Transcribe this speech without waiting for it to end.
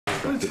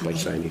It might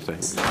say anything.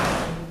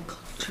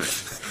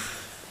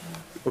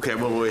 Okay,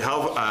 well, we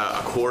have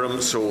a quorum,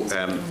 so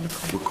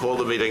we'll call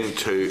the meeting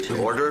to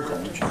order.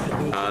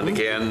 And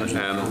again,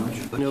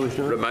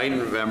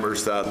 remind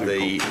members that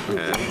the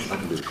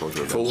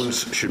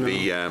phones should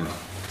be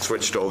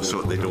switched off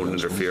so that they don't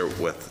interfere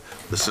with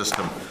the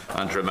system,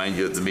 and to remind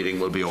you that the meeting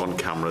will be on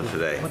camera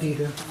today. What do you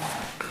do?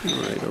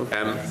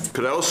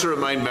 Could I also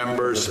remind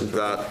members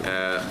that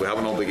we have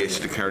an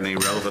obligation to declare any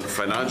relevant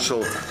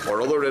financial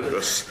or other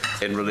interests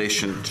in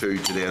relation to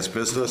today's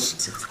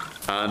business,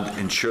 and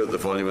ensure that the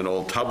volume on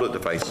all tablet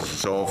devices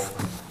is off,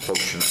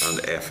 function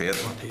and F8.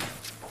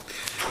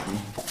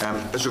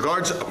 As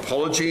regards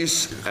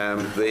apologies,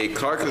 the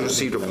clerk has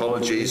received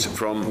apologies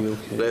from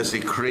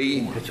Leslie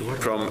Cree,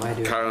 from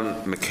Karen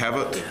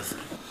McKevitt,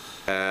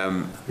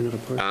 and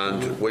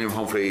William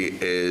Humphrey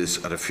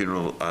is at a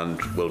funeral and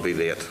will be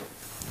late,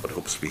 but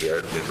hopes to be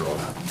here later on.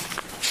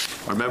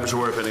 Are members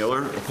aware of any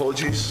other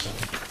apologies?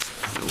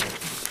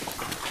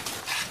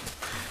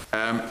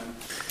 No.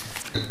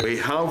 We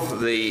have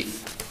the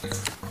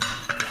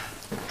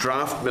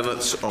draft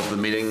minutes of the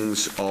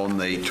meetings on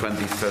the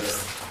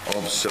 25th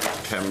of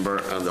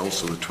September and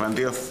also the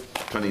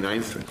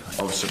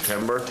 29th of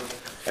September.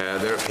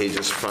 They're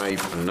pages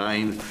 5 and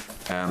 9.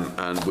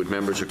 And would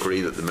members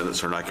agree that the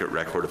minutes are an accurate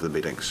record of the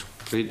meetings?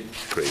 Agreed.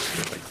 Great,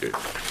 thank you.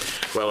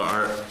 Well,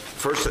 our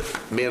first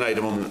main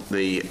item on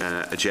the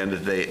agenda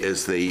today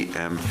is the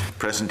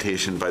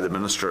presentation by the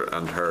Minister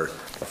and her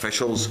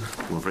officials.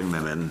 We'll bring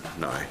them in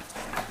now.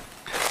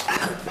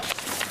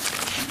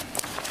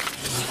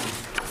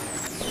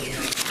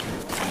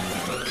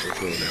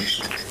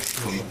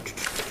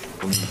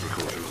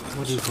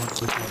 What do you want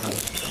to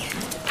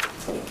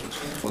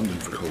Funding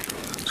for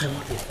cultural events.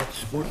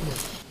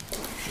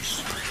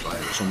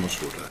 It's almost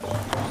for that.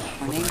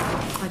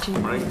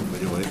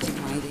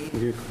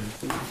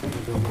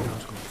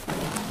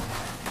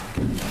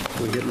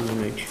 We're getting the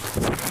reach.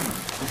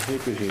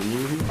 Papers here.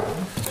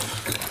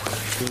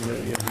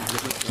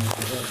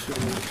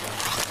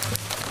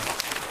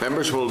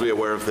 Members will be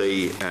aware of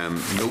the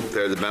note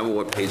there, the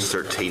memo at page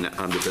 13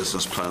 and the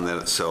business plan then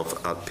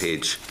itself at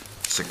page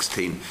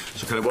 16.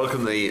 So can I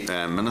welcome the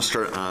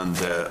Minister and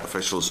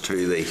officials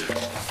to the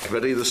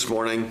committee this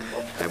morning,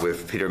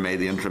 with Peter May,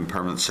 the Interim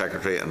Permanent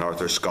Secretary, and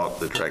Arthur Scott,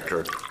 the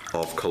Director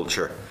of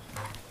Culture.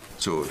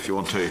 So if you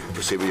want to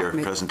proceed with your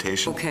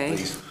presentation, okay.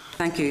 Please.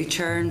 Thank you,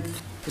 Chair, and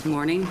good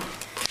morning.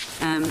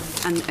 And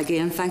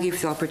again, thank you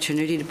for the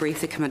opportunity to brief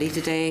the committee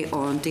today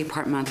on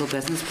departmental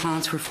business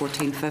plans for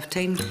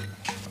 14-15,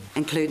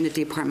 including the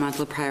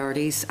departmental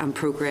priorities and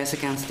progress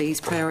against these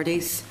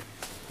priorities.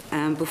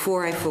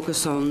 Before I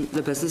focus on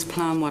the business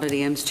plan, what it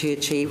aims to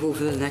achieve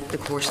over the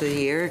course of the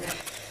year,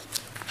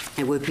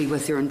 it would be,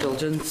 with your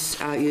indulgence,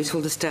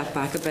 useful to step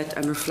back a bit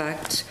and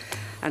reflect,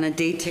 and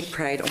indeed take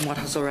pride on what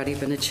has already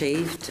been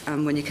achieved.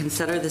 When you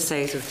consider the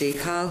size of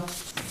DCAL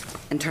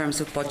in terms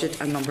of budget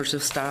and numbers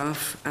of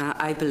staff,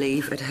 I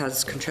believe it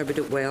has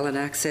contributed well in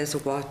excess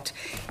of what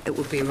it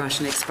would be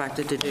rationally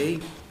expected to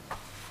do.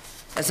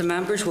 As the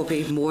members will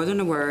be more than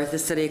aware, the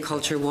City of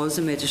Culture was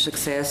a major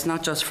success,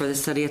 not just for the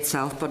city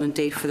itself, but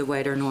indeed for the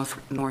wider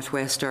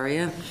northwest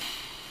area.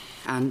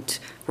 And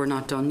we're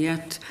not done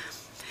yet.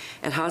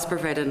 It has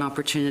provided an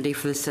opportunity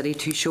for the city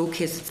to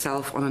showcase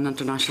itself on an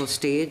international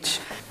stage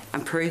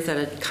and prove that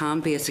it can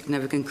be a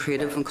significant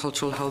creative and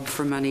cultural hub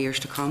for many years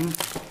to come.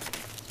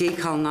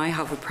 DCAL now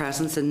have a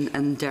presence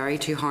in Derry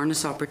to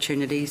harness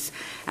opportunities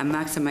and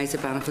maximise the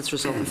benefits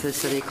resulting for the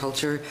City of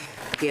Culture,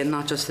 again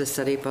not just for the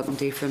city but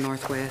indeed for the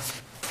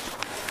Northwest.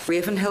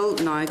 Ravenhill,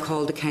 now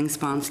called the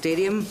Kingspan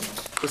Stadium,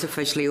 was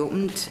officially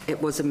opened. It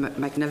was a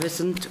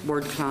magnificent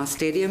world-class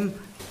stadium,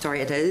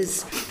 it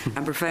is,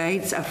 and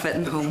provides a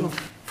fitting home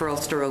for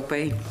Ulster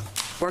Rugby.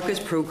 Work is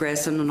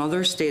progressing on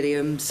other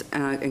stadiums,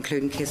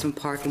 including Casement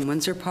Park and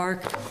Windsor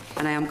Park,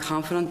 and I am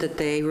confident that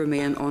they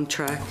remain on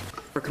track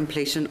for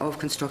completion of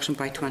construction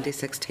by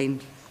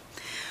 2016.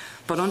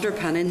 But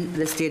underpinning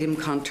the stadium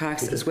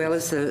contracts, as well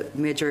as the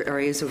major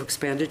areas of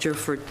expenditure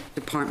for the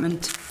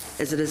department,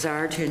 is a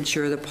desire to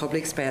ensure that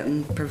public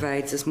spending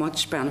provides as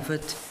much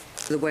benefit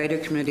to the wider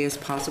community as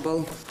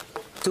possible.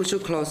 Social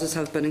clauses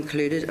have been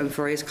included in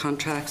various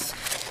contracts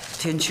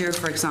to ensure,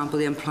 for example,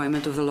 the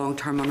employment of the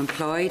long-term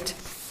unemployed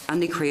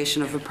and the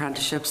creation of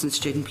apprenticeships and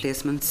student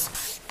placements.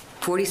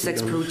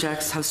 46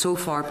 projects have so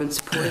far been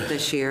supported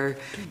this year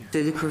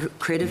through the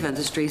Creative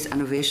Industries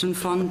Innovation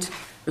Fund,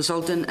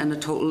 resulting in a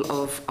total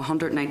of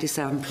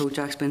 197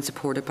 projects being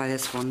supported by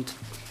this fund.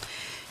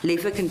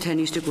 LEFA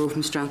continues to grow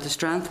from strength to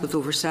strength, with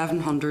over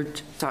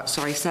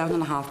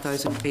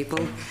 7,500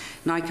 people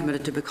now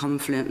committed to becoming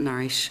fluent in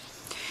Irish.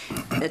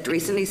 It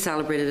recently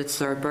celebrated its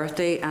 3rd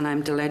birthday, and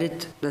I'm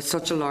delighted that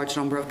such a large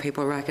number of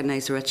people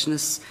recognise the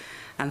richness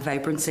and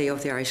vibrancy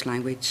of the Irish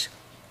language.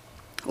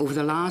 Over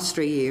the last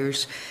 3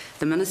 years,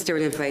 the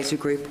Ministerial Advisory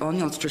Group on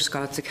the Ulster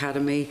Scots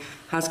Academy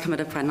has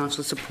committed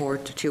financial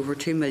support to over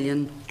 £2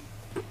 million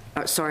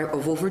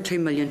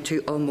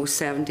to almost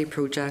 70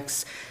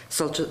 projects,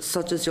 such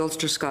as the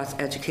Ulster Scots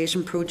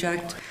Education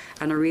Project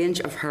and a range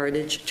of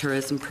heritage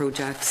tourism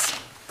projects.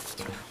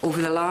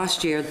 Over the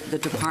last year, the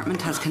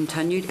Department has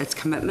continued its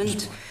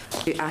commitment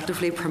to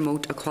actively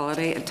promote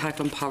equality and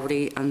tackling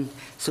poverty and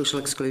social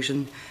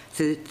exclusion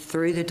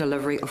through the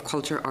delivery of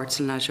culture, arts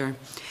and leisure.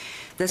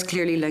 This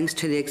clearly links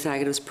to the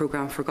Executive's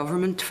Programme for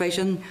Government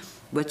vision,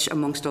 which,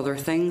 amongst other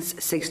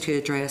things, seeks to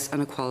address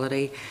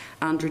inequality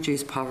and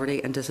reduce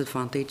poverty and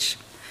disadvantage.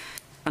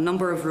 A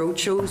number of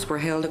roadshows were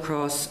held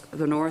across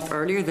the North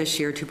earlier this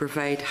year to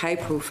provide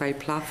high-profile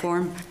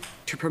platform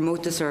to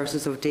promote the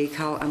services of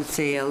DCAL and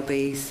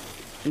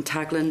CALBs in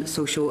tackling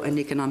social and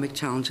economic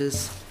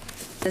challenges.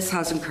 This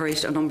has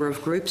encouraged a number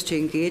of groups to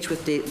engage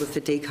with the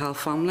DCAL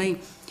family,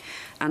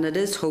 and it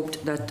is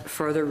hoped that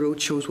further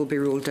roadshows will be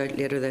rolled out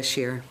later this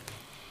year.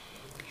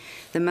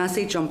 The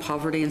message on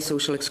poverty and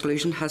social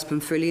exclusion has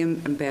been fully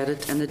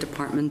embedded in the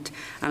Department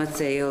and its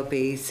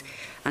ALBs,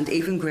 and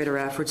even greater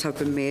efforts have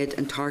been made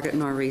in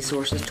targeting our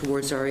resources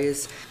towards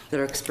areas that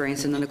are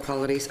experiencing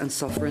inequalities and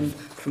suffering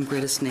from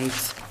greatest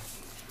needs.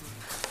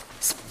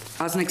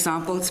 As an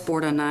example,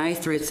 Sport NI,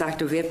 through its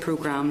Activate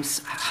programmes,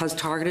 has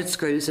targeted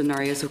schools in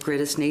areas of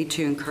greatest need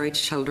to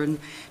encourage children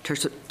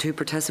to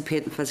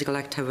participate in physical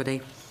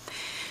activity.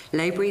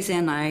 Libraries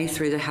NI,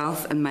 through the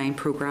Health and Mind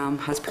programme,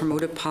 has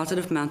promoted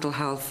positive mental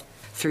health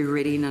through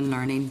reading and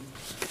learning.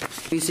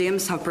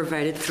 Museums have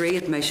provided free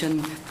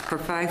admission for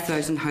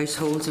 5,000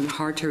 households in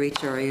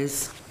hard-to-reach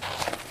areas.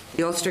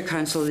 The Ulster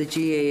Council, the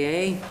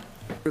GAA,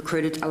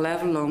 recruited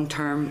 11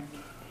 long-term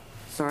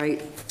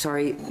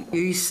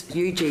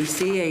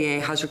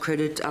UGCAA has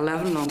recruited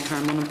 11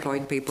 long-term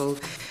unemployed people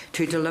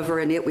to deliver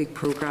an 8-week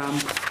programme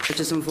which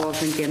is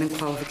involved in gaining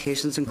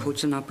qualifications and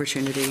coaching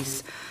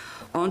opportunities.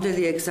 Under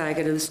the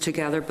Executive's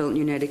Together Built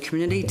United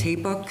Community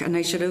TBUC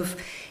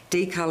initiative,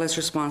 DCAL is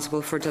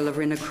responsible for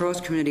delivering a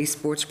cross-community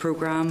sports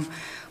programme,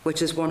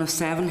 which is one of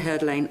 7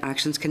 headline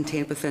actions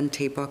contained within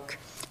TBUC.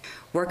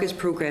 Work is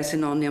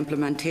progressing on the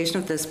implementation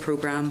of this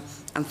programme,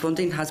 and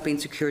funding has been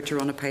secured to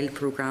run a pilot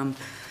programme.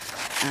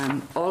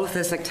 All of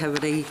this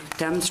activity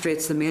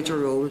demonstrates the major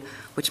role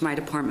which my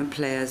department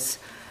plays,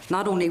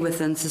 not only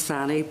within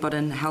society, but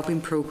in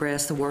helping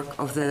progress the work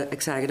of the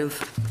Executive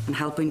and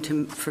helping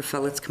to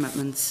fulfil its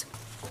commitments.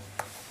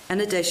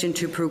 In addition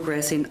to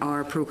progressing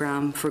our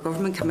programme for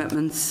government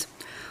commitments,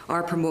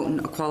 our promoting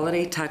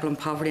equality, tackling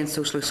poverty and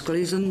social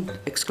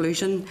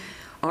exclusion,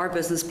 our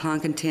business plan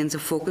contains a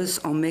focus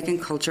on making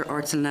culture,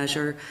 arts and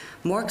leisure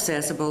more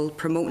accessible,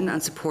 promoting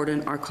and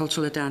supporting our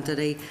cultural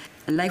identity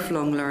and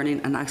lifelong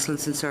learning and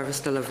excellence in service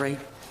delivery.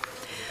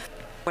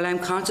 While I am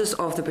conscious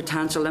of the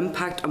potential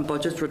impact on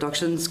budget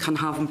reductions can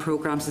have on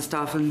programmes and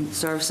staffing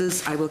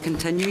services, I will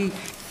continue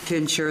to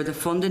ensure the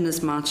funding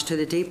is matched to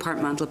the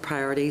departmental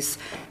priorities,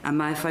 and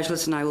my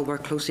officials and I will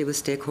work closely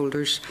with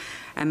stakeholders.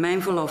 I'm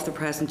mindful of the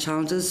present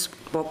challenges,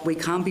 but we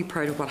can be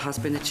proud of what has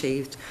been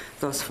achieved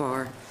thus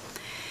far.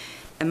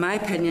 In my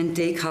opinion,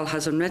 DCAL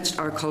has enriched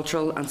our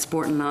cultural and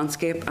sporting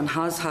landscape and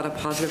has had a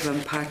positive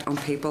impact on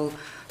people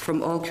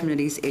from all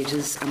communities,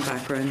 ages and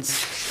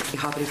backgrounds. I'd be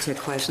happy to take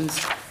questions.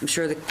 I'm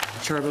sure the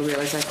Chair will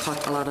realise I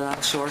cut a lot of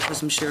that short,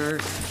 because I'm sure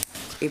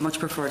he'd much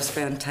prefer to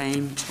spend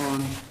time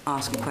on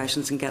asking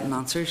questions and getting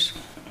answers.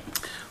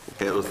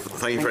 Okay, well,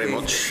 thank you very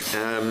much,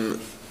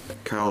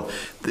 Carol.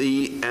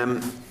 The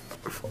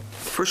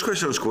first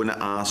question I was going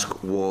to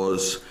ask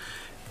was,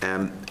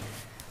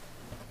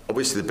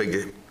 obviously the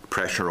big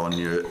pressure on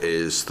you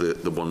is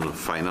the one of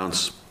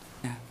finance.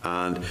 Yeah.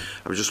 And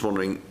I was just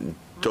wondering,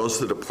 does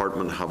the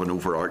department have an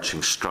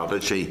overarching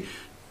strategy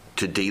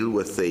to deal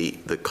with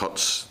the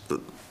cuts that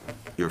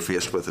you're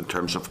faced with in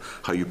terms of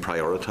how you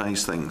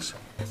prioritise things?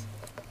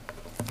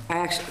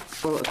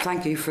 Well,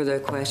 thank you for the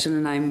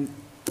question, and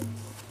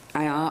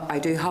I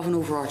do have an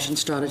overarching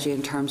strategy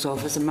in terms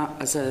of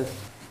as a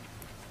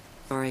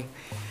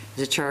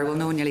chair will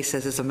know, and nearly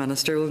says as a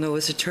minister will know,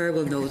 as a chair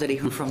will know that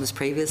even from his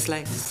previous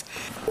lives,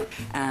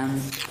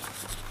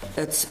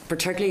 it's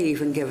particularly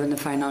even given the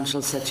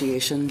financial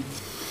situation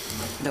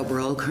that we're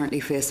all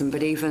currently facing,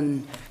 but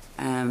even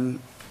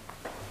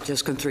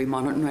just going through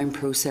monitoring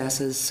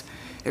processes,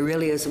 it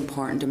really is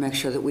important to make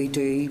sure that we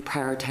do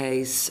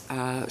prioritise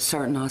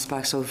certain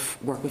aspects of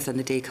work within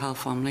the DCAL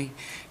family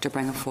to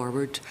bring it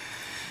forward.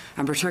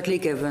 And particularly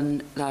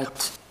given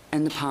that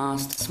in the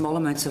past, small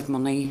amounts of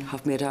money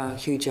have made a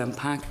huge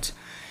impact.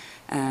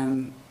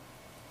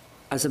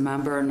 As a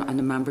member, and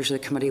the members of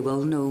the committee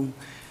will know,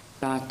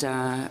 that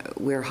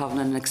we're having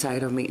an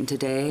executive meeting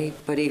today,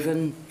 but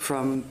even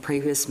from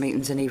previous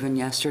meetings and even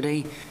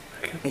yesterday,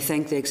 I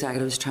think the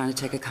executive is trying to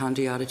take a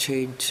can-do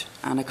attitude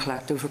and a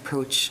collective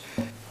approach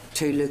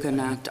to looking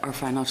at our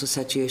financial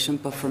situation.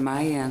 But from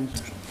my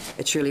end,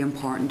 it's really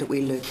important that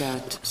we look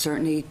at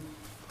certainly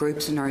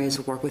groups and areas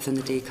of work within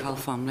the DCAL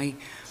family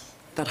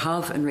that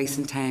have in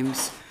recent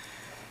times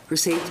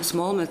received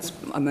small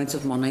amounts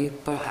of money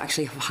but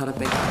actually have had a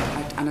big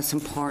impact, and it's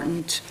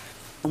important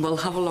and will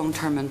have a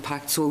long-term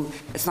impact. So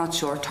it's not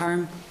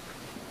short-term,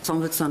 some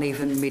of it's not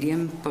even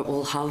medium, but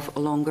will have a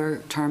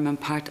longer-term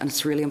impact, and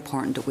it's really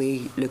important that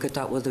we look at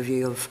that with a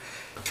view of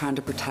trying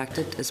to protect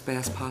it as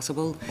best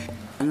possible,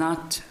 and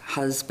that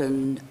has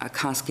been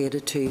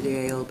cascaded to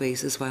the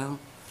ALBs as well.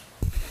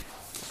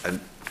 and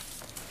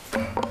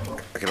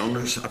I can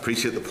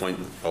appreciate the point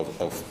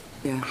of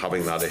Yeah.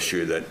 having that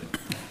issue that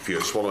if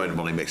you're swallowing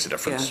money makes a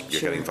difference, Yeah, you're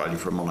sure. getting value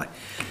for money.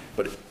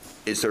 But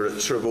is there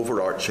a sort of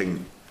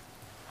overarching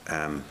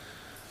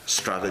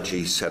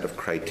strategy, set of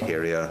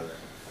criteria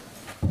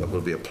that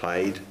will be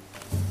applied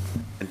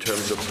in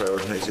terms of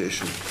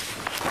prioritisation?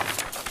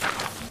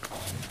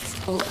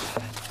 Well,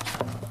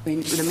 I mean,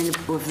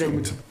 with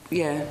the,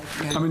 yeah.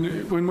 I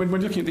mean,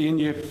 when looking at the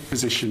in-year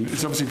position,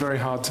 it's obviously very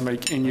hard to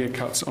make in-year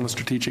cuts on a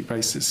strategic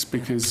basis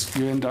because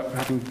you end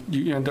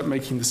up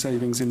making the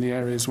savings in the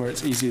areas where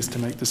it's easiest to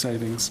make the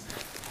savings.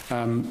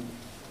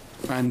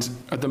 And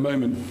at the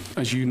moment,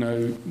 as you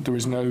know, there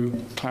is no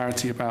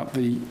clarity about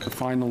the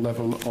final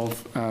level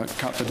of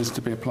cut that is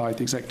to be applied.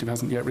 The executive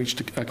hasn't yet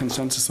reached a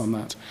consensus on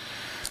that.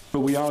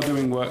 But we are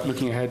doing work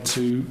looking ahead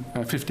to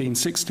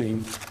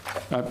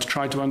 15-16 to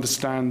try to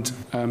understand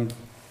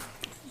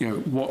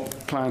what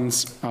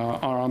plans our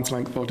arm's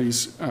length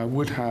bodies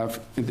would have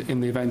in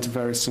the event of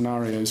various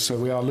scenarios. So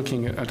we are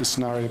looking at a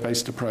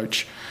scenario-based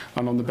approach,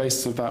 and on the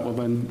basis of that, we'll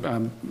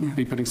then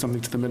be putting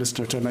something to the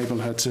Minister to enable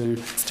her to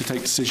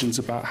take decisions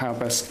about how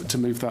best to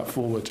move that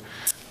forward.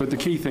 But the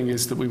key thing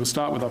is that we will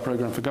start with our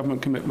programme for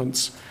government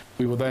commitments.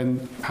 We will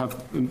then have,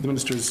 the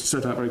Minister has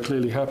set out very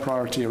clearly her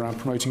priority around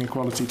promoting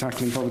equality,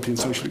 tackling poverty and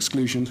social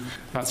exclusion.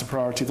 That's a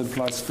priority that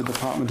applies to the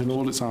Department and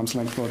all its arm's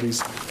length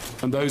bodies.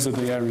 And those are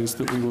the areas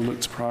that we will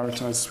look to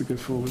prioritise as we go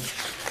forward.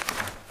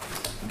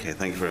 Okay,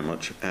 thank you very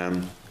much.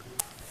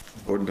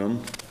 Gordon Dunn.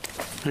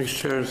 Thanks,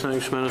 Chair.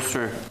 Thanks,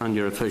 Minister, and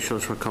your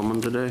officials for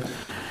coming today.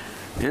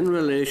 In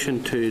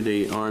relation to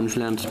the arm's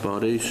length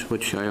bodies,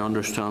 which I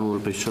understand will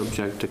be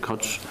subject to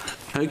cuts,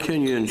 how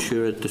can you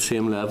ensure that the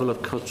same level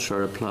of cuts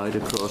are applied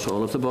across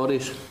all of the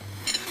bodies?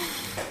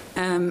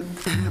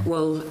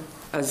 Well,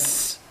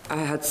 as I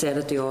had said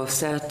at the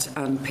offset,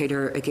 and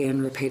Peter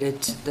again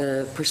repeated,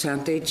 the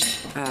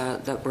percentage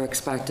that we're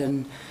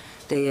expecting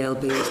the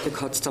ALBs, the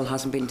cut still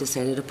hasn't been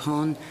decided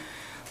upon.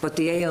 But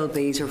the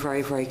ALBs are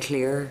very, very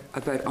clear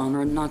about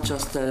honouring not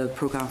just the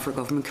programme for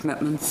government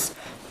commitments,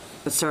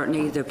 but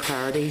certainly the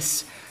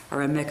priorities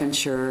are in making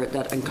sure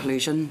that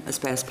inclusion as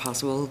best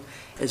possible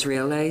is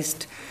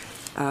realised.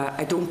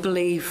 I don't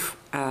believe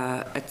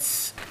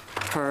it's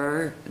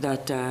fair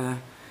that,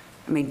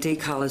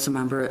 DCAL as a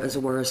member, as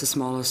it were, is the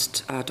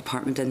smallest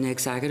department in the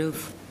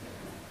executive.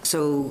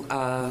 So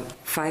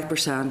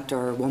 5%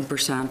 or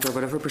 1% or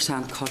whatever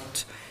percent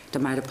cut to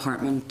my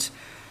department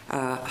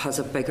has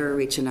a bigger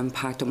reaching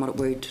impact than what it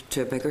would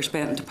to a bigger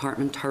spending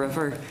department.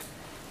 However,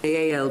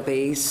 the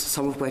ALBs,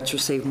 some of which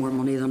receive more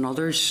money than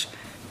others,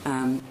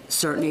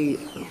 certainly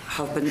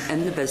have been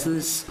in the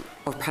business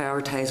of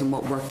prioritising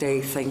what work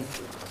they think,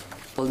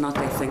 well, not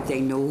they think,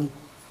 they know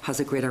has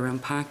a greater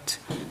impact.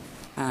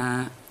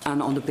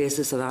 And on the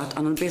basis of that,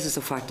 and on the basis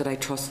of the fact that I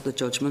trust the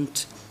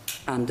judgment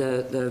and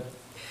the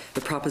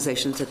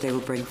propositions that they will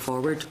bring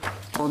forward,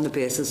 on the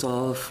basis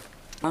of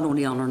not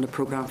only honouring the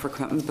programme for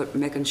commitment, but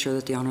making sure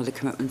that they honour the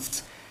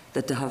commitments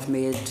that they have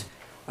made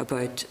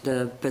about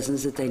the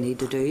business that they need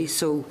to do.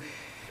 So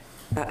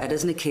it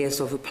isn't a case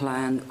of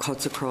applying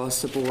cuts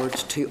across the board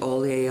to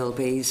all the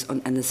ALBs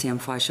in the same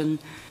fashion.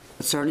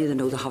 But certainly they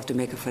know they have to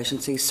make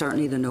efficiencies.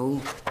 Certainly they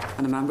know,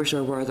 and the members are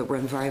aware that we're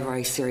in very,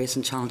 very serious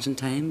and challenging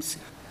times.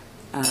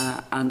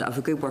 And I have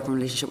a good working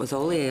relationship with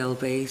all the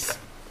ALBs,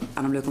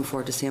 and I'm looking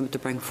forward to seeing what to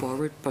bring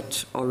forward.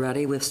 But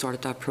already we've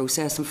started that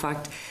process. In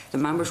fact, the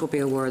members will be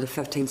aware the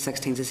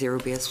 15-16 is a zero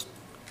base.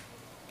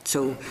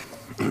 So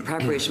in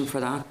preparation for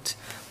that,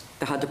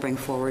 they had to bring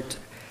forward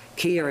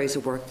key areas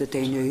of work that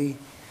they knew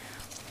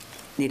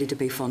needed to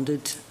be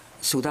funded.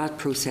 So that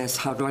process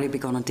had already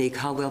begun on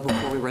DCAL well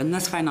before we were in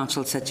this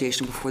financial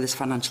situation, before this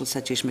financial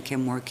situation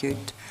became more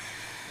acute.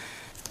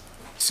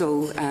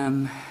 So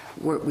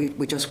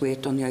we just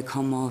wait on the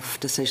outcome of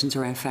decisions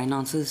around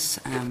finances.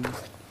 And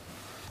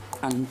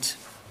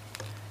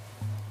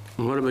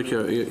what about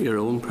your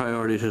own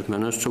priorities as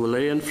Minister? Will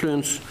they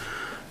influence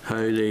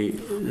how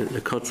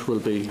the cuts will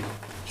be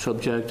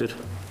subjected?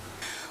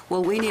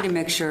 Well, we need to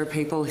make sure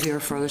people who are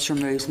furthest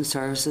removed in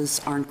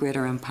services aren't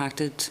greater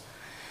impacted.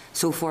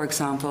 So, for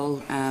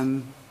example, I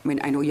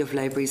know you have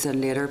libraries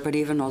in later, but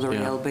even other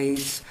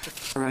ALBs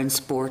around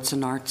sports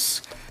and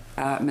arts.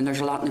 There's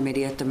a lot in the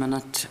media at the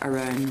minute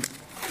around,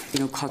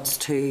 cuts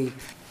to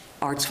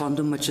arts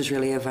funding, which is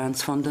really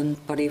events funding.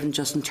 But even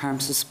just in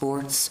terms of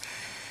sports,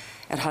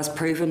 it has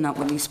proven that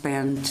when you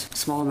spend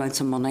small amounts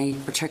of money,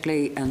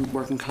 particularly in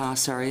working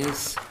class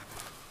areas,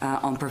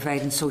 on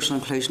providing social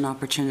inclusion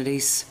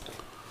opportunities,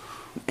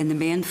 in the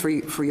main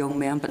for young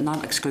men, but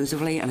not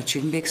exclusively, and it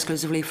shouldn't be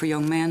exclusively for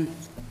young men,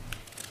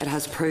 it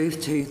has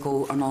proved to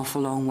go an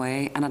awful long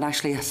way, and it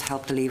actually has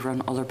helped deliver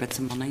on other bits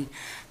of money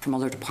from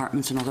other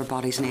departments and other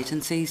bodies and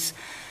agencies.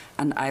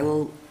 And I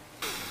will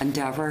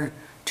endeavour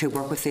to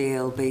work with the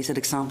ALBs that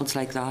examples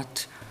like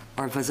that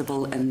are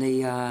visible in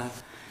the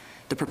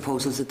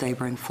proposals that they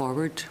bring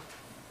forward.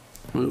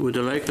 Would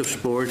the like of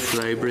sports,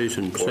 libraries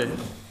and...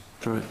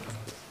 Sorry.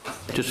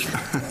 Just,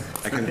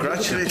 I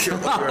congratulate you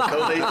on your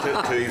ability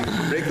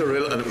to break the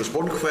rule, and it was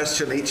one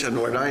question each, and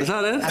we're now. is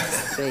that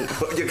it?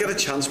 But you get a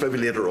chance maybe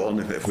later on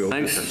if we all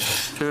Thanks,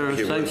 finish. Chair.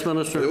 Okay, Thanks,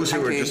 Minister. For those who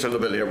Thank were you. just a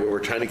little bit later, we're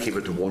trying to keep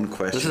it to one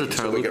question. This is a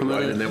so we terrible get round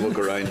committee. and then we'll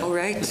go round. All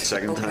right. The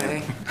second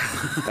Okay.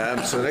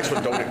 time. So the next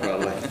one, Dominic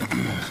Bradley.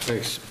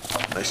 Thanks.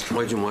 Nice try.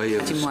 Waidin Way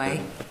Waidin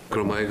Way.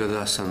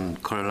 Gromaigadas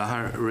and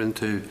Corralahar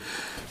Rintu.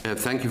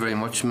 Thank you very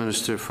much,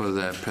 Minister, for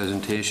the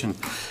presentation.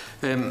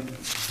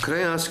 Could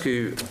I ask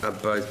you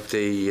about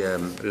the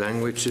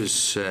languages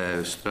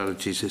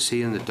strategies? I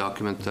see in the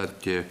document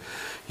that you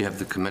have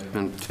the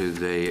commitment to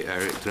the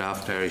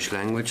Draft Irish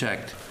Language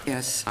Act.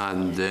 Yes.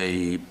 And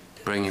the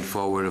bringing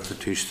forward of the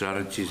two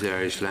strategies, the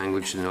Irish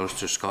language and the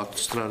Ulster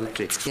Scots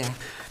strategy. Yeah.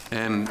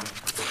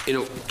 You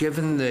know,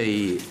 given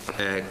the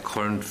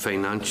current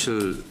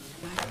financial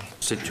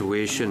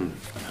situation,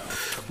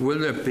 will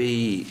there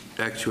be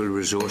actual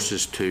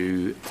resources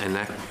to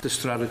enact the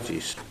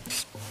strategies?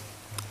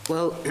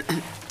 Well,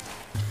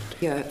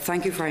 yeah,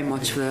 thank you very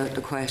much for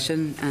the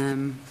question,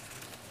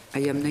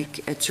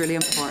 Nick. It's really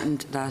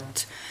important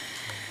that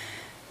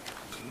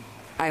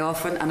I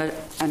often, and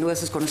I know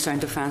this is going to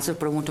sound offensive,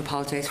 but I won't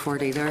apologise for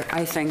it either.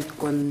 I think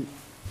when,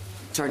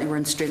 certainly we're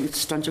in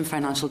stringent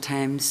financial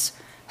times,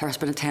 there has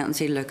been a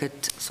tendency to look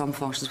at some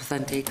functions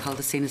within DCALT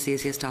as seen as the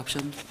easiest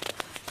option.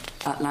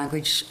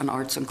 Language and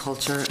arts and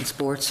culture and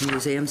sports and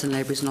museums and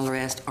libraries and all the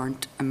rest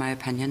aren't, in my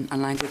opinion,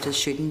 and languages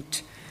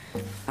shouldn't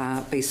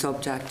be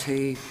subject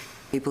to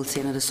people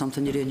seeing it as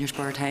something you do in your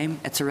spare time.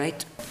 It's a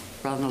right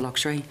rather than a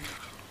luxury.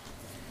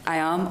 I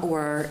am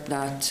aware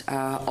that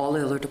all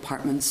the other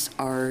departments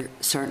are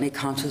certainly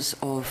conscious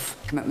of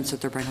commitments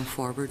that they're bringing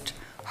forward.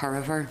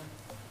 However,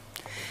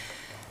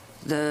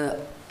 the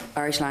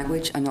Irish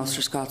language and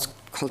Ulster Scots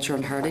culture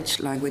and heritage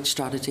language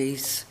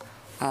strategies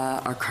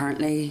are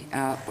currently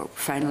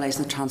finalising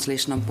the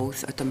translation on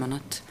both at the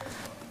minute.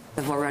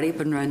 They've already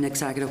been round the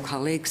executive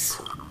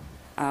colleagues.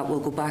 We'll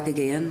go back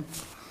again,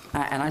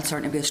 and I'll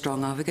certainly be a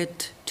strong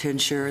advocate to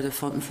ensure the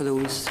funding for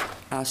those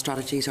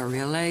strategies are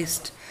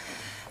realised,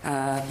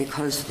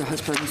 because there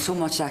has been so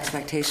much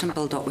expectation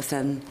built up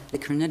within the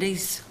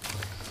communities.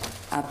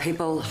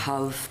 People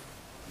have,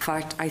 in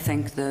fact, I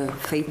think the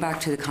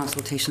feedback to the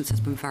consultations has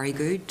been very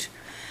good.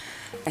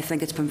 I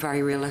think it's been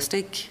very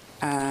realistic.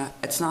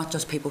 It's not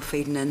just people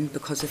feeding in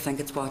because they think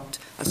it's what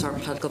a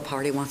certain political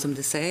party wants them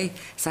to say.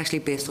 It's actually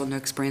based on their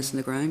experience on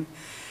the ground.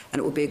 And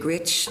it would be a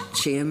great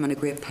shame and a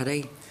great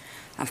pity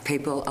if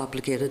people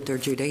obligated their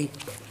duty,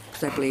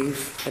 because I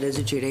believe it is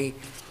a duty,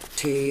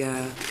 to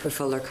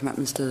fulfil their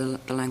commitments to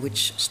the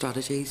language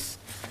strategies.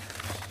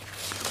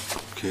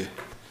 Okay.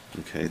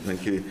 Okay,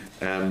 thank you.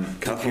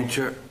 Catherine?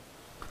 Chair.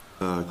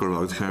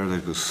 Gorlagd Chair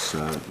agus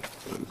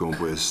go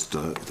bues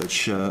dat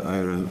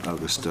aire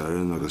agus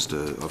darin agus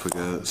de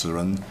Africa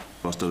saran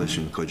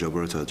postulation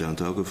cojober to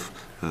Jantagov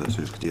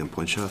Suskadian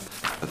Poncha.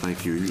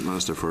 Thank you,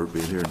 Minister, for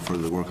being here and for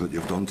the work that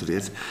you've done to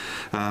date.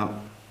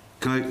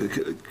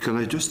 Can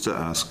I just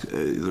ask,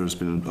 there's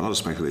been a lot of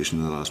speculation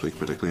in the last week,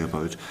 particularly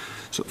about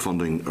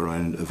funding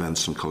around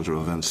events and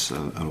cultural events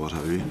and what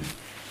have you.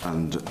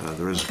 And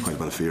there is quite a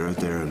bit of fear out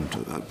there, and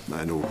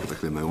I know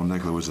particularly in my own neck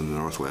of the woods in the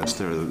northwest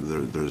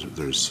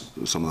there's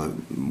some of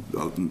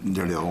the,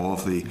 nearly all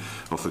of the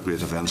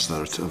great events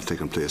that have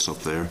taken place up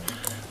there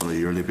on a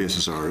yearly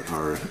basis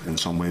are in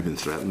some way being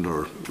threatened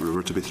or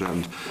rumoured to be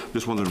threatened. I'm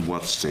just wondering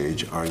what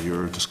stage are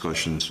your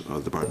discussions,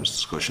 the department's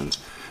discussions,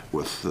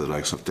 with the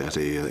likes of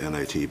DETI,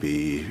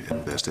 NITB,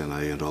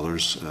 InvestNI and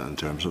others in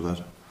terms of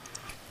that?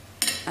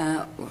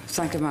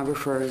 Thank the member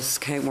for his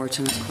kind words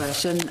and his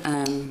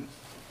question.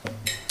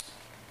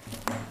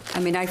 I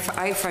mean, I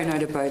found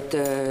out about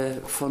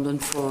the funding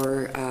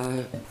for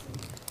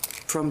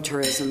from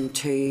tourism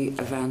to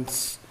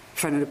events.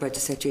 Found out about the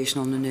situation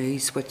on the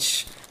news,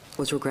 which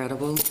was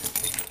regrettable.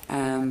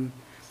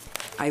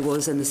 I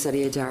was in the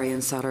city of Derry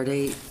on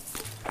Saturday,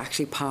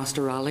 actually past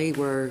a rally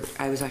where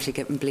I was actually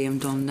getting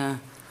blamed on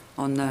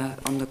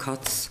the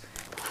cuts,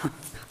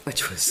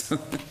 which was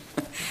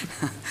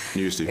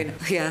News to you.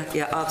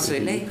 yeah,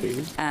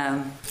 absolutely.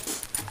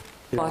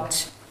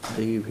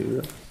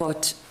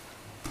 But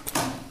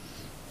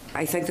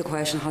I think the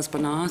question has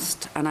been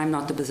asked, and I'm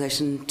not in a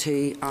position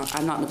to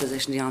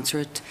answer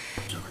it.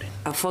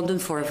 Funding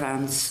for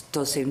events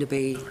does seem to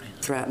be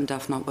threatened,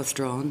 if not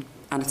withdrawn,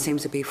 and it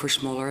seems to be for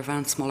smaller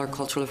events, smaller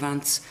cultural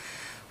events,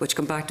 which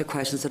come back to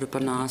questions that have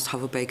been asked,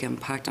 have a big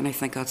impact, and I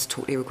think that's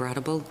totally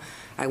regrettable.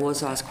 I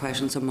was asked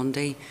questions on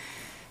Monday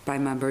by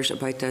members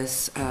about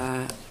this.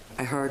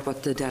 I heard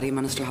what the Deputy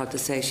Minister had to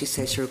say. She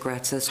says she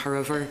regrets this.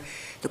 However,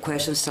 the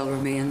question still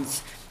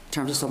remains in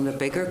terms of some of the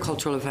bigger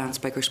cultural events,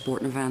 bigger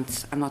sporting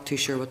events. I'm not too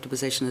sure what the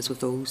position is with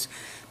those,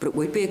 but it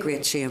would be a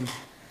great shame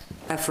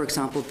if, for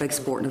example, big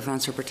sporting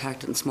events are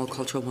protected and small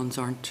cultural ones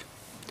aren't.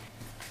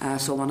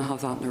 So I want to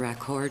have that on the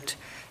record.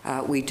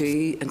 We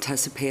do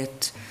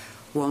anticipate,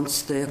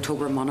 once the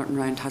October monitoring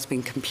round has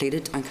been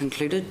completed and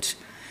concluded,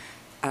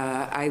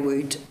 I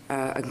would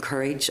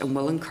encourage and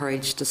will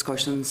encourage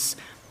discussions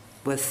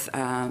with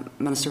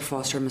Minister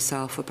Foster and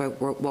myself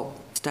about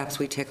what steps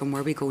we take and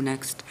where we go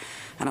next.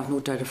 And I've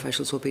no doubt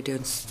officials will be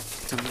doing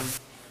similar.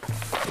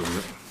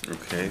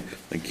 Okay,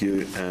 thank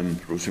you.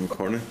 Rosie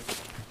McCorney.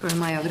 Gur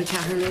mai agad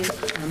ceathairlí,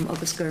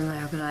 agus gur mai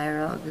agad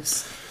aire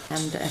agus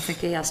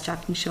Vicky as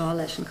Jackson Shaw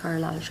leis an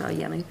Carla Shaw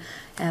Yenu.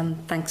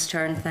 Thanks,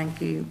 Chair, and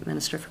thank you,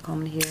 Minister, for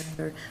coming here and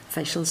your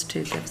officials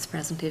to give us a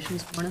presentation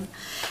this morning.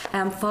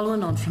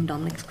 Following on from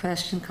Dominic's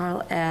question,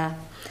 Carl,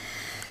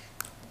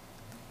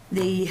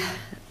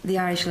 the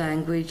Irish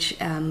language,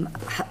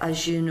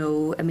 as you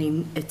know, I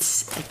mean,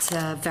 it's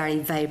a very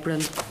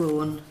vibrant,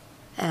 growing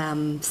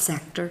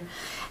sector,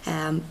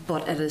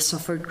 but it has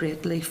suffered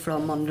greatly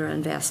from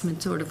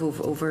underinvestment sort of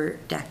over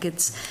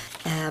decades,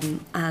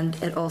 and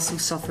it also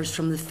suffers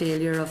from the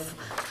failure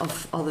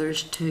of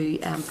others to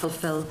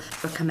fulfil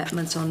their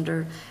commitments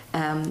under,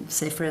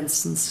 say for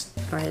instance,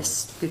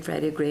 various Good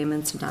Friday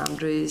agreements, St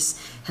Andrews,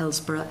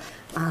 Hillsborough,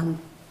 and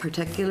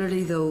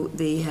particularly though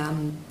the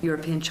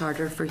European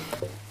Charter for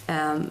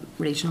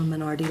Regional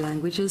Minority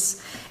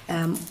Languages.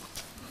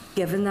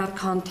 Given that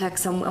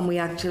context, and we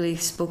actually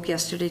spoke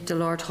yesterday to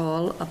Lord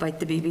Hall about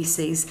the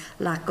BBC's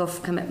lack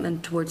of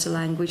commitment towards the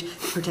language,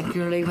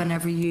 particularly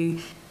whenever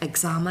you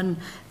examine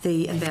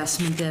the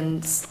investment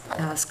in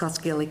Scots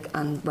Gaelic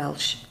and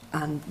Welsh,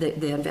 and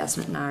the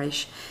investment in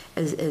Irish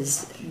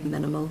is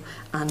minimal,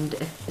 and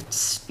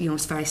it's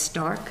it's very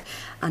stark,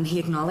 and he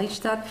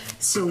acknowledged that.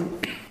 So,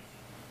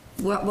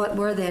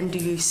 where then do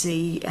you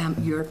see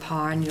your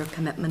power and your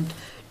commitment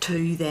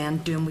to then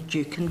doing what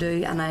you can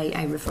do? And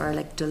I refer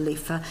like to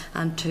LIFA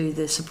and to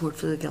the support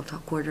for the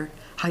Gaeltacht Quarter.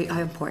 How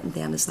important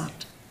then is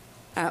that?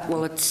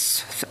 Well,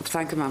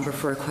 thank the member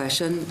for a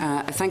question.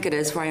 I think it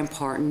is very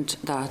important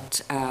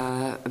that,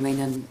 I mean,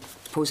 and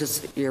I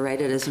suppose you're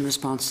right, it is in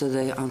response to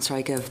the answer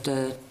I give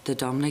to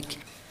Dominic,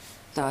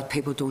 that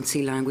people don't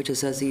see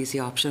languages as the easy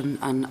option,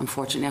 and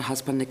unfortunately it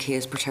has been the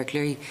case,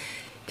 particularly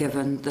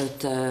given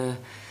that,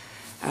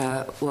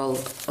 well,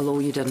 although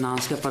you didn't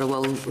ask it, but I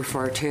will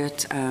refer to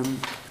it,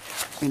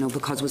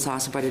 because I was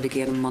asked about it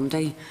again on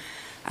Monday,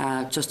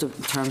 just in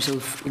terms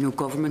of,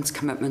 government's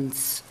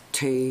commitments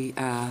to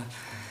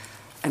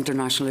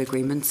international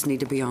agreements need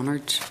to be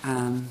honoured.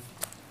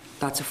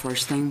 That's the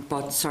first thing.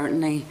 But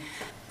certainly,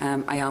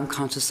 I am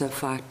conscious of the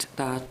fact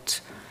that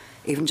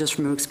even just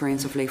from my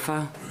experience of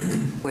LIFA,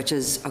 which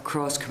is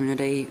across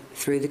community,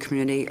 through the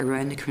community,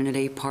 around the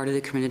community, part of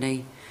the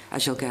community,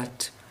 as you'll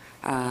get.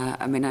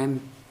 I mean,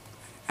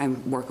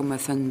 I'm working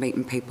with and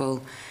meeting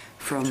people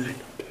from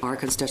our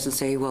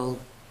constituency, well,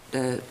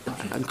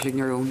 including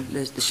your own, the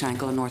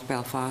Shankill and North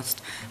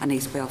Belfast and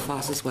East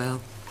Belfast as well,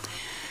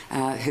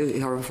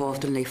 who are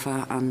involved in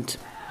LIFA, and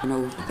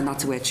and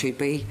that's the way it should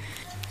be.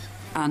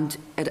 And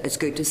it's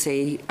good to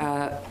see.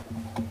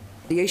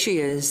 The issue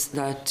is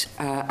that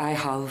I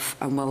have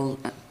and will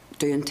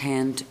do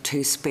intend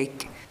to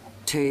speak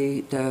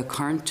to the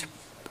current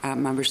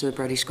members of the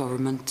British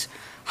government,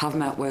 have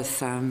met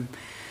with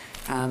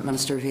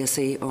Minister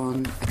Vasey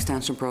on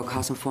extension of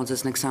broadcasting funds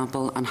as an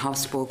example, and have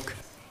spoke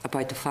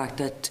about the fact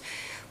that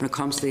when it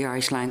comes to the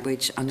Irish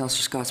language and the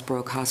Ulster Scots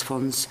broadcast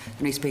funds,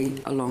 there needs to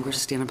be a longer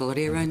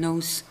sustainability around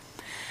those.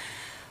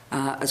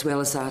 As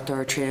well as that, there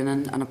are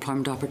training and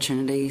employment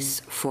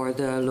opportunities for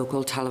the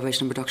local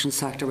television and production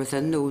sector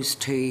within those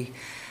two,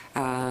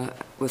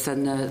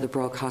 within the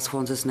broadcast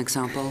funds as an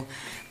example.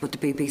 But the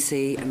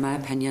BBC, in my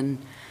opinion,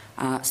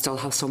 still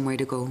have some way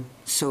to go.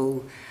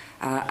 So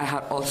I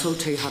had also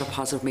too had a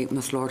positive meeting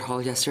with Lord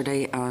Hall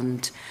yesterday,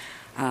 and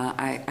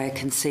I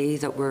can see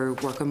that we're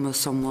working with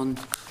someone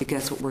who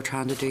gets what we're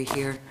trying to do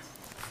here.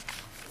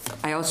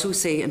 I also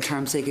see, in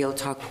terms of the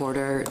Gaeltacht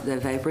Quarter, the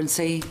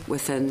vibrancy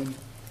within,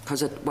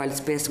 because while it's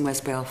based in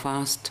West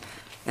Belfast,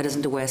 it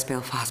isn't a West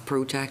Belfast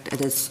project.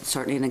 It is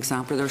certainly an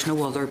example. There's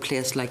no other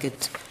place like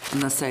it in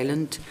this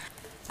island.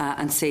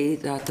 And see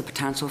that the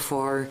potential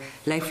for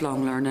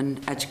lifelong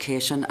learning,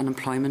 education and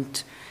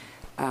employment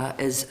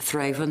is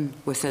thriving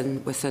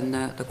within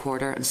the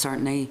quarter, and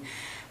certainly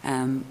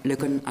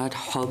looking at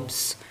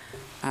hubs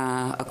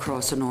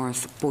across the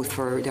north, both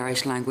for the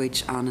Irish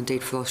language and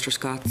indeed for Ulster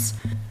Scots.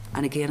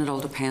 And again, it all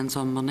depends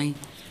on money.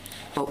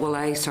 But will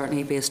I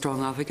certainly be a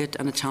strong advocate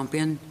and a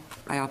champion?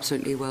 I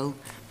absolutely will.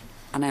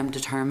 And I'm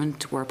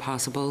determined, where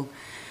possible,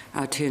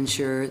 to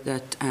ensure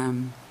that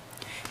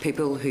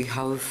people who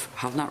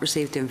have not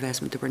received the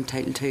investment they were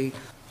entitled to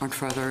aren't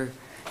further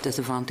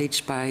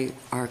disadvantaged by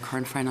our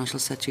current financial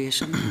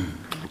situation.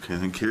 Okay,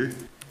 thank you.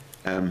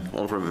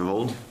 Oliver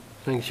McMullen.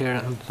 Thank you, Chair,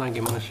 and thank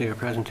you, Minister, for your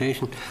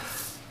presentation.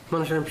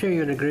 Minister, I'm sure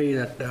you'd agree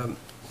that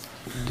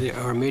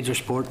our major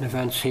sporting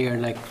events here,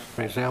 like,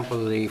 for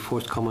example, the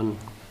forthcoming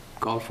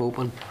Golf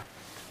Open,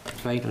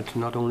 it's vital to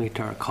not only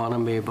to our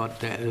economy, but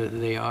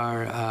they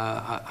are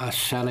a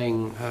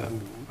selling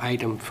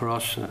item for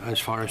us as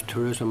far as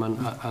tourism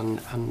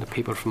and the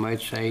people from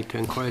outside, to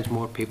encourage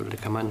more people to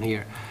come in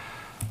here.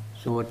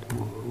 So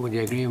would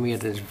you agree with me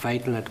that it's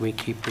vital that we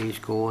keep these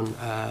going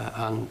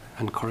and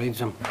encourage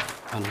them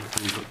and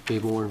be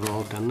more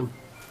involved in them?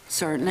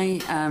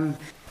 Certainly. I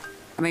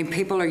mean,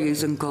 people are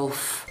using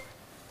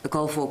the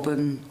Golf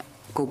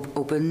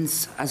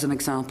Opens as an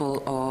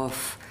example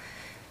of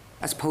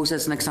I suppose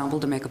as an example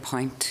to make a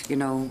point, you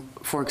know,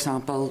 for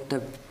example,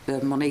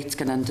 the money that's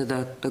gone into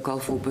the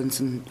Gulf Opens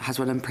and has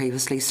went in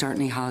previously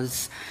certainly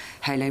has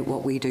highlighted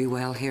what we do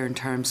well here in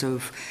terms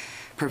of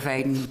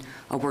providing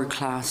a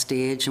world-class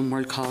stage and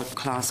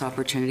world-class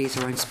opportunities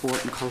around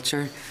sport and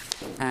culture.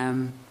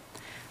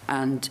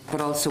 But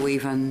also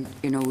even,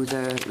 you know,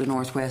 the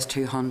Northwest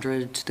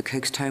 200, the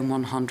Cookstown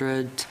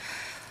 100,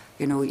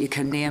 you know, you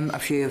can name a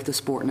few of the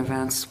sporting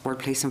events, World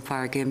Police and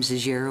Fire Games, the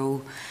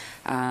Giro,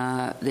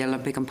 the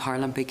Olympic and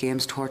Paralympic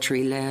Games, torch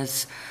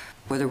relays,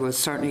 where there was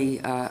certainly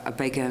a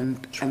big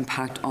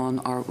impact on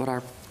what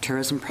our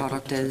tourism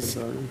product is.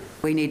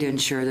 We need to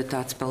ensure that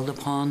that's built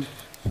upon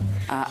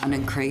and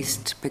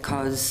increased,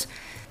 because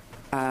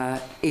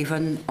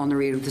even on the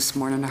radio this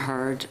morning I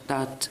heard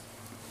that,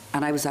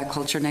 and I was at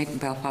Culture Night in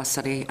Belfast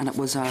City and it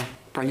was a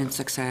brilliant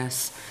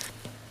success.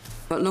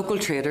 But local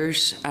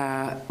traders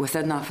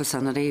within that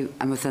vicinity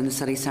and within the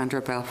city centre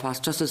of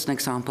Belfast, just as an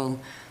example,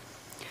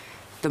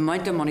 the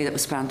amount of money that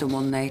was spent in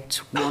one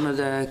night, one of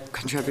the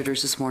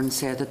contributors this morning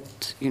said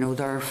that, you know,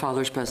 their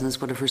father's business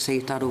would have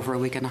received that over a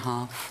week and a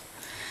half.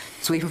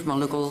 So even from a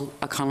local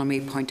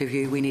economy point of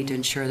view, we need to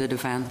ensure that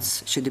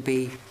events, should they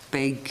be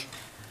big,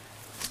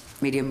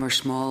 medium or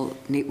small,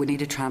 we need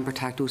to try and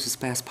protect those as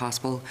best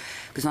possible,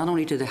 because not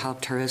only do they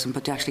help tourism,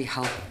 but they actually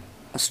help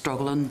a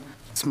struggling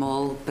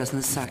small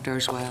business sector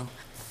as well.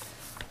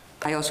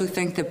 I also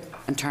think that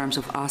in terms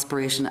of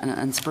aspiration and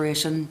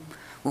inspiration,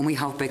 when we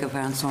have big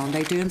events on,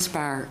 they do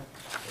inspire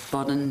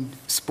budding,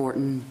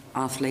 sporting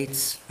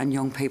athletes and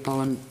young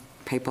people and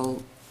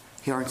people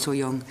who aren't so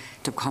young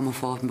to become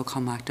involved and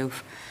become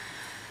active.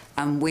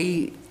 And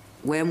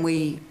when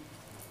we,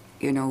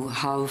 you know,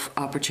 have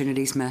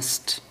opportunities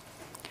missed,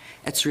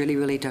 it's really,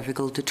 really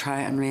difficult to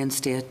try and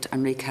reinstate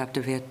and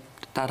recaptivate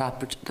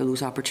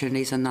those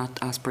opportunities and that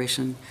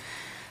aspiration.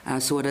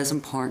 So it is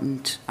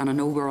important, and I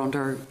know we're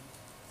under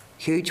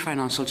huge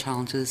financial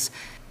challenges.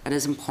 It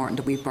is important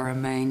that we bear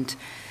in mind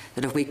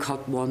that if we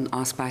cut one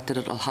aspect, that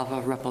it'll have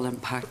a ripple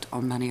impact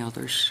on many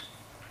others.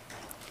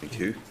 Thank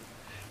you.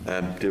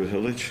 David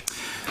Hilditch.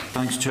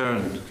 Thanks,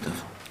 Chair.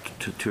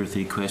 Two or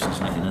three questions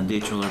in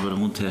nature, but I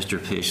won't test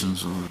your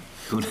patience.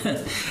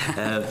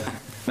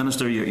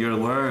 Minister, you're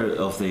aware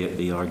of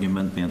the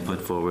argument being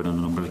put forward on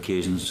a number of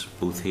occasions,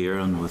 both here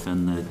and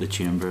within the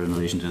Chamber, in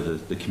relation to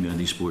the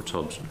community sports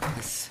hubs.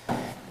 Yes.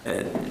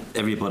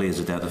 Everybody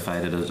has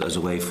identified it as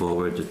a way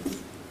forward,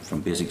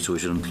 from basic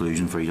social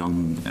inclusion for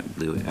young,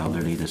 the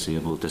elderly,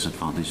 disabled,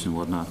 disadvantaged and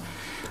whatnot.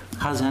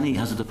 Has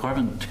the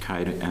department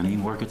carried out any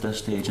work at this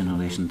stage in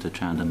relation to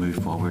trying to move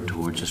forward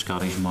towards a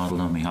Scottish model?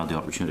 And we had the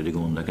opportunity to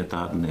go and look at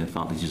that and the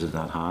advantages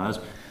that has.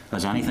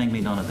 Has anything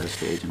been done at this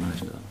stage in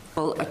relation to that?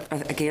 Well,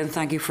 again,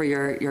 thank you for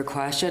your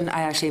question.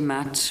 I actually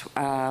met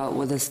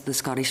with the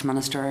Scottish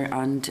Minister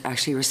and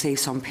actually received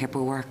some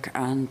paperwork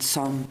and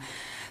some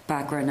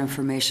background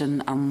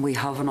information, and we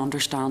have an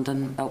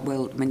understanding that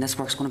this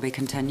work's going to be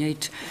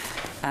continued.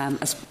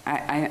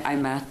 I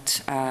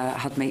met,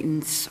 had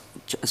meetings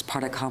as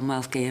part of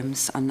Commonwealth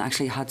Games, and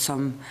actually had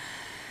some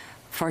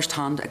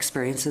first-hand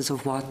experiences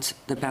of what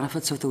the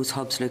benefits of those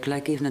hubs look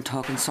like, even in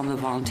talking to some of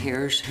the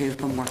volunteers who have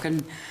been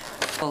working.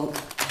 Well,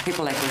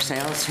 people like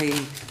yourselves who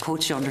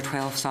coach the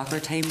under-12 soccer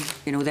team,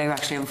 you know, they're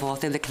actually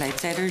involved. They're the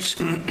Clydesiders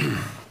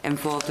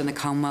involved in the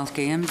Commonwealth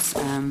Games.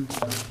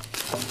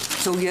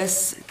 So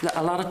yes,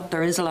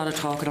 there is a lot of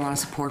talk and a lot of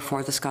support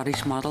for the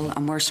Scottish model,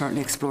 and we're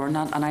certainly exploring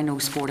that. And I know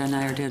Sport and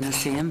I are doing the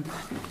same.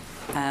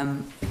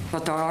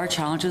 But there are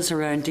challenges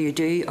around. Do you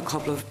do a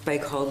couple of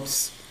big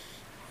hubs?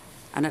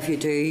 And if you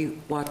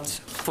do, what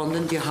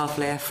funding do you have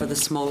left for the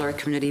smaller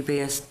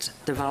community-based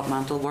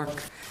developmental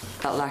work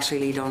that will actually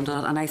lead on to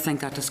that? And I think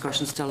that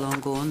discussion's still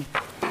ongoing.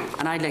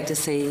 And I'd like to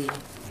see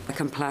a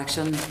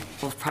complexion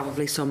of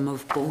probably some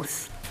of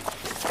both.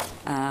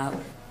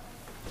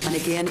 And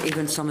again,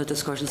 even some of the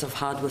discussions I've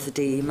had with the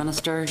DE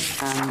Minister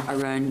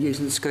around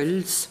using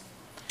schools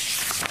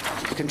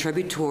to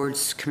contribute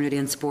towards community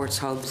and sports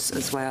hubs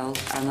as well.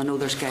 And I know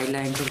there's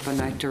guidelines that have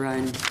been out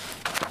around,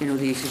 you know,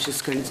 the usage of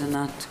schools and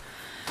that.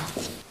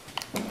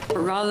 But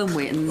rather than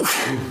waiting,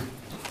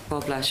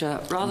 God bless you,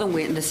 rather than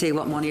waiting to see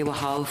what money we'll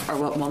have or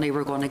what money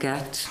we're going to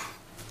get,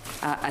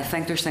 I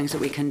think there's things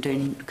that we can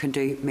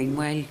do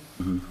meanwhile.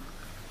 Mm-hmm.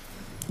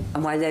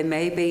 And while they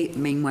may be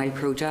meanwhile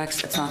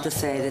projects, it's not to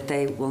say that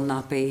they will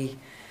not be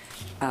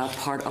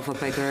part of a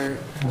bigger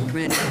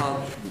community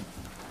hub,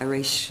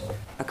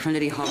 a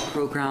community hub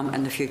programme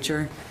in the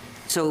future.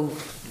 So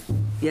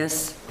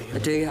yes, I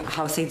do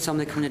have seen some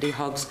of the community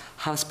hubs,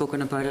 have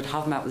spoken about it,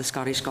 have met with the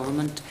Scottish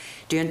Government.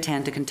 Do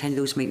intend to continue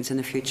those meetings in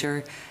the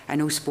future. I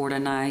know Sport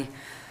and I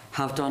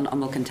have done and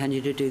will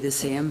continue to do the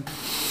same.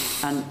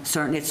 And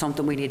certainly it's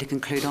something we need to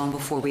conclude on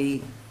before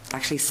we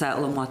actually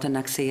settle on what the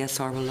next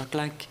CSR will look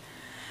like.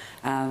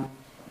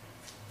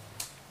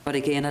 But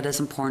again, it is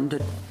important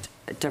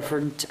that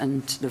different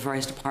and the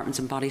various departments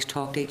and bodies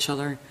talk to each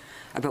other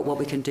about what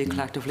we can do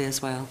collectively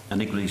as well.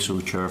 And equally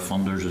so, Chair,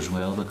 funders as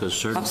well, because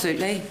certainly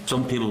absolutely,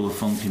 some people will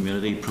fund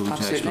community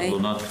projects, absolutely, but will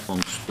not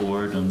fund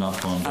board and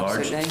not on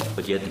guards, Absolutely.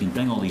 but yet you can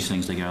bring all these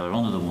things together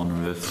under the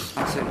one roof.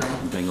 Absolutely.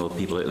 And bring all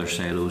people out of their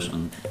silos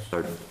and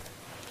start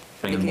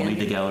bringing money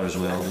together as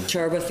well.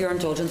 Chair, with your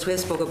indulgence, we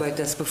spoke about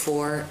this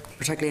before,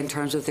 particularly in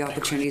terms of the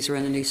opportunities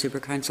around the new super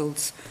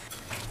councils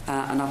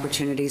and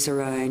opportunities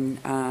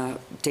around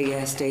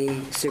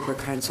DSD, super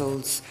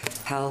councils,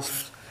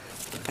 health,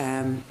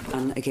 and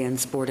again,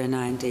 sport and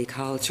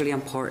I&D-CAL. It's really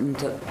important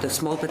that the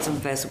small bits of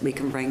investment we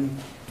can bring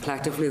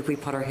collectively, if we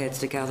put our heads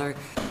together,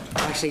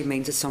 actually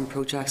means that some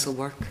projects will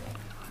work.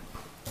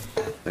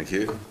 Thank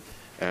you.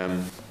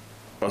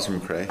 Councillor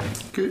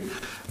McCrae. Good.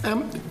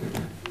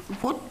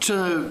 What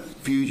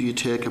view do you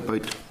take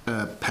about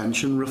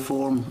pension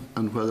reform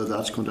and whether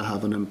that's going to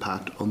have an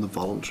impact on the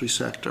voluntary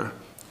sector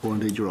or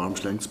indeed your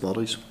arm's length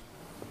bodies?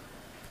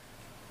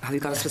 Have you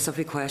got a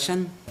specific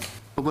question?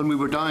 When we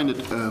were down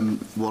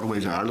at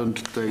Waterways Ireland,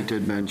 they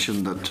did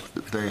mention that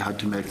they had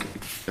to make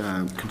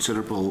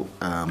considerable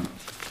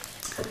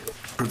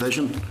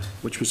provision,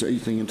 which was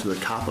eating into the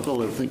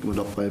capital. I think it went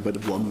up by about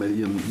 €1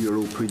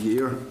 million per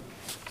year,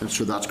 and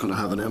so that's going to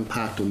have an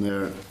impact on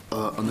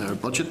their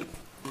budget.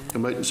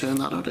 Am I right in saying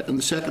that? And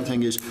the second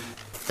thing is,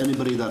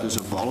 anybody that is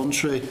a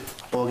voluntary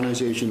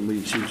organisation,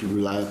 we seem to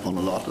rely upon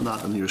a lot of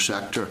that in your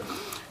sector,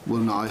 will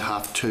now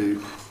have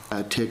to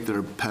take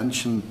their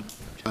pension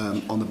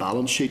on the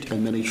balance sheet,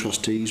 and many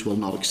trustees will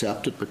not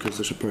accept it because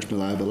there's a personal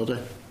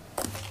liability.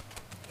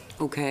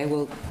 Okay,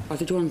 well,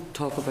 Arthur, do you want to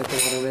talk about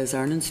the Waterways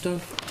Ireland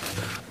stuff?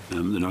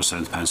 The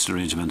North-South pension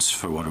arrangements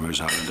for Waterways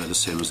Ireland are the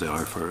same as they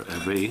are for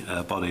every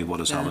body. What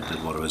has happened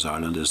at Waterways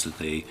Ireland is that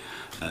the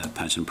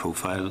pension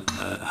profile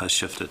has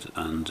shifted,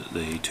 and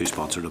the two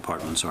sponsor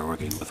departments are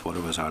working with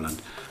Waterways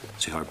Ireland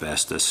to see how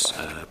best this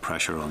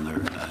pressure on their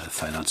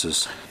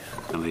finances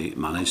can be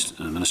managed.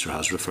 And the Minister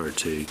has referred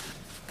to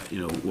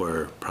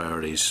where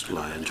priorities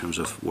lie in terms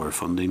of where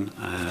funding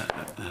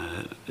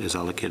is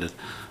allocated,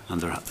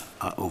 and there,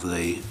 over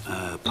the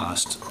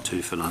past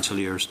 2 financial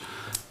years,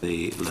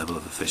 the level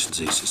of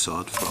efficiencies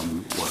sought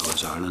from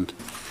Waterways Ireland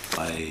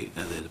by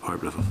the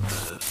Department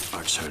of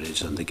Arts,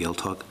 Heritage and the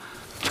Gaeltacht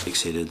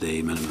exceeded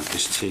the minimum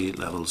efficiency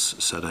levels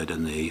set out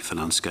in the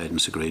finance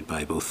guidance agreed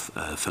by both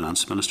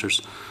finance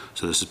ministers.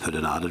 So this has put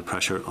an added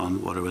pressure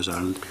on Waterways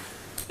Ireland.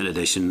 In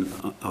addition,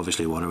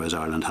 obviously Waterways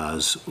Ireland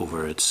has,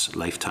 over its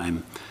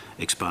lifetime,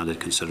 expanded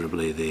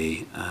considerably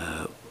the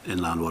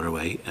inland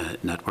waterway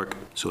network.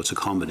 So it's a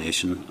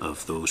combination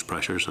of those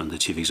pressures, and the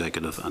Chief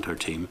Executive and her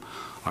team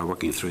are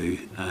working through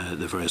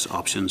the various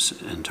options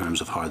in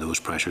terms of how those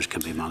pressures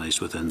can be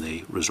managed within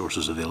the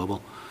resources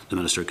available. The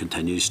Minister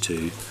continues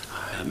to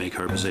make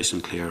her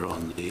position clear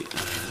on the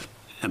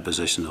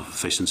imposition of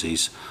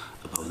efficiencies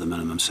above the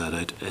minimum set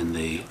out in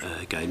the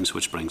guidance,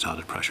 which brings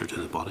added pressure to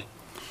the body.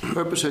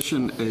 Her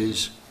position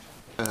is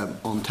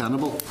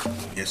untenable.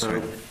 Yes,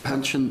 sir.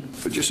 Pension,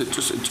 just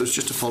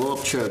a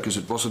follow-up, Chair, because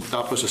that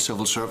was a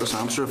civil service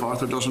answer, if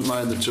Arthur doesn't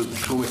mind, that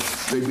told me,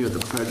 leave me at the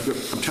prepared group.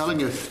 I'm telling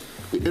you,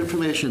 the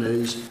information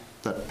is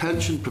that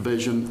pension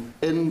provision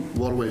in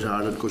Waterways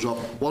Ireland goes up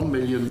 1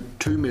 million,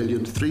 2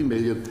 million, 3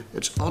 million.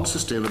 It's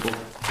unsustainable.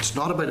 It's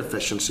not about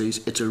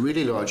efficiencies. It's a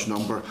really large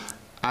number.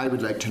 I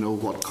would like to know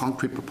what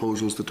concrete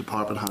proposals the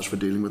department has for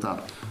dealing with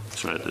that.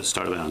 That's right. At the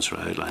start of my answer,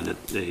 I outlined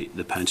that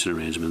the pension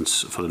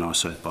arrangements for the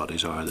North-South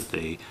bodies are that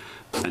the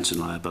pension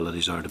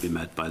liabilities are to be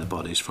met by the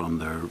bodies from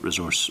their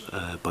resource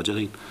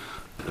budgeting.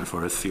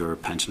 Therefore, if your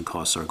pension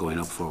costs are going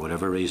up for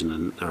whatever reason,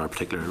 and there are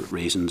particular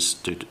reasons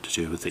to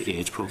do with the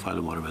age profile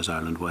in Waterways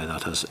Ireland why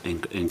that has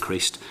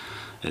increased,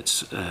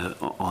 it's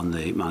on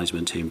the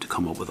management team to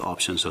come up with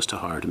options as to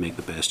how to make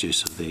the best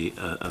use of the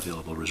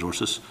available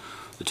resources.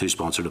 The two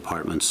sponsor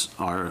departments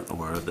are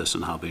aware of this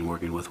and have been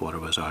working with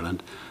Waterways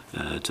Ireland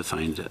to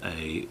find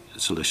a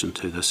solution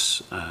to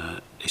this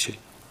issue.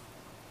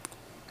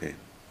 Okay,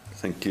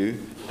 thank you.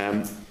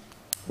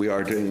 We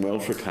are doing well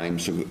for time,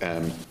 so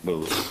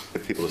we'll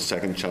give people a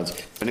second chance.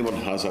 If anyone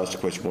has asked a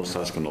question, wants to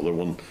ask another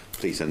one,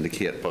 please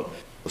indicate. But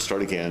we'll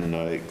start again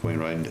now,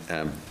 going around.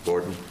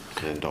 Gordon.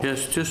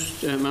 Yes,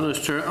 just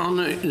Minister, on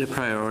the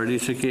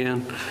priorities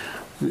again.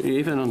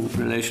 Even in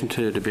relation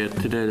to the debate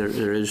today,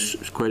 there is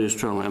quite a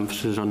strong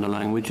emphasis on the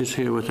languages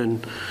here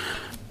within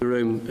the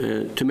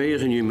room. To me,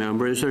 as a new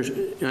member,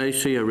 I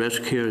see a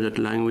risk here that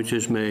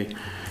languages may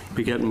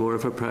be getting more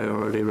of a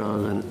priority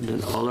rather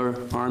than other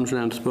arm's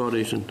length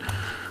bodies, and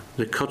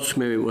the cuts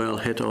may well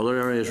hit other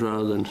areas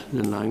rather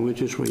than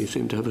languages, where you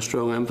seem to have a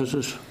strong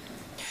emphasis.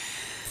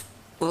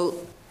 Well,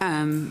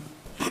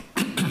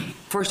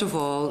 first of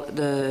all,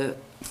 the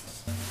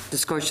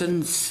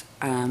discussions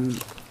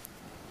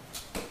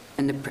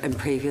in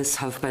previous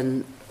have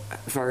been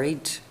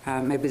varied.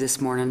 Maybe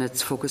this morning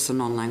it's focused on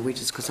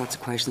non-languages because that's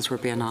the questions we're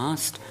being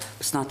asked.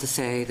 It's not to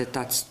say that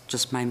that's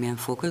just my main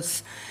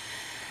focus.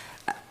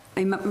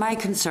 My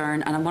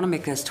concern, and I want to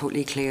make this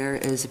totally clear,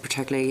 is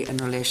particularly in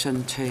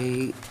relation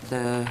to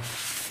the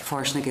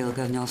Forest na Gaeilge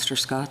and Ulster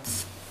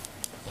Scots.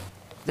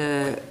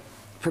 The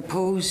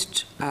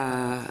proposed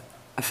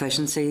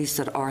efficiencies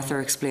that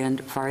Arthur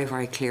explained very,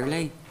 very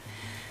clearly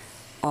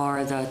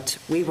are that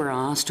we were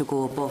asked to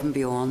go above and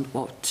beyond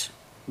what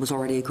was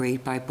already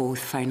agreed by both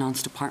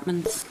finance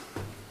departments.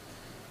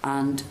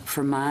 And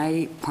from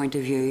my point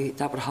of view,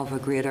 that would have a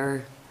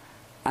greater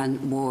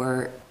and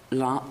more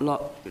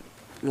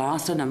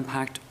lasting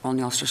impact on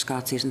the Ulster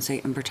Scots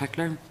Agency in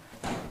particular.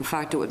 In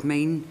fact, it would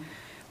mean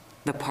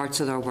that parts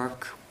of their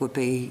work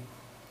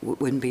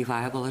wouldn't be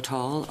viable at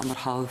all and would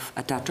have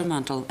a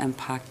detrimental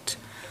impact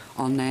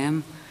on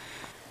them.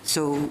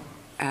 So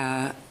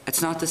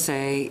it's not to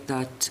say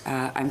that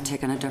I'm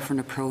taking a different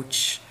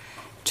approach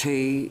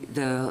to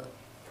the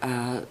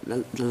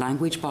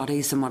language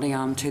bodies than what I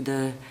am to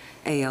the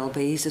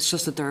ALBs. It's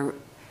just that there are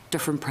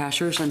different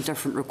pressures and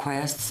different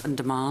requests and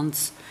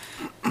demands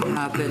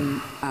have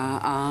been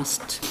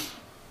asked,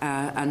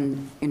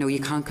 and you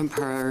can't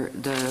compare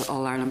the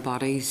All Ireland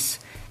bodies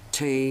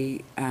to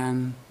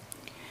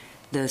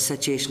the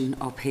situation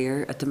up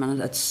here at the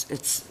minute.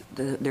 It's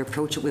the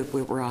approach that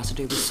we were asked to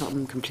do was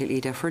something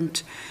completely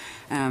different,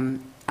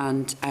 and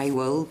I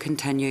will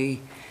continue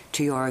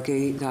to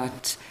argue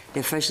that the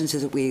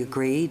efficiencies that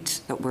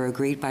were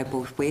agreed by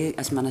both we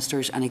as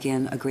ministers and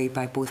again agreed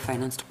by both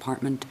Finance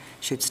Department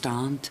should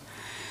stand.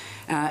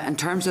 In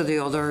terms of the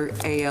other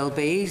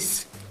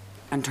ALBs,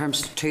 as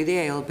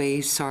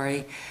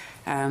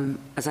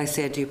I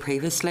said to you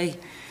previously,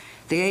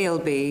 the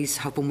ALBs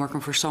have been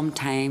working for some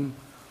time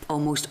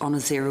almost on a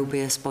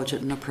zero-based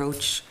budgeting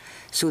approach.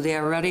 So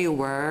they're already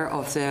aware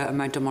of the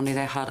amount of money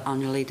they had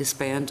annually to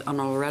spend and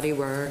already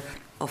aware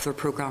of their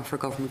programme for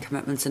government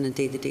commitments and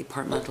indeed the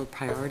departmental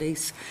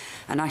priorities,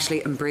 and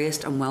actually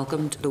embraced and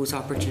welcomed those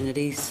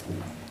opportunities,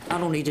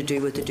 not only to do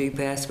what they do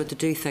best, but to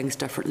do things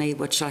differently,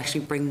 which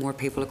actually bring more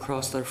people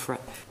across their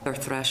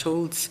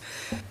thresholds.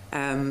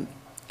 And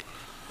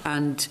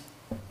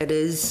it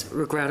is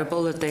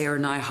regrettable that they are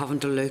now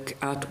having to look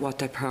at what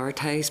they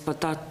prioritise,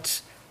 but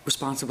that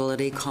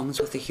responsibility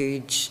comes with a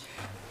huge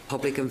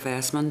public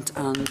investment,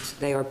 and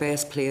they are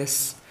best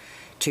placed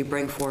to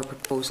bring forward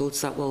proposals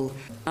that will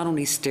not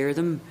only steer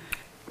them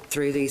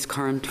through these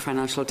current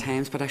financial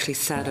times, but actually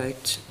set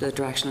out the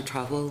direction of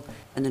travel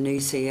in the new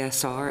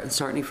CSR, and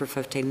certainly for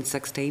 15 and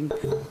 16,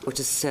 which,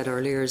 as I said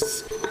earlier,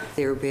 is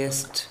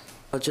zero-based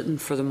budgeting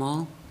for them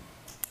all.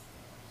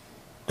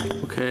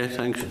 Okay,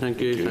 thank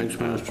you, thanks,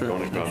 Minister.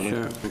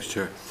 Thanks,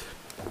 Chair.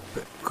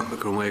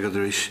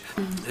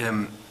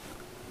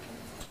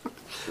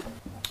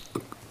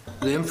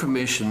 The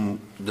information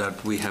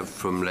that we have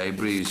from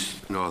Libraries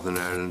Northern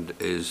Ireland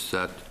is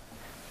that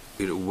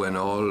when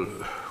all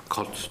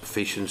cuts,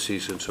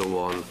 efficiencies and so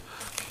on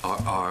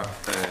are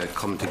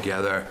come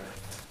together,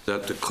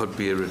 that there could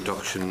be a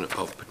reduction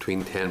of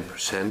between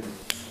 10%,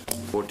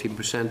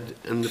 14%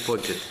 in the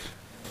budget.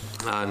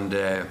 And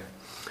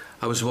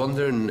I was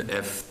wondering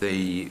if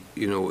the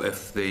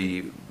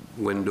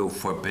window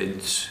for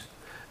bids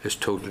is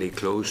totally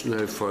closed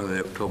now for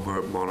the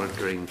October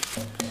monitoring,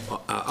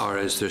 or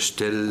is there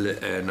still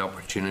an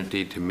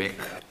opportunity to make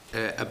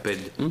a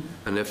bid?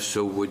 And if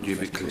so, would you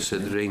be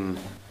considering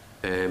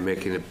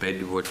making a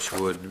bid which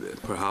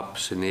would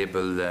perhaps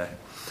enable the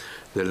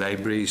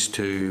libraries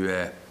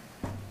to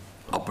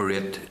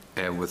operate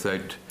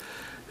without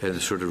the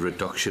sort of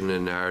reduction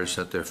in hours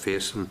that they're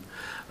facing?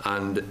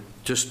 And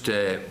just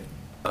as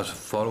a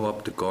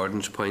follow-up to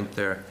Gordon's point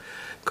there,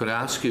 could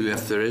I ask you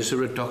if there is a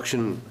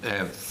reduction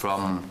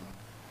from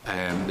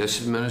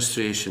this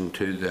administration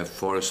to the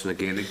Forest and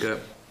Gaelica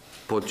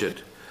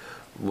budget,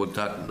 would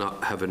that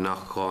not have a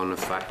knock-on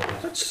effect?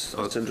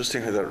 It's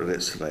interesting how that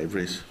relates to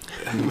libraries.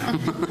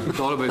 It's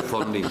all about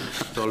funding.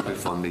 It's all about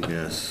funding.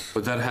 Yes.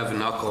 Would that have a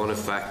knock-on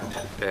effect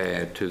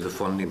to the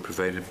funding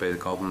provided by the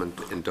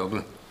government in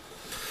Dublin?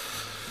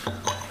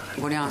 I'm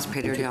going to ask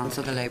Peter to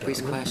answer the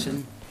libraries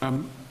question.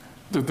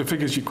 The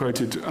figures you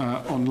quoted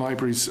on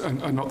libraries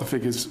are not the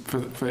figures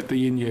for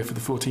the in-year for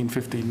the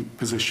 14-15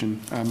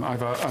 position.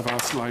 I've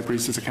asked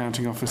libraries as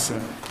accounting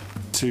officer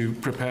to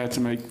prepare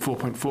to make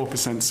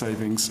 4.4%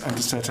 savings and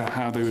to set out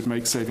how they would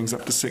make savings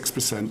up to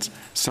 6%,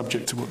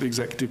 subject to what the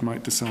executive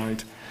might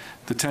decide.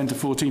 The 10 to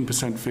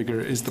 14% figure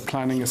is the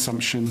planning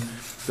assumption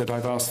that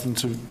I've asked them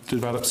to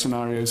develop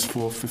scenarios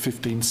for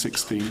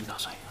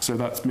 15-16. So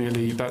that's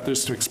merely that,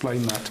 just to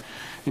explain that.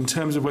 In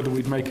terms of whether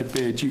we'd make a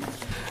bid,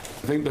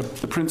 I think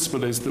the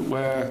principle is that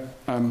where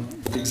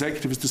the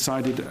executive has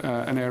decided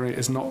an area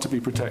is not to be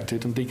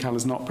protected and decal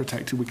is not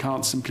protected, we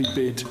can't simply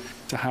bid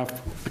to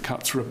have the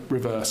cuts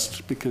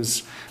reversed,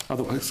 because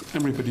otherwise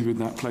everybody would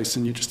in that place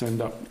and you just end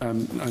up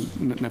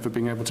never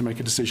being able to make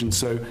a decision.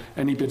 So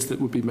any bids that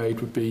would be made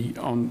would be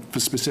for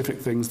specific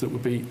things that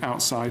would be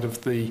outside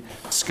of the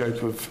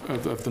scope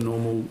of the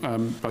normal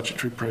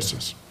budgetary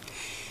process.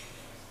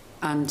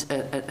 And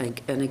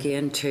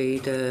again, to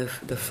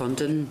the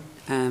funding,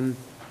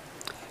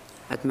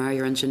 admire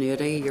your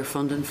ingenuity, your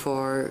funding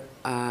for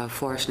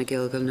Forest na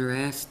Gaeilge and the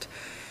rest.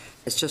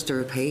 It's just a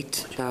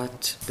repeat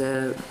that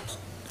the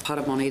pot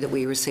of money that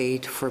we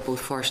received for both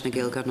Forest na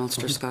Gaeilge and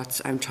Ulster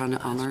Scots, I'm trying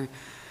to honour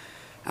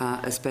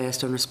as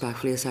best and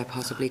respectfully as I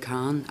possibly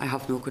can. I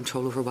have no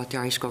control over what the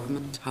Irish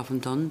government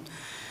haven't done.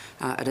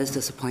 It is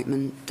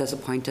disappointing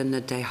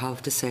that they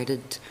have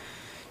decided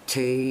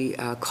to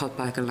cut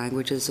back on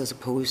languages as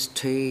opposed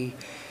to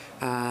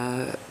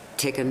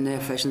taking the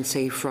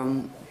efficiency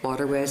from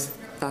waterways.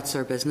 That's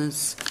their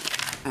business.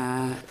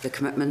 The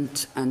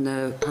commitment and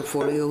the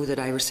portfolio that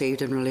I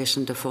received in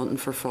relation to funding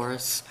for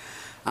forests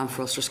and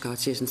for Ulster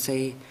Scots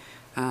Agency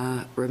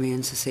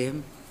remains the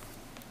same.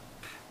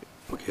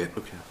 Okay.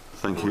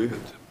 Thank you.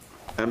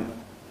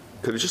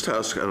 Could I just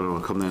ask, I don't know,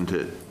 I'll come then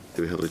to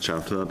do a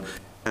chat to that.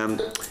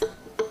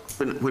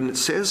 When it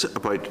says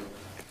about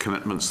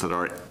commitments that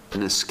are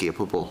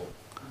inescapable,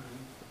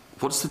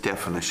 what's the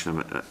definition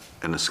of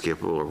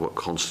inescapable, or what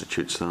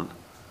constitutes that?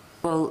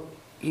 Well,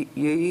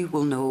 you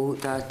will know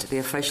that the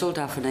official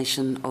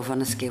definition of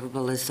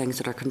inescapable is things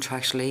that are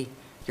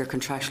you're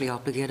contractually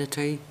obligated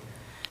to.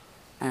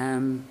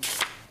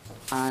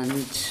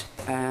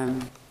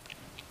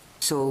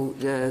 So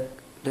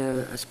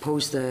I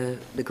suppose the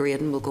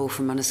grading will go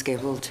from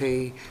inescapable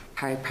to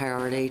high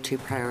priority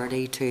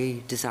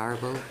to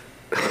desirable,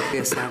 to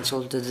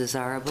essential to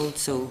desirable.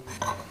 So,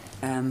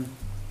 and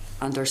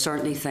there are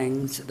certainly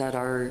things that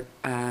are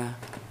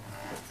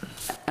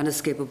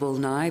inescapable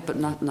now, but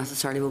not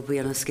necessarily will be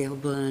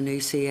inescapable in a new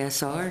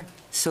CSR.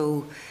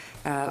 So,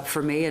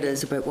 for me, it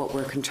is about what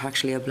we're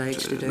contractually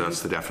obliged to do.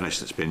 That's the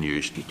definition that's been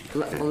used.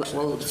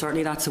 Well,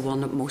 certainly that's the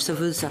one that most of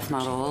us, if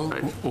not all.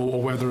 Right.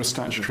 Or whether a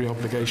statutory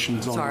obligation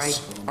is on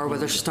us. Or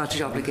whether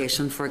statutory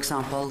obligation, for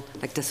example,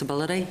 like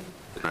disability.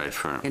 Right,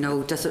 fair. You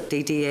know,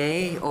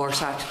 DDA or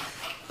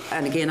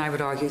and again, I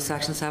would argue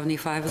Section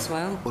 75 as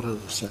well. What did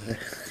I say?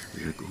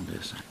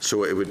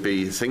 So it would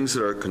be things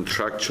that are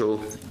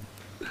contractual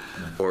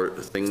or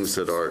things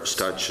that are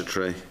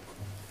statutory.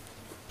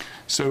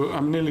 So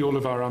nearly all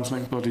of our arm's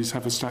length bodies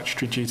have a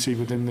statutory duty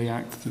within the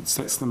Act that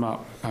sets them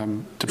up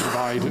to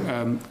provide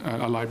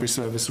a library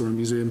service or a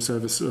museum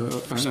service.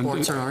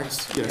 Sports or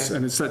arts. Yes, yeah.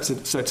 and it sets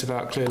it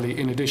out clearly.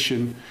 In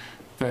addition,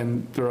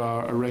 then there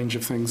are a range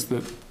of things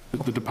that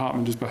the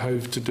department is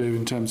behoved to do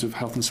in terms of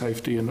health and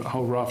safety and a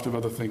whole raft of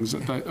other things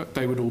that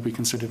they would all be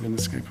considered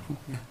inescapable.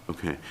 Yeah.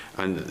 Okay,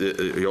 and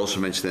you also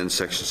mentioned then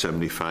Section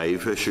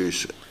 75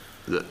 issues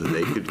that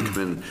they could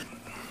come in.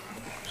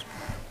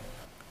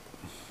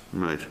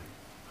 Right.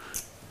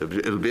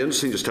 It'll be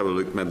interesting just to have a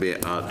look maybe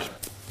at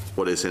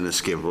what is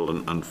inescapable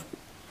and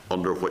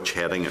under which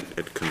heading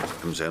it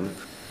comes in.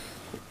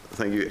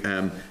 Thank you.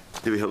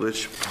 David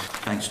Hilditch.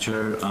 Thanks,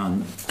 Chair.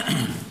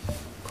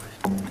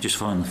 Just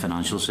following the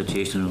financial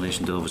situation in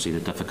relation to obviously the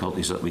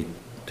difficulties that we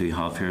do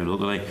have here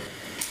locally,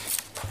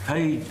 how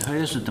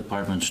is the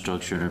department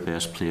structured or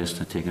best placed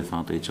to take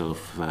advantage of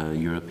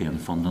European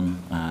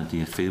funding? Do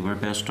you feel we're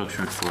best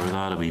structured for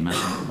that? Are we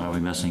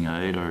missing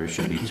out, or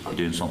should we be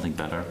doing something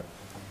better?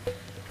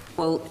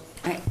 Well,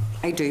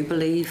 I do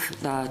believe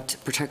that,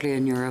 particularly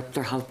in Europe,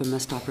 there have been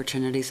missed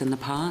opportunities in the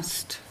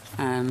past,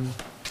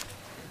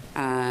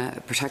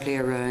 particularly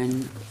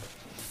around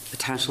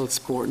potential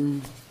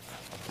sporting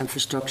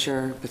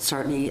infrastructure, but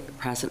certainly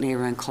presently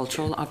around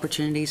cultural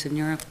opportunities in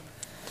Europe.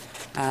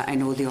 I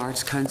know the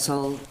Arts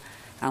Council,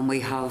 and we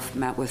have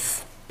met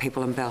with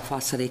people in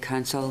Belfast City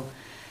Council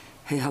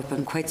who have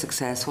been quite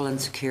successful in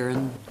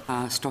securing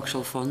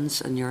structural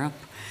funds in Europe.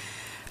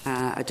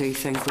 I do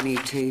think we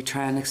need to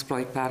try and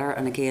exploit better,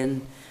 and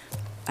again,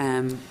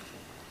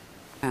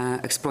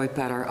 exploit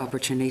better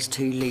opportunities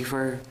to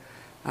lever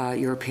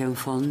European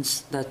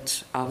funds.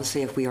 That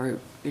obviously, if we are,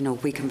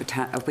 if we can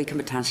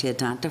potentially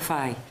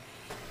identify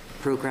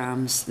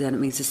programmes, then it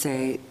means to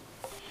say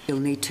you'll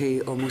need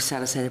to almost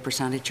set aside a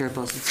percentage of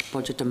your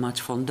budget to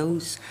match fund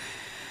those.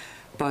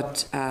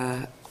 But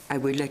I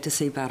would like to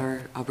see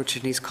better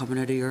opportunities coming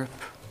out of Europe.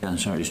 Yeah, and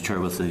sorry, Chair,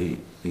 with the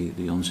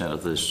onset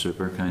of the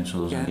Super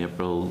Councils in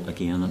April,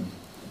 again,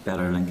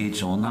 better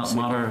linkage on that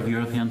matter of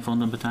European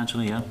funding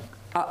potentially, yeah?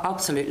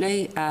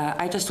 Absolutely.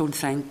 I just don't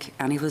think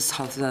any of us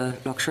have the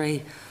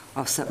luxury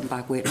of sitting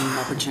back waiting for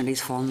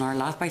opportunities falling in our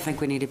lap. I think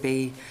we need to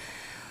be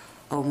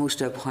almost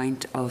to a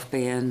point of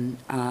being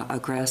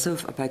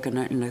aggressive about going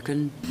out and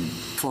looking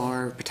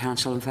for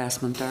potential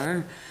investment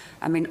there.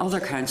 I mean, other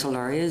council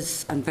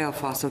areas, and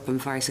Belfast have been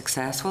very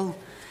successful,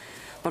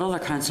 but other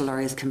council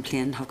areas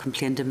have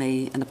complained to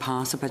me in the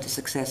past about the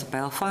success of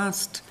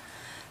Belfast,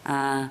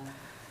 and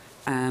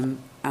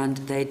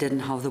they didn't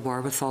have the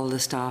wherewithal, the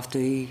staff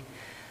to,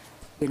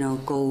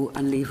 go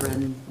and lever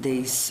in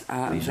these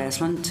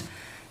investment.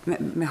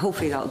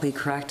 Hopefully that will be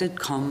corrected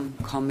come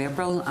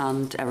April,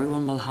 and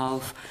everyone will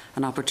have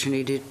an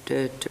opportunity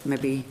to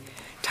maybe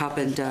tap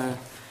into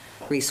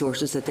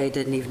resources that they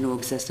didn't even know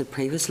existed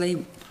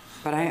previously.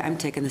 But I'm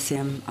taking the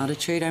same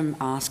attitude. I'm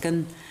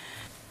asking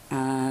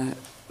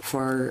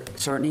for,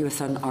 certainly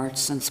within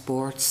arts and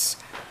sports,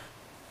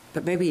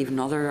 but maybe even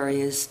other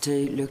areas,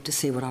 to look to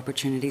see what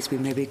opportunities we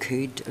maybe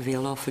could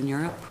avail of in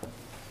Europe.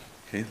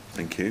 Okay,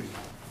 thank you.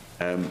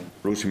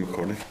 Rosie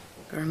McCormick.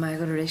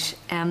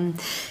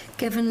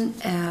 Given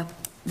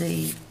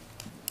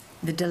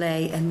the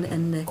delay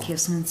in the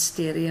Casement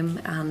Stadium,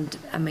 and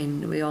I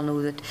mean, we all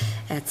know that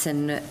it's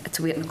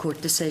awaiting a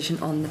court decision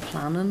on the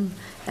planning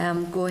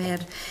go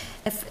ahead.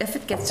 If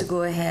it gets to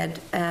go ahead,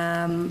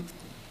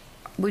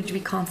 would you be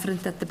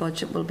confident that the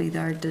budget will be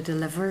there to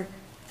deliver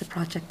the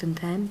project in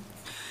time?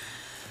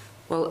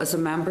 Well, as a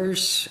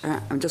members,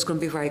 I'm just going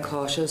to be very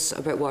cautious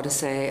about what I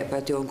say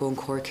about the ongoing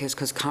court case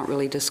because I can't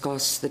really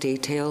discuss the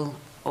detail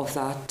of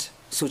that.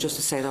 So just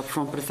to say that up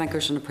front, but I think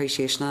there's an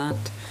appreciation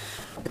of that.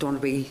 I don't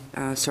want to be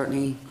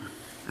certainly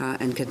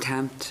in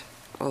contempt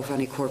of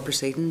any court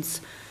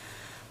proceedings.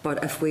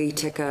 But if we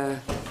take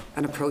an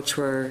approach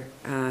where,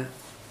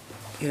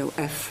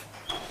 if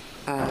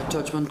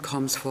judgment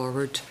comes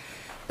forward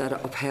that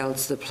it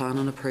upholds the plan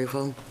on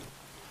approval,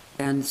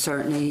 then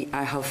certainly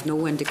I have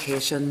no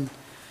indication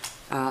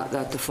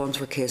that the funds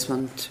for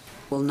casement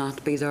will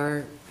not be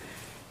there.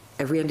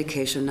 Every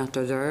indication that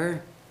they're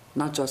there,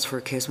 not just for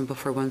casement but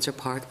for Windsor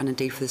Park and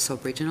indeed for the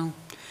sub-regional,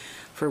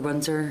 for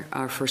Windsor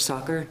or for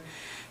soccer,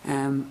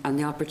 and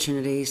the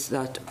opportunities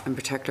that in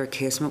particular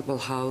casement will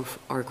have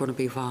are going to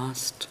be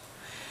vast.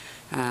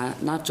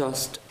 Not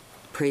just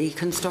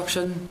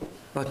pre-construction,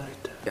 but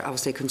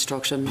obviously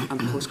construction and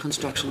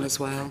post-construction as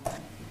well.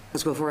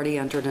 Because we've already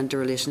entered into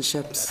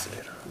relationships,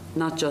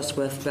 not just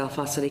with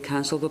Belfast City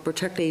Council, but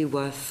particularly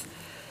with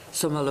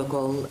some of the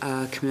local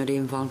community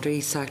and voluntary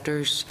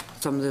sectors,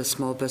 some of the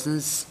small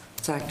business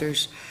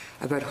sectors,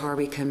 about how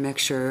we can make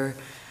sure,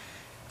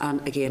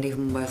 and again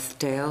even with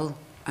Dale,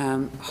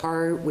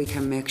 how we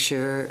can make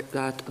sure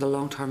that the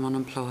long-term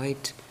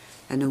unemployed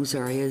in those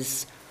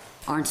areas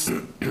aren't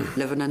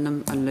living in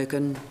them and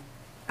looking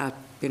at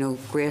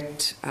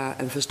great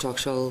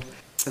infrastructural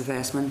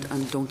investment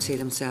and don't see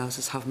themselves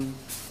as having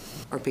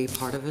or be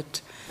part of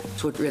it.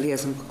 So it really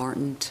is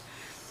important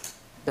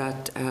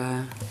that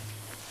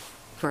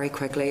very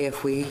quickly,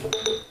 if we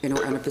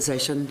are in a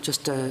position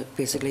just to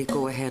basically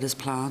go ahead as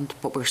planned,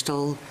 but we're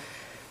still,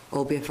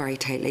 albeit very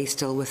tightly,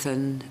 still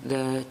within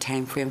the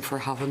time frame for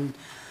having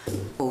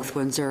both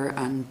Windsor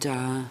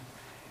and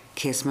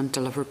casement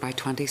delivered by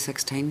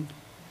 2016.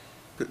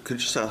 Could you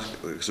just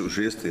ask, because it was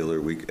raised the other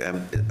week,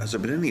 has there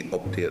been any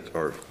update,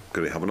 or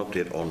could we have an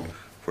update on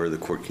where the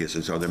court case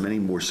is? Are there many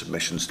more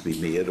submissions to be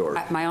made?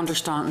 Or my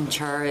understanding,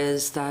 Chair,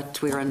 is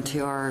that we're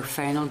into our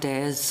final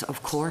days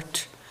of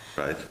court.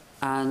 Right.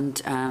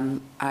 And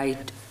I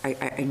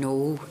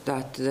know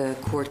that the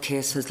court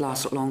case has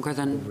lasted longer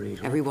than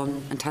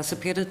everyone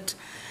anticipated.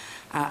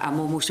 I'm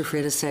almost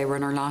afraid to say we're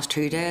in our last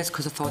 2 days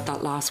because I thought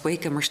that last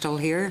week and we're still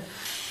here.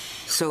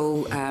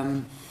 So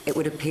it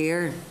would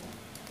appear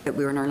that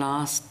we're in our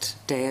last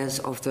days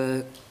of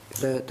the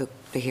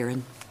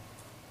hearing.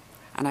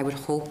 And I would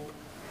hope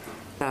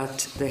that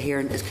the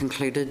hearing is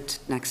concluded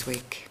next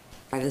week,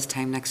 by this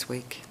time next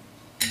week.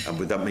 And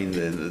would that mean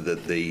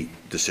that the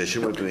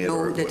decision would be made?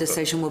 No, the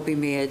decision will be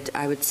made,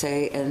 I would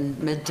say, in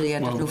mid to the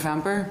end of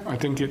November. I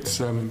think it's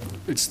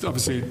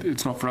obviously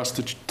it's not for us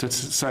to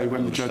say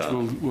when the judge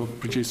will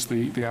produce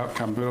the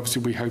outcome, but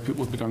obviously we hope it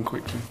will be done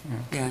quickly.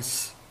 Yeah.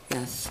 Yes,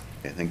 yes.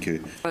 Okay, thank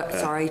you. But,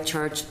 sorry,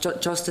 Church,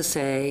 just to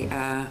say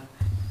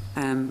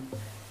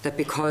that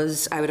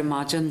because I would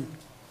imagine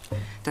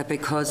that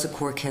because the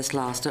court case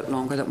lasted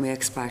longer than we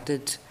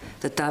expected,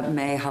 that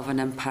may have an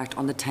impact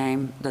on the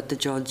time that the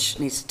judge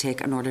needs to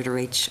take in order to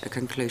reach a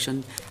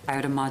conclusion. I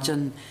would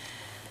imagine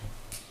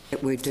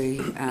it would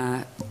do.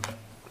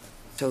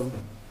 So.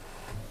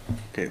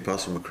 Okay,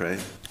 Pastor McRae.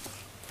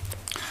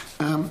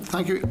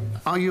 Thank you.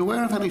 Are you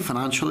aware of any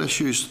financial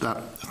issues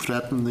that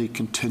threaten the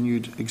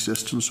continued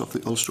existence of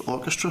the Ulster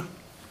Orchestra?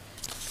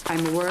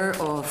 I'm aware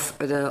of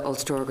the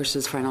Ulster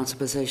Orchestra's financial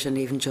position,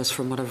 even just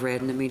from what I've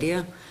read in the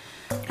media.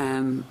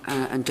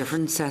 And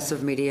different sets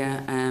of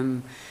media,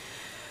 and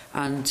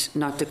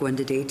not to go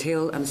into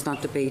detail, and it's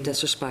not to be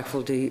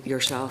disrespectful to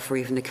yourself or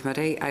even the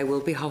committee. I will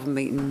be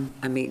having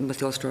a meeting with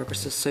the Ulster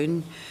Orchestra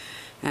soon.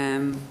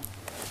 I'm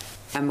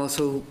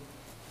also,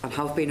 and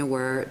have been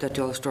aware that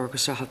the Ulster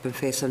Orchestra have been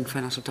facing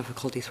financial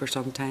difficulties for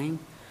some time.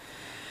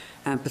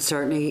 But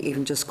certainly,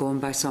 even just going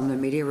by some of the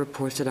media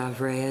reports that I've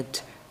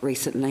read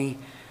recently,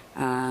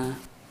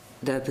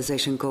 the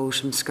position goes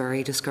from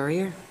scurry to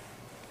scurrier.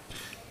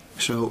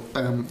 So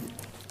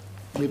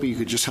maybe you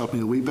could just help me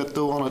a wee bit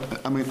though on it.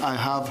 I mean, I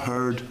have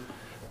heard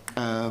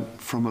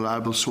from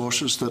reliable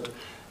sources that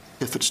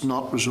if it's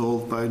not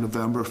resolved by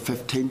November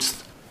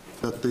 15th,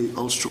 that the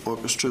Ulster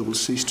Orchestra will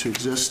cease to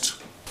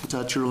exist. Is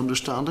that your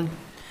understanding?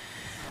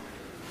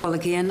 Well,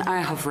 again,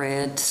 I have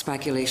read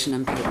speculation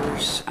in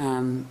papers,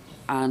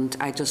 and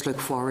I just look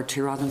forward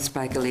to, rather than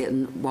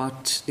speculating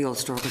what the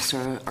Ulster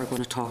Orchestra are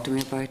going to talk to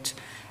me about,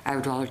 I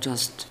would rather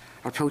just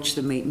approach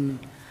the meeting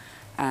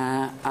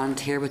and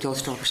hear what the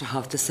Ulster Orchestra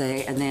have to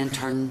say, and then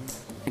turn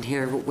and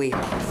hear what we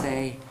have to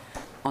say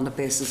on the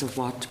basis of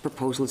what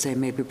proposals they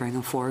may be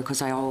bringing forward.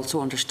 Because I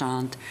also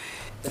understand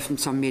that from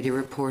some media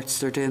reports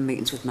they're doing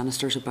meetings with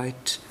ministers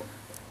about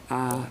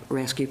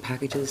rescue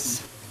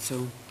packages.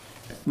 So,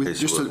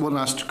 just one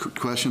last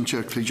question,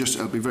 Chair. Please,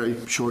 I'll be very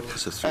short.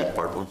 It's a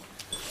three-part one.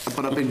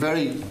 But I've been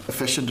very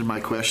efficient in my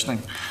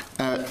questioning.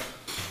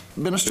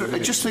 Minister, I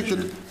just think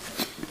that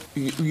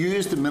you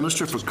as the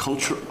Minister for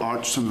Culture,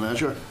 Arts and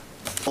Leisure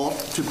ought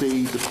to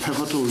be the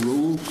pivotal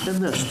role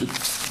in this.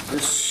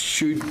 This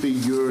should be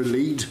your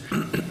lead.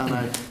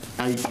 And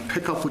I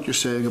pick up what you're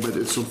saying about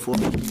it's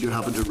unfortunate you're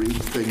having to read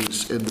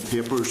things in the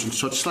papers and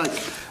such like.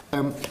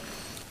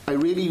 I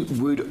really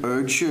would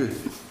urge you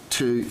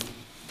to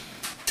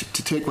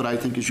take what I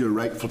think is your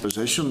rightful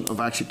position of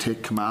actually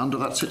take command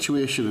of that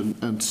situation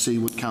and see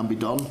what can be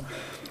done.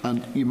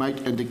 And you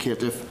might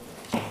indicate if,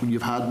 when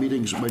you've had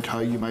meetings, about how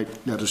you might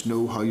let us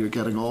know how you're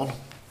getting on.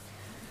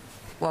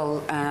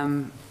 Well,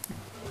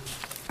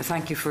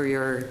 thank you for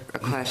your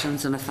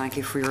questions and I thank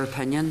you for your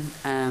opinion.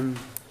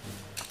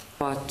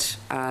 But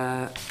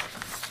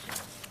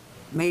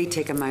me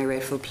taking my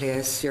rightful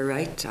place, you're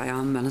right, I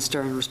am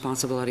Minister in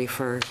responsibility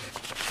for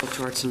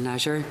culture, arts and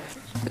leisure.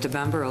 But the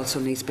member also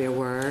needs to be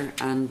aware,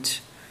 and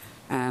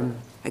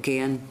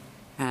again,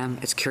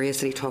 it's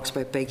curious that he talks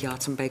about big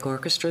yachts and big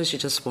orchestras. You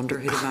just wonder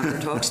who the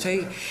member talks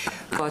to.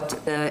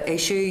 But the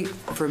issue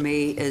for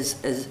me is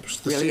the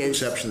same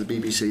exception of the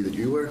BBC that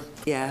you were.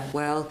 Yeah,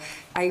 well,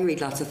 I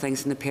read lots of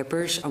things in the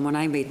papers, and when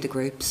I meet the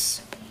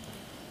groups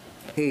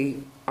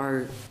who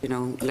are, you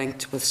know,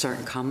 linked with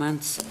certain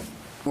comments,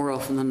 more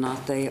often than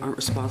not, they aren't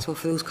responsible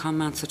for those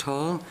comments at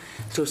all.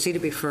 So, see, to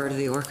be fair to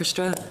the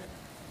orchestra,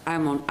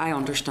 I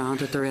understand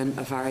that they're in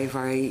a very,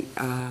 very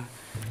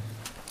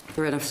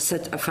they're in a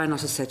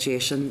financial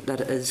situation that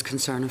is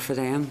concerning for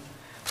them.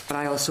 But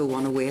I also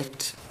want to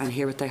wait and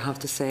hear what they have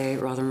to say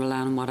rather than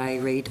rely on what I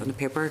read on the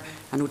paper.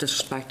 And no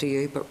disrespect to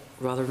you, but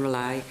rather than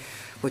rely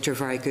what your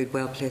very good,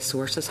 well-placed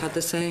sources had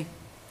to say.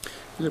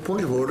 In a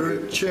point of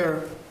order,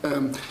 Chair,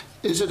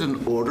 is it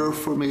in order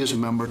for me as a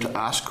member to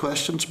ask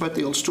questions about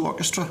the Ulster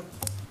Orchestra?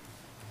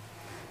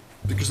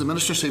 Because the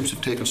Minister seems to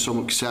have taken some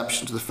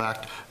exception to the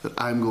fact that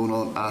I'm going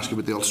on asking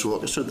about the Ulster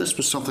Orchestra. This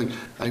was something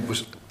I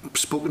was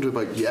spoken to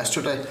about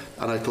yesterday,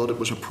 and I thought it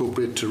was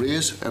appropriate to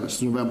raise, and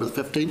it's November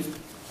the 15th.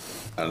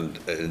 And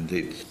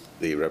indeed,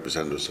 the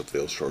representatives of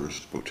the Ulster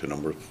Orchestra spoke to a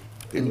number of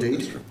people.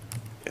 Indeed.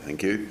 Yeah,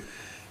 thank you.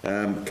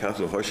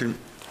 Cathal Hushin.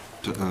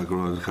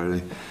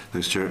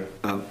 Thanks, Chair.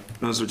 I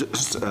know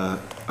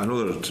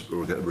that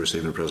we're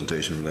receiving a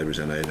presentation from Libraries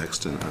NI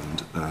next, and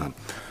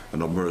a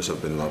number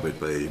have been lobbied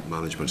by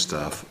management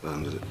staff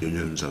and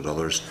unions and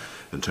others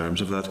in terms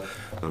of that.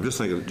 I'm just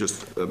thinking,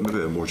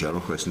 maybe a more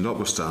general question,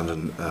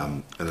 notwithstanding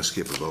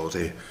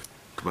inescapability,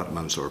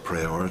 commitments or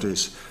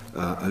priorities,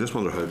 I just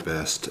wonder how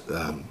best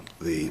the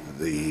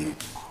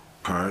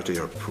parity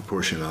or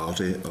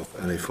proportionality of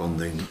any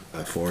funding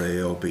for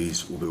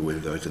ALBs will be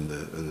weighed out in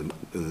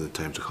the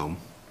time to come.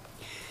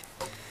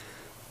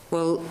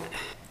 Well,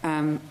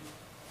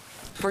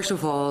 first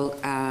of all,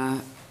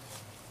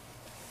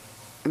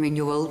 I mean,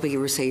 you will be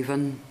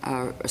receiving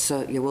a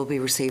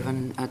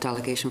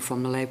delegation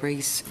from the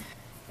libraries.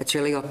 It's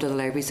really up to the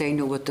libraries. They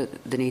know what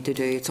they need to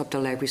do. It's up to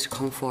the libraries to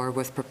come forward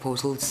with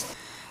proposals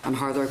on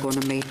how they're going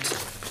to meet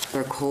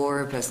their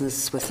core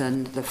business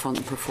within the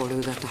funding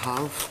portfolio that they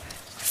have.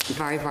 I'm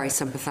very, very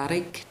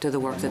sympathetic to the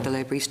work that the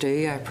libraries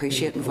do. I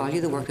appreciate and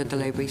value the work that the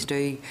libraries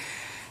do,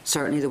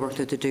 certainly the work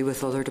that they do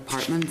with other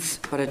departments,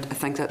 but I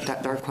think that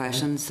there are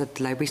questions that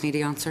the libraries need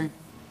to answer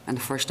in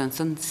the first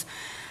instance.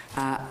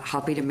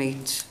 Happy to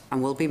meet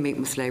and will be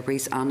meeting with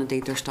libraries and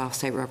indeed their staff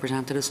site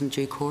representatives in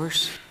due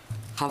course.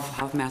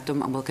 Have met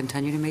them and will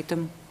continue to meet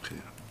them.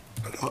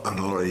 And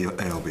other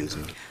ALBs?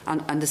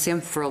 And the same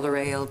for other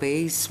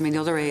ALBs. I mean,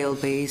 the other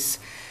ALBs,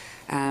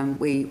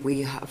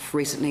 we have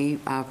recently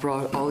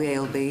brought all the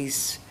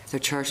ALBs, their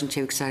chairs and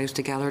chief executives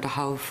together to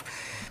have,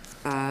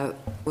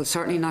 well,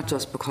 certainly not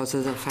just because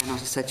of the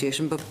financial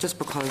situation, but just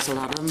because there's a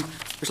lot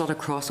of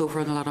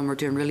crossover and a lot of them are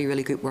doing really,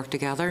 really good work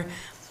together.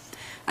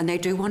 And they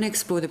do want to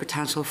explore the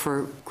potential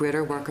for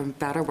greater work and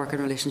better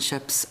working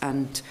relationships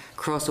and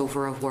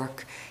crossover of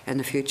work in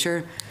the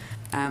future.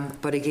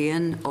 But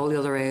again, all the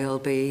other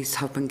ALBs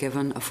have been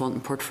given a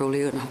funding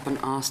portfolio and have been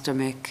asked to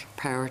make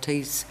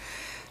priorities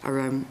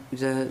around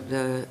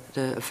the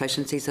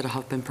efficiencies that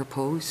have been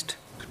proposed.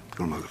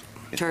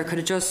 Chair, could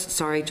I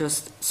sorry,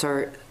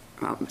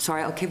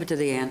 I'll keep it to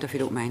the end if you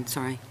don't mind,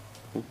 sorry.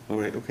 All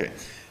right, okay.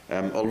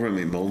 Oliver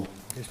McMullen.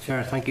 Yes,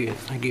 Chair, thank you,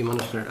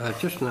 Minister.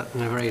 Just in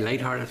a very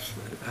light-hearted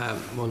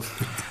one.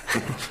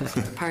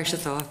 Parish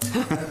of thought.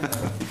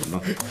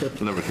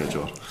 Never catch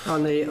on.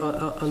 On the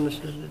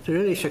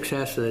really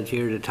success of the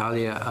Giro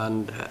d'Italia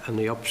and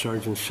the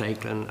upsurge in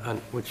cycling,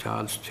 and which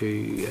adds to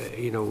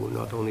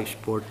not only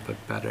sport but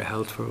better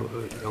health for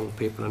young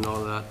people and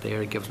all that,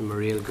 there gives them a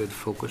real good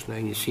focus now,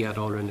 and you see that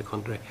all around the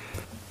country.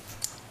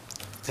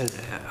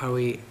 Are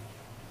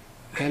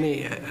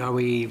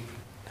we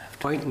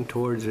pointing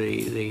towards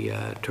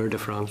the Tour de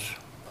France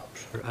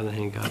or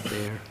anything out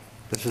there?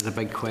 This is a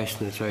big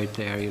question that's out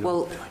there.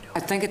 Well, I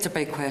think it's a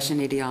big question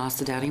you need to ask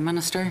the Deputy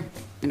Minister,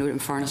 in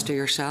fairness to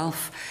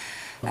yourself.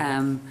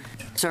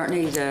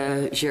 Certainly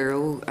the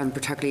Giro, and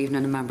particularly even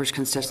in the members'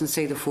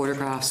 constituency, the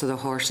photographs of the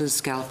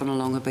horses galloping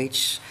along a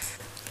beach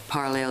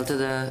parallel to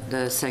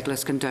the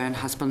cyclists going down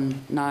has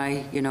been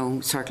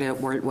now,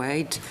 circulated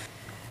worldwide.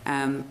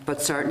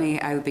 But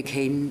certainly I would be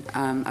keen,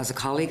 as a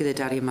colleague of the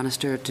Deputy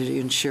Minister, to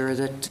ensure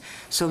that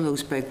some of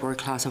those big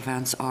world-class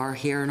events are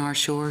here on our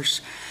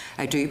shores.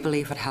 I do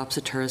believe it helps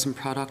the tourism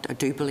product. I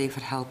do believe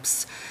it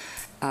helps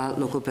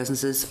local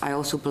businesses. I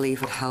also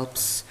believe it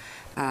helps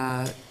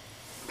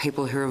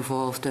people who are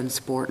involved in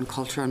sport and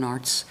culture and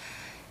arts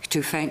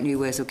to find new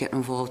ways of getting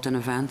involved in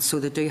events. So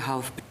they do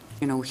have,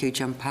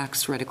 huge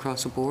impacts right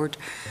across the board.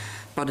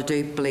 But I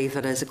do believe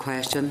it is a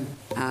question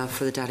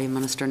for the Deputy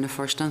Minister in the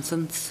first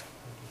instance.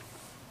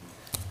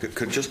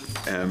 Could just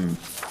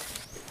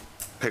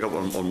pick up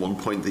on one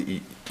point that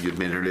you'd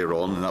made earlier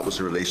on, and that was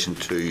in relation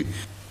to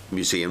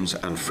museums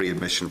and free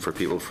admission for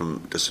people from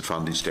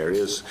disadvantaged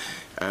areas.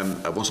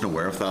 I wasn't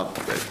aware of that.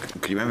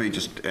 Could you maybe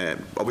just,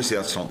 obviously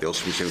that's not the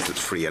Ulster Museum, it's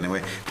free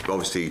anyway, but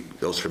obviously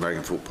the Ulster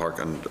American Folk Park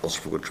and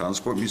Ulster Folk and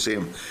Transport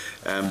Museum.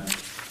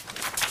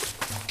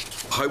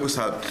 How was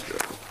that,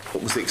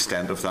 what was the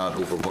extent of that,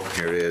 over what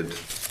period?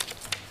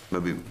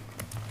 Maybe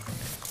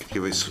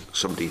give us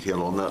some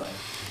detail on that.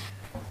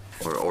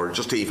 Or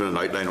just even an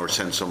outline or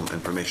send some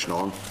information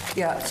on.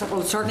 Yeah, so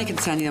we'll certainly can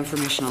send you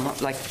information on it.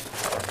 Like,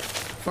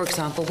 for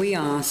example, we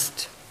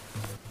asked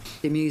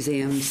the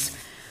museums,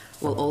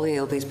 well, all the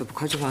ALBs, but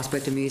because you've asked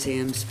about the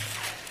museums,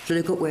 to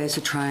look at ways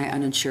to try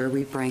and ensure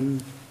we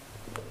bring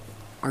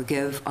or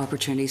give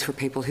opportunities for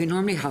people who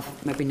normally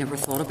have maybe never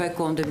thought about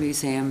going to a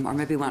museum, or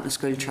maybe went on a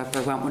school trip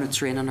or went when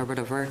it's raining or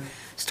whatever,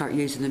 start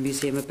using the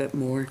museum a bit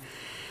more.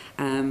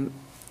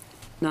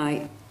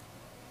 Now,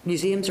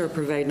 museums are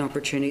providing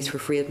opportunities for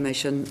free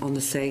admission on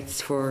the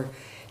sites for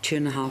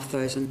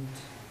 2,500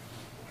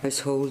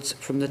 households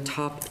from the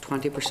top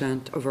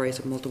 20% of areas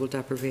of multiple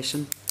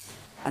deprivation.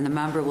 And the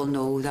member will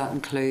know that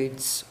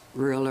includes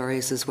rural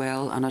areas as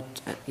well, and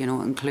it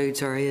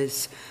includes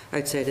areas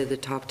outside of the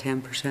top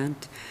 10%.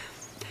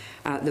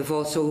 They've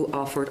also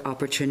offered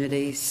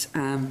opportunities,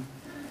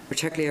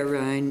 particularly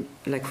around,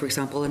 like for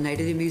example, the night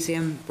of the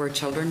museum, where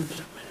children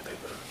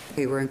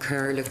who were in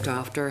care, looked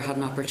after, had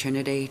an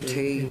opportunity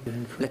to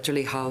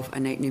literally have a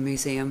night in the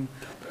museum,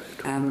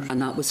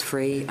 and that was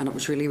free. And it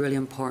was really, really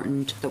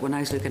important that when I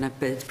was looking at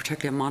bids,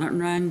 particularly on monitoring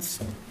rounds,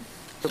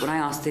 that when I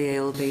asked the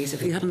ALBs,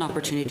 if you had an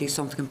opportunity to do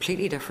something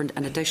completely different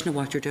in addition to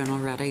what you're doing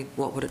already,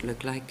 what would it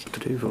look like?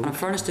 And in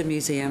fairness to the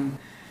museum,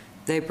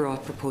 they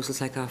brought proposals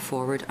like that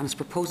forward, and it's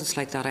proposals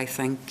like that I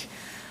think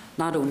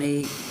not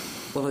only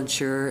will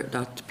ensure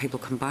that people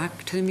come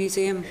back to the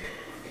museum,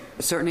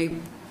 but certainly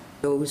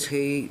those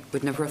who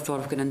would never have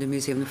thought of going into a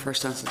museum in the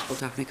first instance will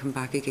definitely come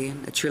back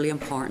again. It's really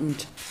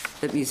important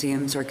that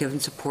museums are given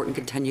support and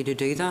continue to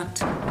do that.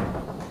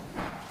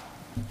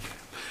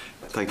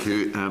 Thank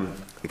you.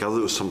 I gather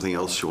there was something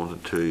else you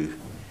wanted to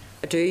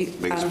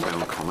make a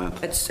final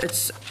comment.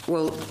 It's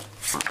well,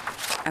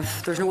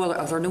 if there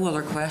are no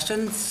other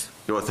questions.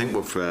 No, I think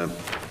we've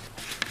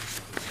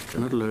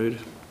not allowed.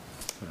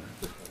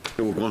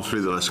 We've gone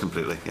through the list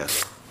completely.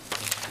 Yes.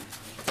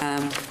 I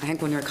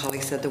think one of your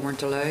colleagues said they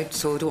weren't allowed,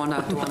 so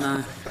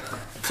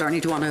certainly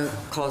don't want to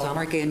cause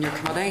anarchy in your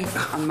committee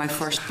on my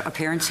first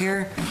appearance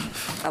here.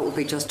 That would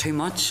be just too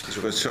much.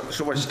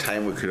 So much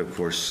time we could, of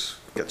course,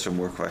 get some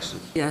more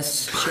questions.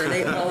 Yes,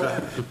 surely.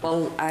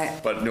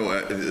 But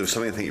no, there was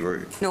something I think you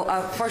were. No,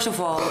 first of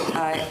all,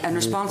 in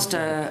response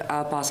to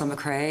Basil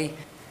McRae,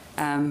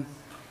 I'm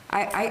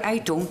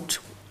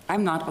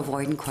not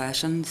avoiding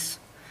questions,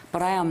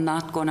 but I am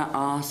not going to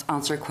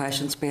answer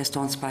questions based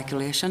on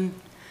speculation.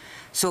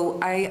 So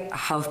I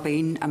have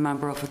been a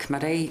member of a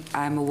committee.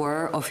 I'm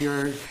aware of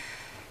your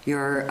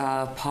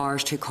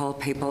powers to call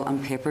people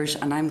and papers,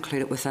 and I'm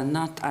included within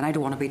that, and I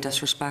don't want to be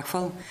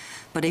disrespectful.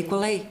 But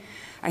equally,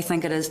 I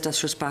think it is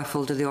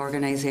disrespectful to the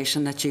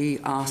organisation that you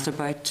asked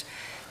about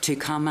to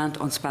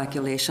comment on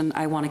speculation.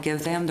 I want to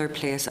give them their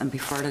place and be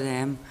fair to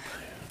them.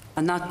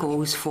 And that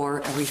goes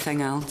for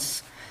everything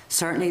else.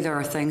 Certainly there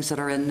are things that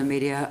are in the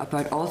media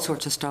about all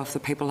sorts of stuff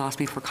that people ask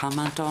me for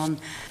comment on.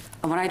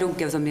 And when I don't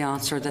give them the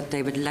answer that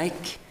they would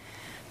like,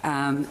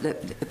 they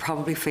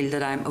probably feel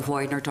that I'm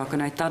avoiding or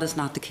ducking out. That is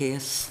not the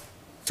case.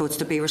 So it's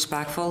to be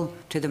respectful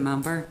to the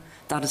member.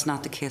 That is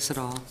not the case at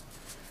all.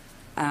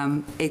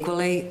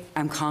 Equally,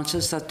 I'm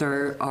conscious that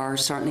there are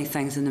certainly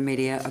things in the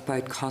media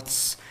about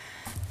cuts,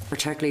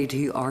 particularly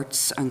to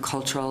arts and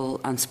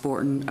cultural and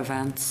sporting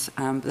events,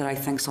 that I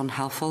think is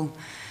unhelpful.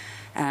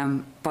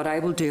 But I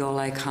will do all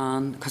I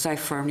can, because I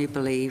firmly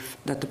believe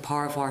that the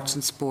power of arts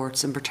and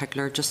sports in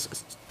particular,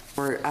 just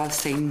where I've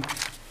seen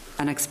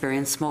and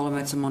experienced small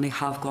amounts of money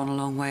have gone a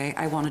long way.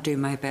 I want to do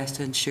my best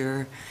to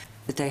ensure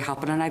that they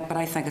happen, but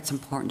I think it's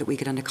important that we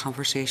get into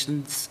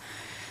conversations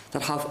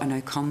that have an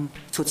outcome.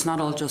 So it's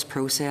not all just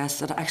process,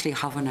 that actually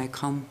have an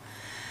outcome.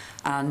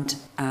 And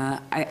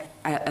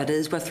it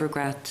is with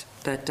regret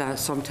that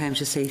sometimes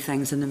you see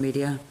things in the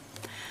media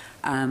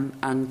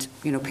and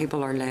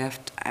people are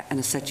left in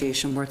a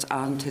situation where it's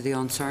adding to the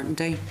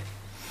uncertainty.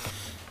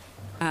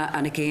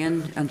 And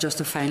again, and just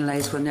to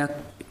finalise,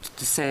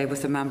 to say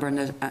with the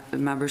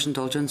member's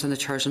indulgence and the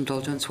chair's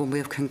indulgence, when we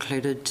have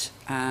concluded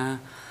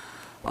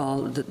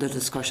all the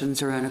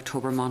discussions around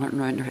October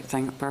monitoring and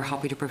everything, we're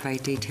happy to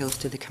provide details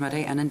to the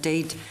committee. And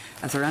indeed,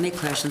 if there are any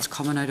questions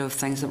coming out of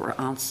things that were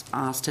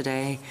asked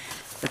today,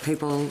 the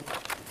people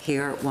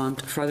here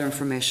want further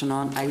information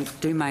on, I'll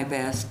do my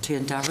best to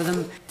endeavour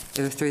them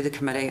either through the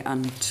committee,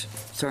 and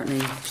certainly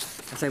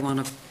if they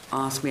want to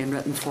ask me in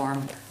written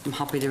form, I'm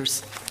happy to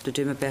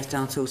do my best to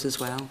answer those as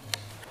well.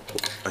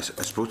 I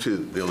spoke to you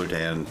the other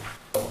day and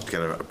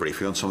get a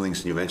briefing on some things,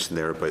 and you mentioned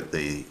there about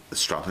the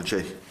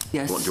strategy.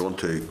 Yes. Do you want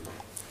to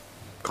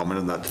comment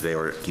on that today,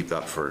 or keep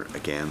that for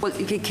again? Well,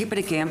 you can keep it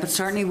again, but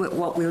certainly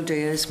what we'll do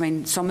is, I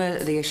mean, some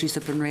of the issues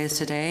that have been raised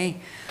today,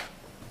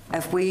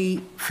 if we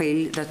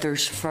feel that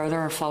there's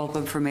further follow-up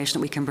information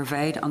that we can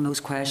provide on those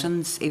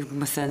questions,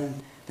 even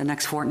within the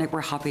next fortnight,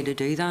 we're happy to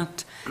do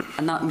that.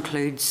 And that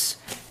includes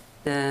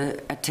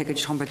I take it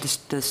you're talking about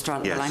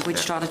the language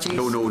strategies?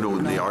 No,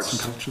 the arts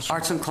and cultural.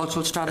 Arts and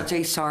cultural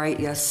strategy, sorry,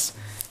 yes.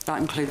 That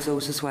includes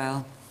those as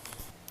well.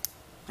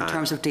 In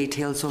terms of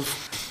details of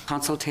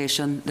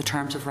consultation, the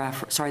terms of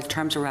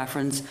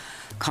reference,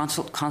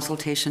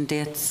 consultation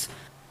dates,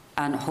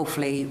 and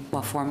hopefully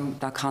what form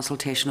that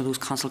consultation or those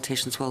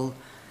consultations will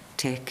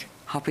take.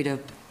 Happy to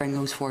bring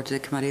those forward to the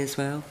committee as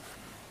well.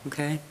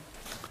 Okay?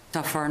 Is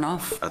that fair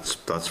enough?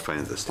 That's fine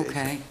at this stage.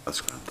 Okay.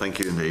 That's good. Thank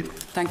you indeed.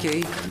 Thank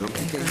you.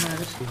 Thank you.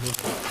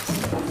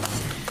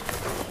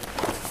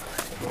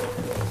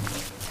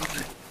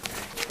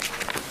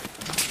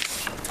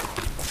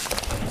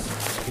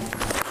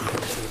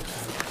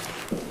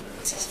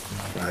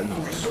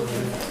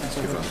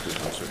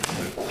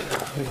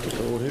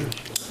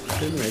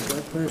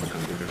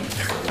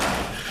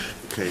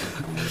 Okay.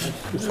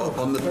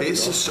 On the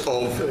basis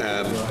of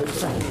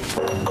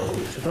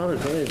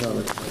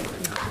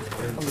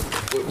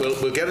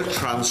we'll get a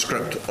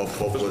transcript of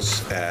what was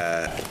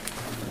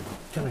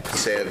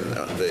said,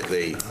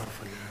 the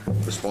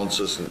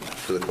responses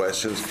to the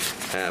questions,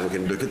 and we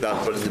can look at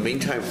that. But in the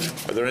meantime,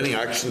 are there any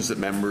actions that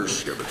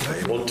members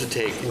want to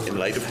take in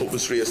light of what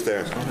was raised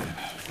there?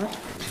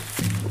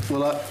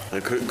 Well,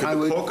 could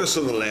the caucus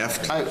on the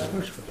left?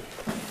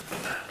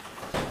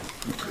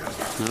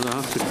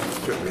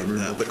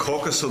 The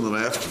caucus on the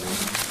left.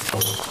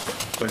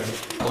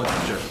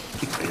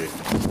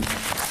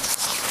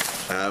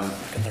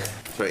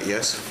 Right,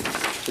 yes.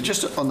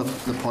 Just on the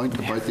point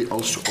about the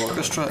Ulster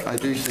Orchestra, I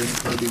do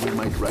think maybe we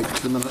might write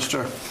to the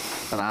Minister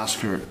and ask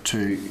her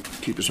to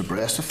keep us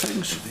abreast of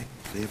things.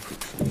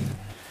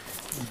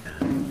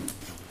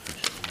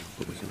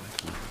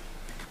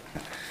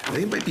 I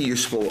think it might be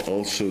useful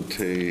also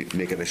to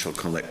make initial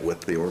contact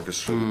with the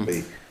orchestra.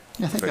 I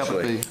think that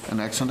would be an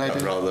excellent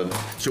idea. Rather than,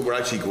 so we're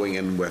actually going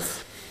in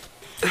with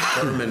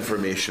firm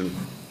information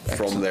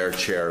from their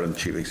chair and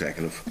chief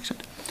executive.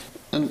 Excellent.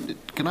 And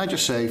can I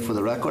just say, for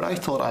the record, I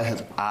thought I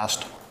had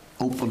asked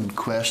open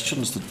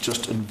questions that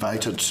just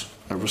invited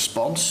a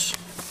response.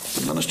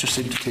 The Minister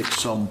seemed to take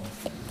some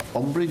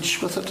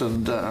umbrage with it,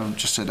 and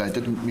just said I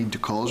didn't mean to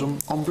cause him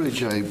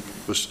umbrage. I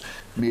was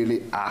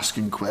merely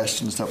asking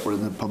questions that were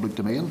in the public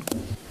domain.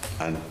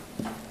 And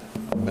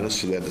the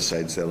Minister then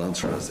decides they'll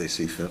answer as they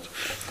see fit.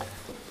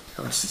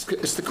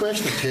 It's the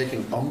question of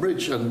taking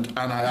umbrage, and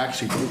I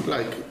actually don't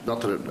like,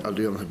 not that I'll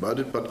do anything about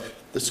it, but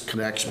this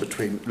connection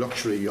between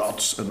luxury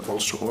yachts and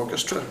Ulster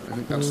Orchestra. I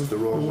think that's the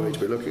wrong way to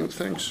be looking at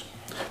things.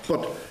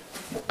 But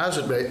as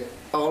it may,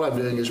 all I'm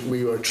doing is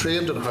we were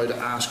trained on how to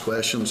ask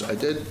questions. I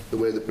did the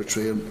way that we're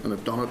trained, and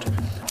I've done it.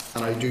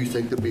 And I do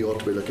think that we ought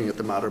to be looking at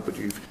the matter, but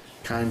you've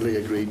kindly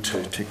agreed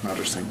to take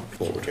matters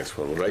forward. Yes,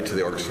 well, we'll write to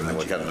the orchestra and then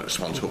we'll get a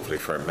response hopefully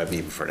for maybe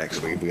even for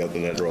next week. We got the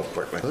letter off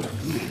quickly.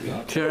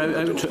 Chair,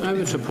 I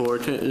would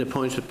support the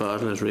points that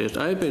Basil has raised.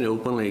 I've been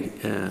openly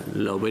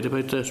lobbied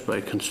about this by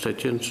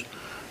constituents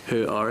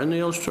who are in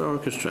the Ulster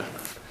Orchestra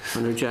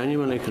and are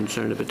genuinely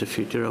concerned about the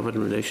future of it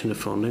in relation to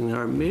funding.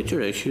 There are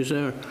major issues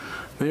there,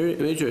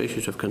 major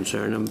issues of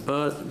concern. I'm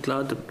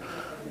glad that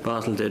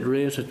Basil did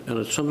raise it, and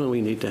it's something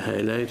we need to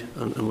highlight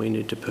and we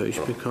need to push,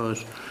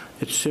 because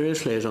it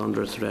seriously is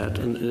under threat,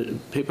 and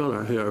people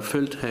who are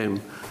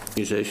full-time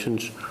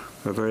musicians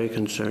are very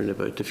concerned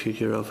about the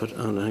future of it,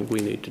 and I think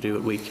we need to do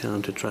what we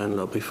can to try and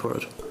lobby for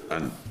it.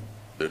 And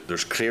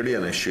there's clearly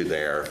an issue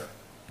there.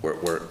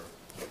 We're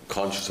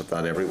conscious of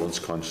that. Everyone's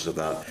conscious of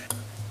that.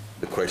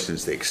 The question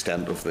is the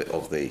extent of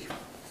the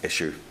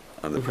issue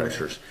and the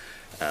pressures.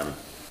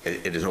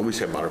 It is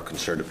always a matter of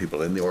concern to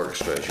people in the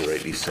orchestra, as you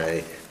rightly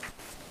say,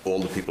 all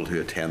the people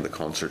who attend the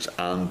concerts,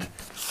 and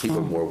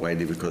people more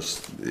widely, because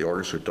the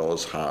orchestra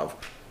does have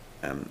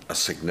a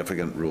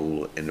significant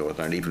role in Northern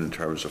Ireland, even in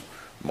terms of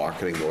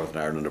marketing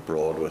Northern Ireland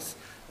abroad with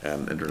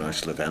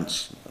international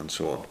events and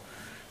so on.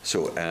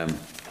 So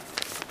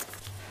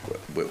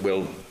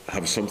we'll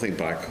have something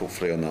back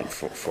hopefully on that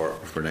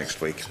for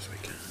next week.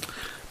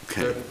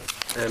 Okay.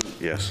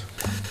 Yes.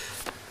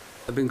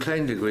 I've been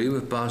inclined to agree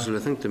with Basil. I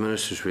think the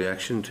Minister's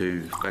reaction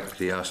to the fact that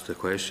he asked the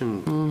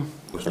question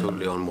was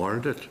totally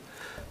unwarranted.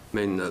 I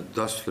mean,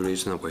 that's the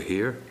reason that we're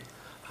here,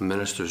 and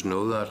ministers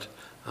know that,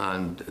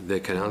 and they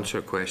can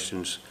answer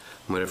questions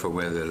whatever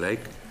way they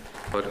like.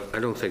 But I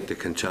don't think they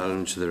can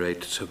challenge the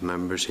rights of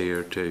members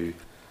here to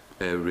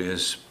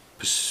raise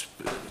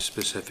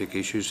specific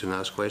issues and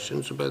ask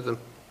questions about them?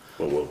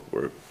 Well,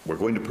 we're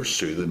going to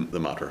pursue the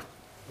matter.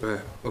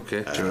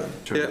 Okay.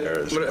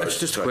 Yeah, well, it's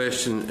just a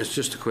question. It's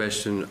just a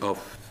question of,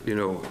 you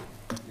know,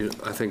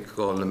 I think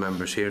all the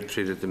members here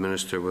treated the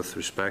Minister with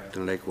respect,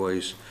 and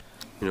likewise,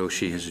 you know,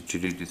 she has a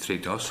duty to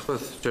treat us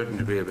with a certain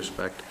degree of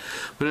respect.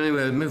 But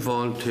anyway, I'll move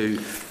on to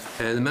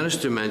the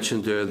Minister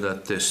mentioned there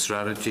that the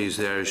strategies,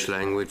 the Irish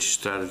language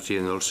strategy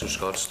and the Ulster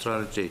Scots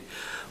strategy,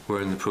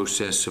 were in the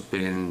process of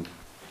being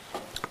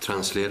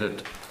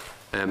translated.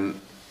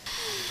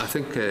 I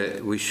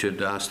think we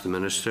should ask the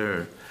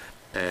Minister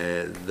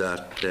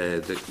that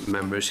the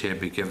members here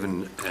be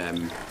given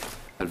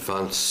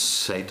advance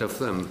sight of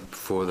them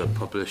before they're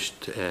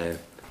published,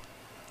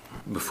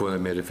 before they're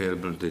made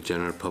available to the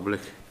general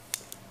public.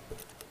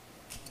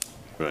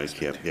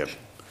 Right, yep.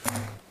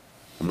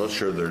 I'm not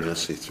sure they're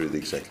necessarily through the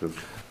executive.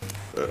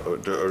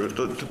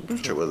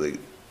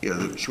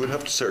 She would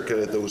have to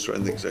circulate those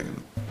around the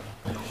executive.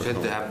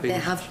 They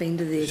have been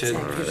to the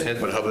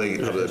executive. But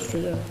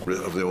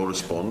have they all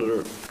responded?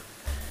 Or?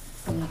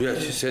 Yeah,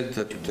 she said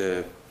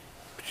that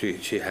she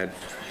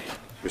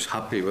was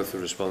happy with the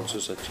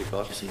responses that she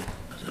got.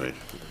 Right.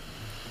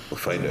 We'll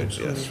find out,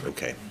 yes,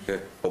 okay.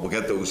 But we'll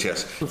get those,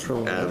 yes.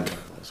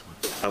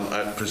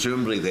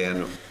 Presumably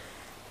then,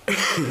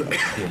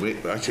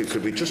 actually,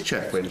 could we just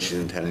check when she's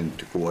intending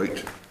to go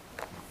out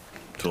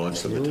to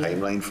launch them, the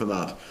timeline for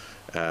that?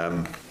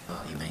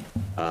 You mean?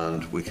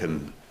 And we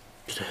can...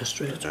 Just a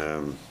history.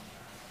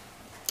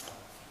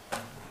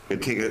 We'll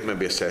take it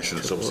maybe a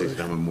session, so obviously we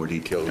can have a more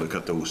detailed look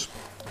at those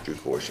due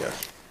course,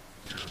 yes.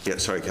 Yeah,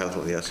 sorry,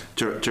 Cathal, yes.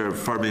 Chair,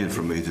 far be it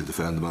from me to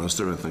defend the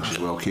Minister. I think she's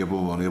well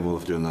capable and able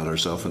of doing that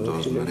herself and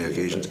does on many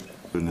occasions,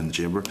 including in the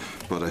Chamber.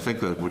 But I think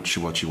that what she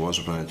was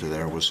replying to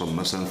there was some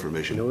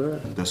misinformation,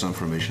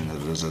 disinformation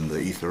that is in the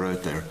ether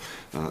out there,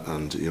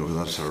 and you know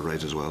that's her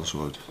right as well.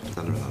 So I'd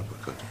defend her on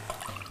that.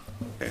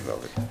 Okay,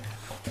 well,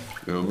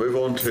 we'll move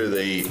on to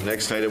the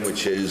next item,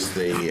 which is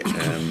the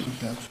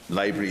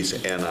Libraries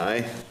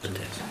NI.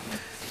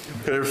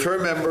 Can I refer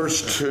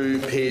members to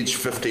page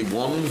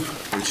 51,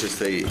 which is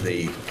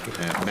the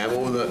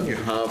memo that you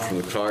have from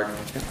the clerk,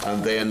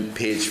 and then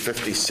page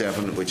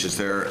 57, which is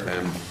their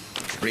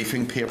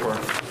briefing paper.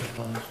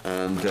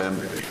 And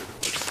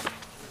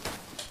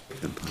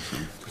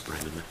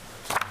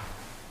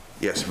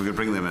yes, we could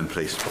bring them in,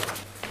 please.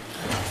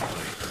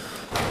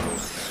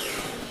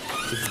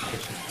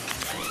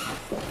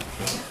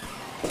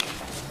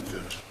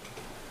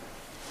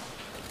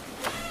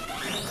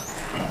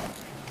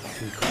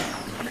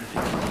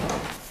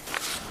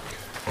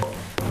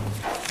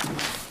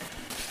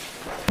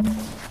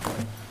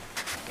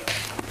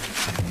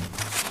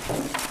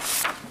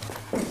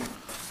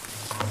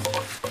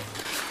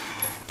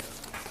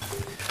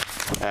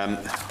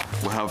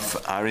 We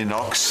have Ari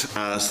Knox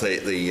as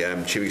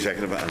the Chief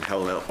Executive and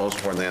Helen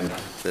Osborne then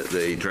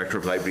the Director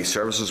of Library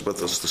Services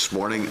with us this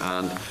morning,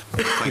 and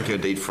thank you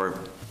indeed for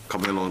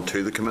coming along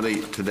to the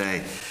committee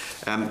today.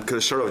 Could I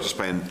start off just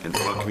by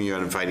welcoming you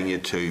and inviting you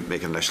to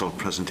make an initial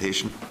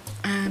presentation?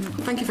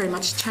 Thank you very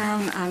much, Chair,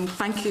 and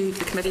thank you to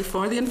the committee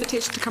for the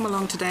invitation to come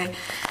along today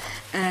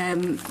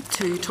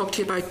to talk to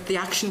you about the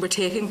action we're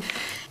taking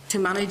to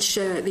manage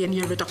the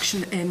in-year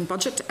reduction in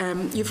budget.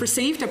 You've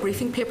received a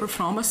briefing paper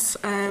from us,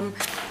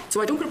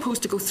 so I don't propose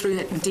to go through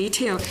it in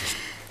detail.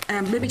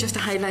 Maybe just to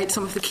highlight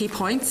some of the key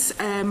points.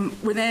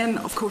 We're then,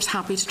 of course,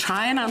 happy to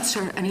try and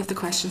answer any of the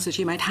questions that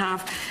you might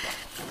have,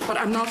 but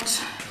I'm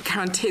not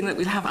guaranteeing that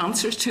we'll have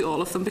answers to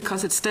all of them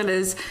because it still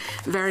is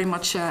very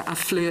much a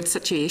fluid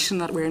situation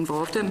that we're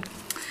involved in.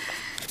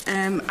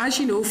 As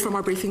you know from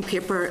our briefing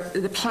paper,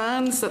 the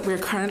plans that we're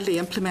currently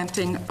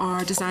implementing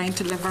are designed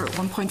to deliver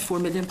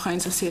 £1.4 million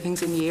of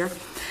savings in a year.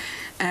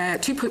 The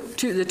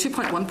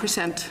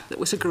 2.1% that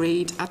was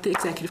agreed at the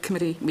Executive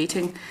Committee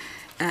meeting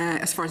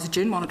as far as the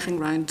June monitoring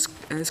round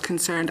is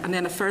concerned, and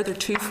then a further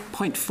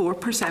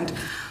 2.4%,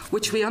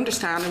 which we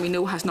understand and we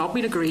know has not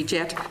been agreed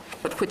yet,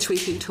 but which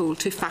we've been told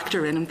to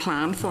factor in and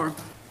plan for.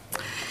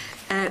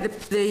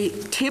 The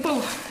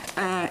table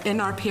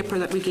in our paper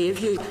that we gave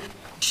you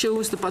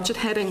shows the budget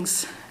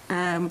headings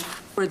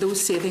where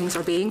those savings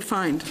are being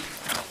found.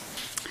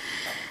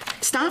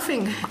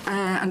 Staffing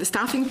and the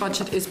staffing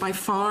budget is by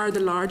far the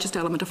largest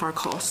element of our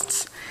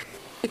costs,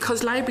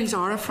 because libraries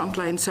are a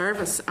frontline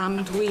service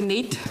and we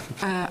need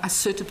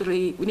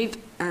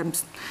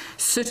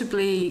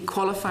suitably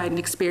qualified and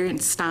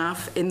experienced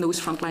staff in those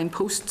frontline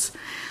posts.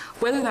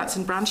 Whether that's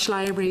in branch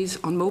libraries,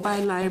 on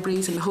mobile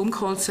libraries, in the home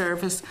call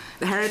service,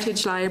 the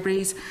heritage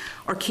libraries,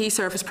 or key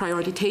service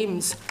priority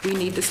teams, we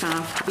need the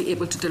staff to be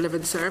able to deliver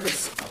the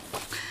service.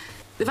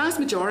 The vast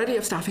majority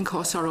of staffing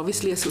costs are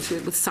obviously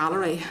associated with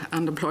salary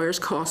and employers'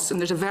 costs, and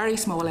there's a very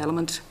small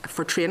element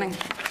for training.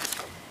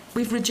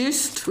 We've had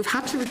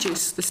to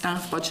reduce the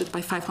staff budget by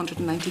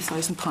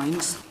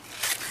 £590,000.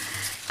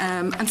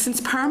 And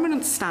since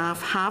permanent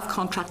staff have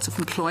contracts of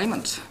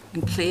employment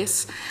in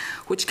place,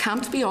 which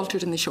can't be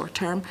altered in the short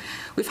term,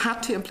 we've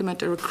had to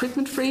implement a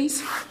recruitment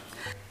freeze,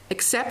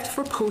 except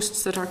for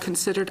posts that are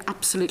considered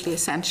absolutely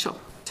essential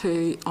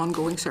to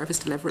ongoing service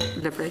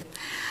delivery.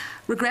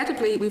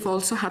 Regrettably, we've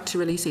also had to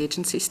release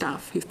agency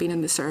staff who've been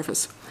in the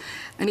service.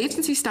 And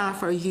agency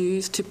staff are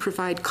used to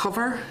provide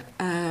cover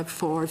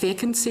for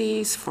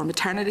vacancies, for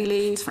maternity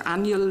leaves, for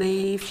annual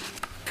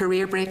leave,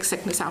 career break,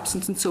 sickness,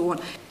 absence and so on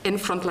in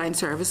frontline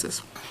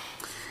services.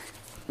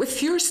 With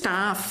fewer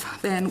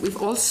staff, then,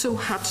 we've also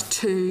had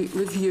to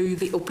review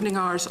the opening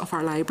hours of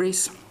our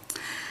libraries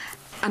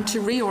and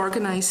to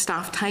reorganise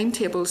staff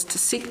timetables to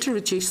seek to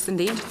reduce the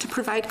need to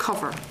provide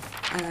cover,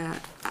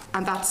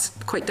 and that's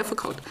quite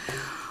difficult.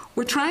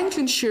 We're trying to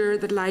ensure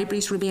that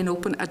libraries remain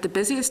open at the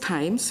busiest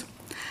times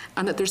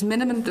and that there's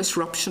minimum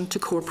disruption to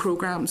core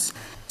programmes,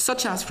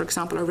 such as, for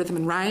example, our Rhythm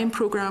and Rhyme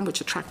programme,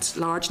 which attracts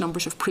large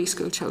numbers of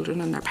preschool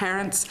children and their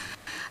parents,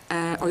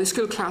 or the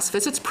School Class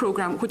Visits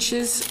programme, which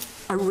is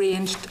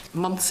arranged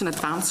months in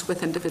advance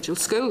with individual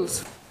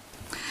schools.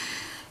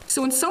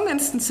 So in some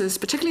instances,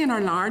 particularly in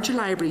our larger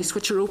libraries,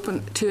 which are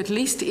open to at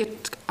least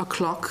 8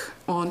 o'clock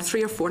on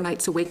 3 or 4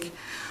 nights a week,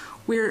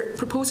 we're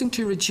proposing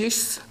to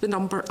reduce the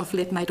number of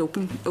late-night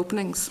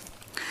openings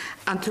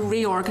and to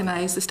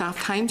reorganise the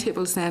staff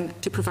timetables then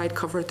to provide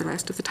cover at the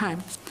rest of the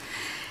time.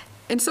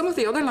 In some of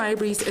the other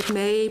libraries, it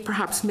may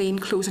perhaps mean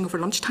closing over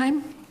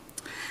lunchtime.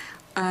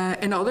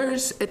 In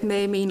others, it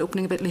may mean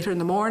opening a bit later in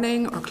the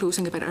morning or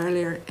closing a bit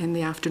earlier in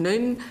the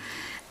afternoon.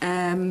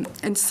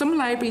 In some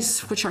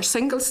libraries which are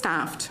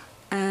single-staffed,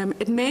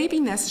 it may be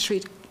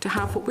necessary to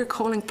have what we're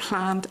calling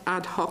planned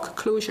ad hoc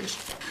closures.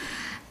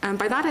 And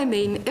by that I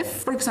mean, if,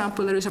 for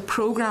example, there is a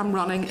programme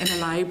running in a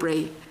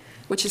library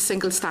which is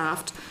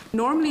single-staffed,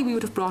 normally we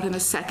would have brought in a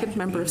second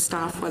member of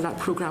staff while that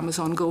programme was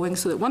ongoing,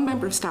 so that one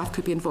member of staff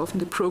could be involved in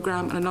the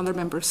programme and another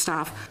member of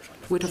staff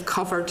would have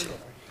covered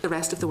the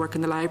rest of the work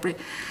in the library.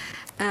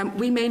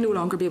 We may no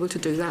longer be able to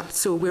do that,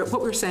 so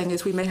what we're saying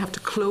is we may have to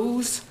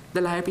close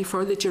the library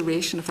for the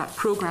duration of that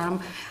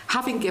programme,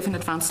 having given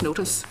advance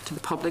notice to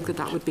the public that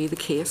that would be the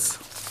case.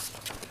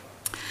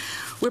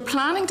 We're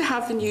planning to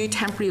have the new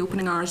temporary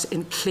opening hours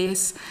in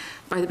place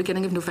by the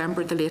beginning of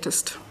November at the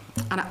latest.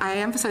 And I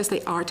emphasise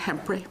they are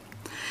temporary.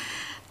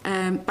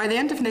 By the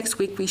end of next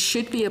week, we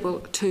should be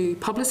able to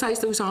publicise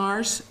those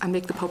hours and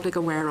make the public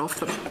aware of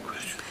them.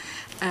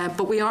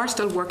 But we are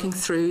still working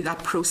through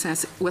that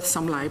process with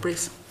some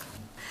libraries.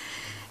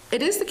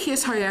 It is the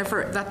case,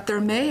 however, that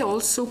there may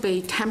also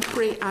be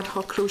temporary ad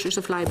hoc closures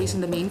of libraries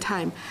in the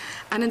meantime,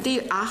 and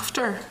indeed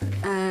after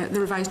the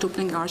revised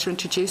opening hours are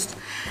introduced.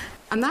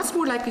 And that's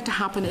more likely to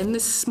happen in the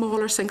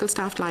smaller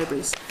single-staffed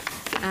libraries.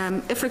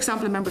 If, for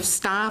example, a member of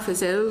staff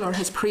is ill or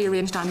has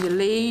pre-arranged annual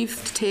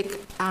leave to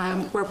take,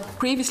 where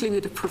previously we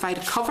would have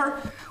provided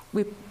cover,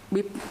 we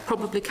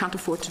probably can't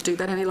afford to do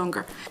that any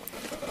longer.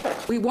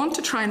 We want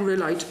to try and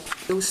rule out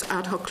those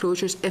ad hoc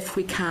closures if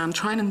we can,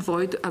 try and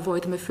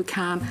avoid them if we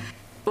can,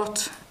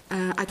 but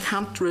I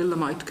can't rule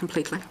them out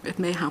completely. It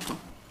may happen.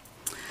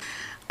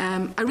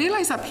 I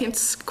realise that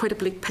paints quite a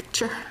bleak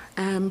picture,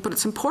 but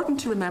it's important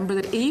to remember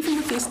that even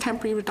with this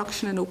temporary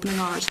reduction in opening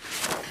hours,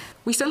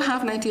 we still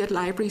have 98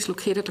 libraries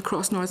located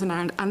across Northern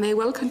Ireland, and they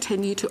will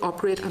continue to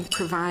operate and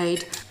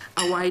provide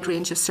a wide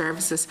range of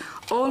services,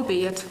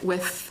 albeit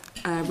with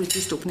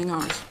reduced opening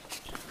hours.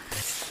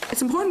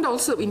 It's important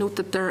also that we note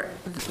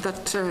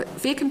that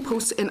vacant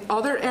posts in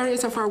other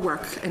areas of our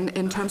work,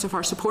 in terms of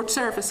our support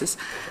services,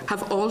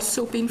 have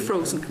also been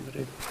frozen.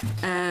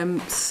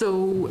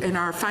 So in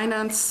our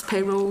finance,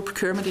 payroll,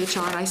 procurement,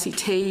 HR,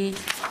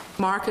 ICT,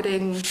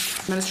 marketing,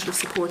 administrative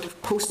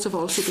support, posts have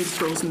also been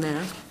frozen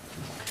there.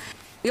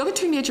 The other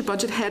two major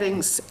budget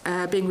headings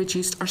being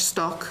reduced are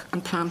stock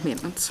and planned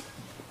maintenance.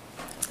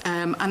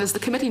 And as the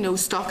committee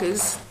knows, stock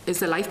is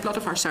the lifeblood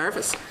of our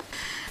service.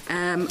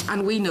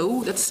 And we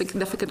know that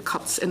significant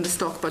cuts in the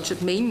stock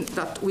budget mean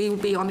that we will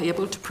be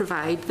unable to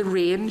provide the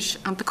range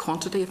and the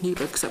quantity of new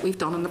books that we've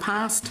done in the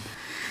past.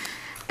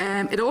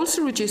 It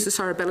also reduces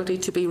our ability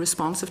to be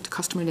responsive to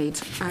customer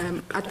needs.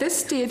 At this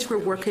stage, we're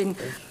working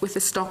with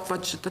a stock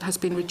budget that has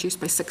been reduced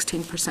by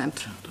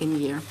 16% in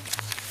year.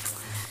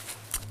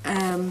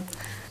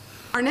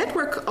 Our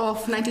network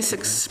of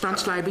 96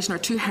 branch libraries and our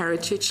 2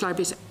 heritage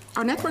libraries,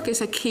 our network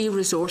is a key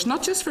resource,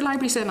 not just for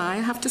Libraries NI, I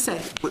have to say.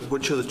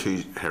 Which are the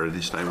 2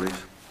 heritage libraries?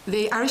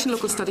 The Irish and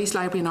Local Studies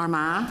Library in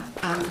Armagh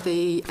and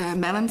the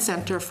Mellon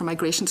Centre for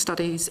Migration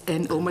Studies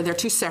in Omagh. They're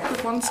 2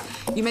 separate ones.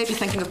 You may be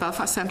thinking of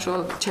Belfast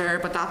Central, Chair,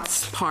 but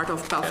that's part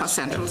of Belfast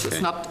Central, so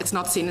it's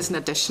not seen as an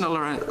additional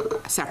or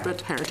a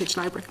separate heritage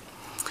library.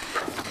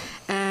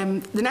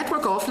 The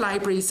network of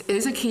libraries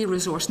is a key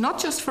resource, not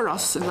just for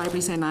us in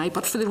Libraries NI,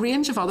 but for the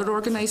range of other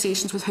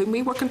organisations with whom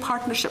we work in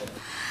partnership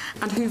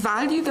and who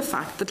value the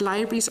fact that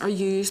libraries are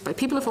used by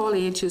people of all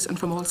ages and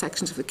from all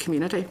sections of the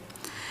community.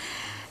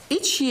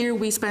 Each year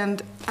we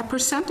spend a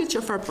percentage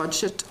of our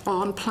budget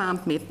on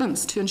planned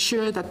maintenance to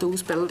ensure that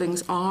those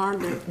buildings are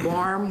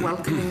warm,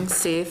 welcoming,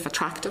 safe,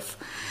 attractive.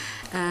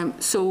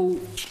 So,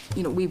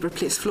 we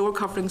replace floor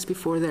coverings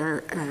before they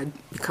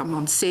become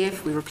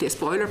unsafe. We replace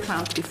boiler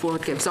plant before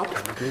it gives up.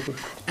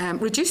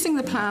 Reducing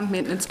the planned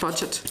maintenance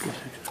budget,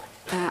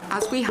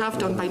 as we have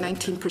done by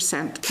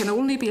 19%, can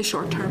only be a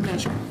short-term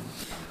measure.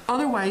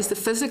 Otherwise, the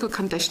physical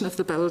condition of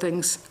the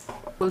buildings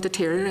will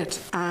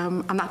deteriorate,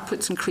 and that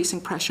puts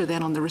increasing pressure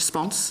then on the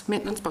response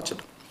maintenance budget.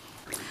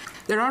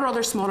 There are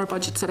other smaller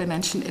budgets that I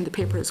mentioned in the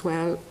paper as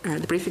well,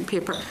 the briefing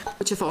paper,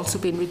 which have also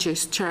been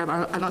reduced. Chair,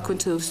 I'll not go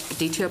into those in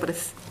detail, but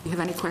if you have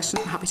any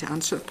questions, I'm happy to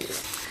answer.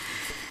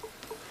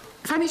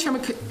 Finally,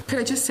 Chairman, could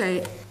I just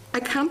say,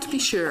 I can't be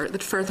sure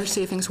that further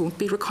savings won't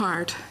be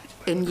required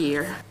in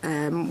year.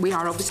 We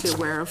are obviously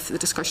aware of the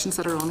discussions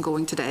that are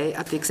ongoing today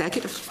at the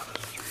Executive.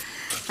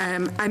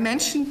 I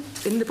mentioned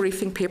in the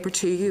briefing paper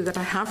to you that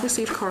I have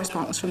received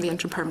correspondence from the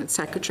Interim Permanent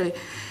Secretary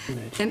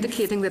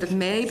indicating that it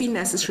may be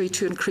necessary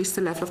to increase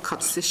the level of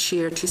cuts this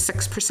year to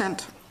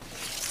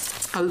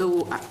 6%.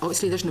 Although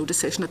obviously there's no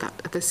decision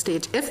at this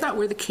stage. If that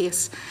were the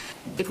case,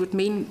 it would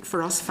mean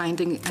for us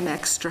finding an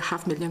extra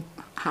 £500,000,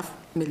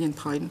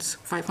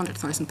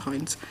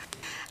 £500,000,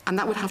 and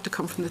that would have to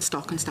come from the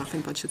stock and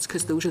staffing budgets,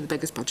 because those are the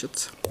biggest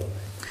budgets.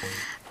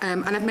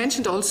 And I've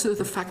mentioned also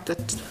the fact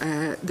that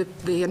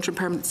the Interim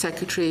Permanent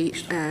Secretary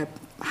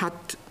had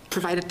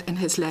provided in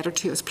his letter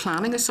to us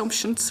planning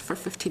assumptions for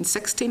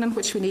 15-16 in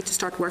which we need to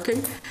start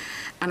working,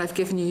 and I've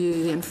given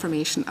you the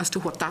information as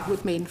to what that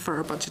would mean for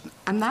our budget,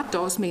 and that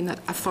does mean that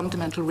a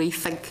fundamental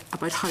rethink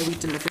about how we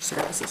deliver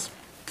services.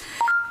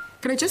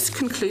 Can I just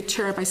conclude,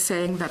 Chair, by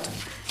saying that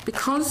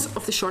because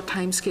of the short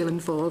timescale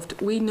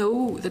involved, we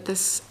know that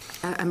this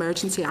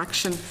emergency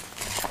action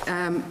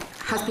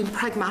has been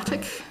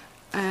pragmatic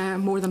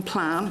more than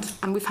planned,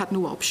 and we've had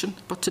no option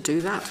but to do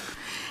that.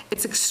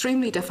 It's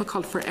extremely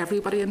difficult for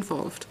everybody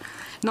involved,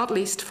 not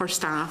least for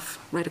staff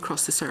right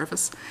across the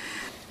service.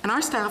 And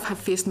our staff have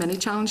faced many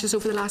challenges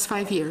over the last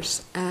 5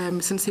 years,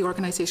 since the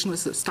organisation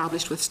was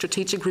established, with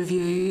strategic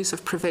reviews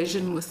of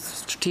provision, with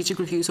strategic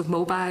reviews of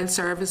mobile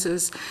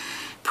services,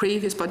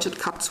 previous budget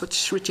cuts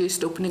which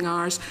reduced opening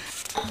hours,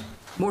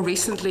 more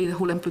recently the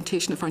whole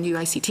implementation of our new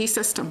ICT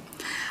system.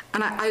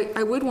 And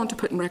I would want to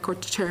put in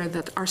record, Chair,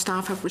 that our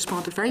staff have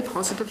responded very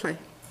positively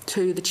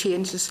to the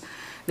changes.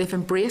 They've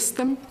embraced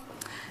them.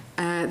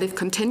 They've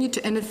continued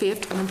to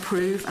innovate and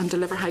improve and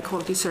deliver high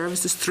quality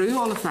services through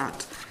all of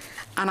that.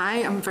 And I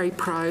am very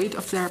proud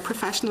of their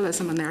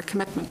professionalism and their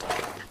commitment.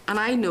 And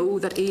I know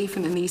that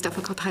even in these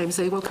difficult times,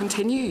 they will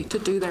continue to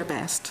do their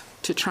best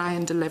to try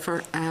and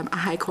deliver a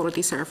high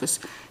quality service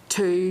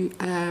to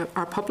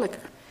our public.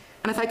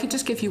 And if I could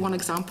just give you one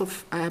example,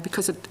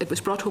 because it was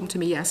brought home to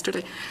me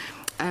yesterday.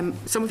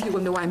 Some of you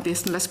will know I'm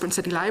based in Lisburn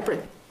City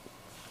Library.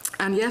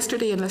 And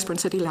yesterday in Lisburn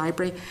City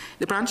Library,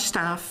 the branch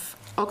staff,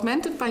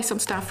 augmented by some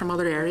staff from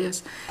other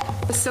areas,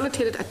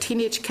 facilitated a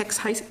Teenage Kicks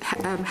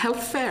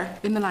health fair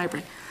in the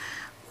library,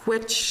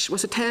 which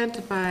was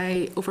attended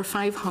by over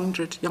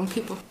 500 young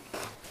people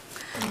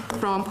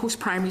from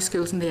post-primary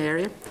schools in the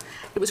area.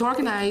 It was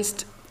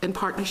organised in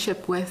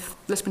partnership with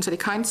Lisburn City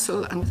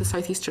Council and with the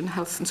South Eastern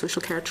Health and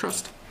Social Care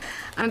Trust.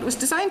 And it was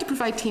designed to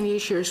provide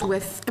teenagers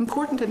with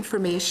important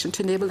information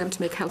to enable them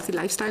to make healthy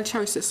lifestyle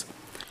choices.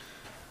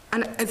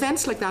 And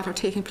events like that are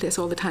taking place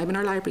all the time in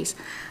our libraries.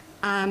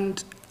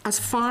 And as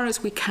far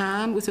as we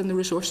can, within the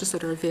resources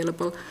that are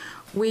available,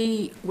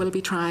 we will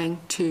be trying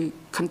to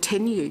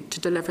continue to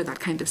deliver that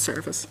kind of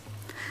service.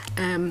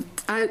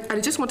 I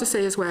just want to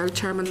say as well,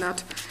 Chairman,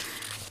 that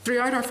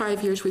throughout our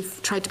 5 years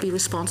we've tried to be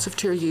responsive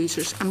to our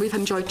users, and we've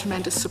enjoyed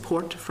tremendous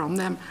support from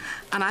them.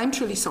 And I'm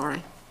truly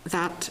sorry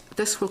that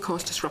this will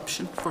cause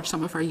disruption for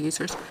some of our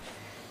users.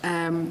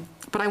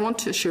 But I want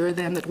to assure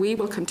them that we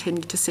will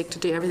continue to seek to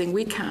do everything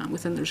we can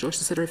within the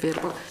resources that are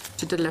available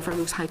to deliver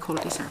those high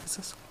quality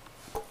services.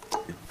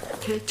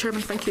 Okay,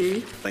 Chairman, thank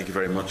you. Thank you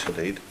very much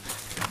indeed.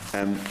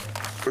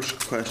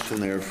 First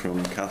question there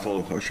from Cathal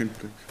O'Cushion,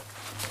 please.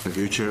 Thank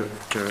you, Chair.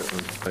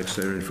 Thanks,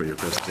 Larry, for your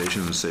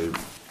presentation. And say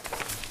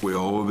we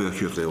all will be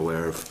acutely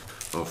aware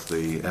of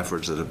the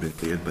efforts that have been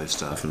made by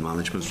staff and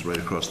management right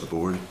across the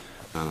board.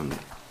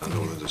 I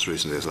know that as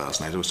recently as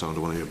last night I was talking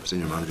to one of your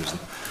senior managers,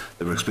 and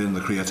they were explaining the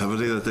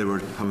creativity that they were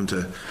having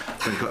to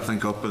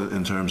think up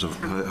in terms of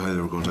how they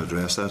were going to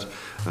address that.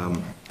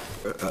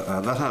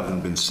 That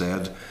having been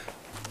said,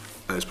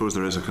 I suppose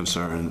there is a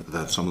concern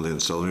that some of the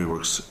ancillary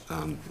works,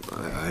 and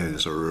I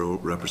as a rural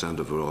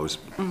representative would always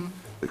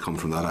come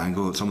from that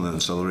angle, some of the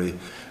ancillary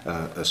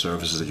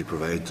services that you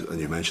provide, and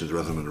you mentioned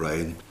rhythm and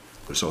ride,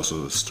 there's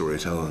also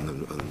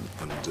storytelling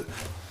and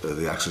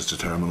the access to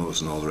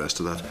terminals and all the rest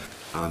of that,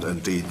 and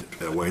indeed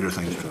wider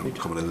things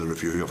coming in the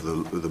review of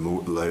the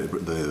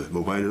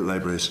mobile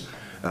libraries.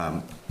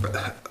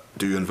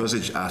 Do you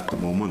envisage at the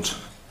moment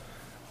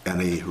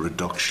any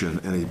reduction,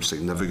 any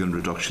significant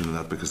reduction in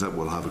that, because that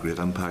will have a great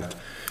impact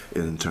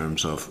in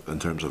terms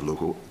of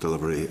local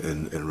delivery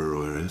in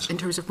rural areas? In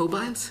terms of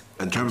mobiles?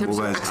 In terms of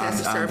mobiles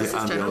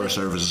and the other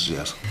services,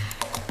 yes.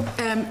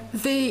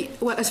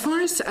 Well, as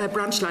far as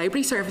branch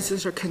library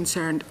services are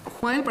concerned,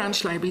 while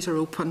branch libraries are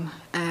open,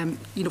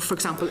 for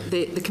example,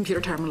 the computer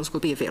terminals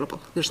will be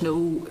available. There's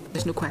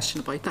no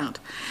question about that.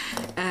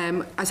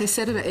 As I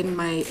said in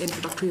my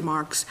introductory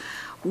remarks,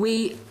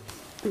 we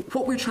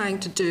what we're trying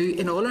to do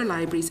in all our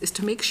libraries is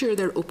to make sure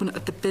they're open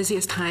at the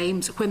busiest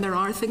times when there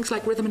are things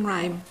like rhythm and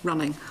rhyme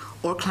running,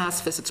 or class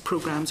visits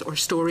programmes, or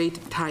story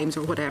times,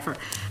 or whatever.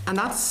 And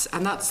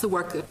that's the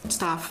work that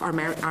staff, our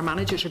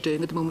managers, are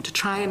doing at the moment to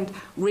try and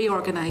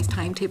reorganise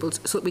timetables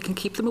so that we can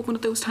keep them open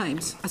at those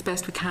times as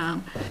best we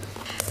can.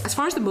 As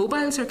far as the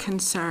mobiles are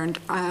concerned,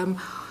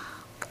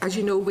 as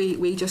you know,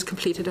 we just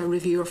completed a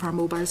review of our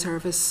mobile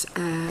service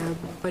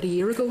about a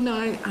year ago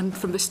now, and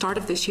from the start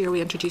of this year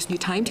we introduced new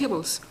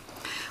timetables.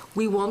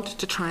 We want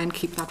to try and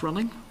keep that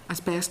running as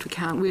best we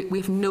can. We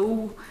have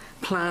no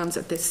plans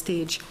at this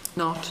stage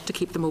not to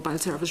keep the mobile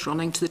service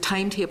running to the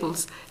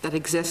timetables that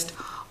exist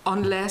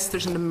unless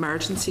there's an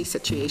emergency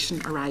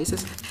situation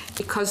arises.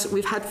 Because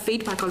we've had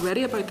feedback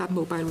already about that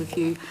mobile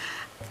review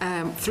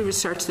through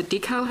research that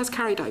DCAL has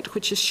carried out,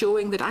 which is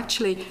showing that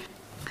actually,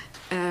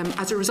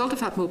 as a result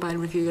of that mobile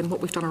review and what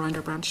we've done around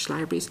our branch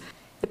libraries,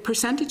 the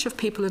percentage of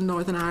people in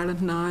Northern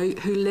Ireland now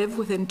who live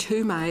within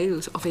 2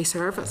 miles of a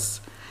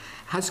service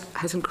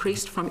has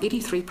increased from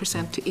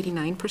 83% to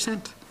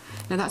 89%.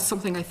 Now that's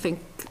something I think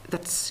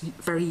that's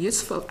very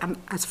useful, and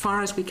as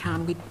far as we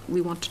can,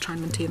 we want to try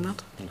and maintain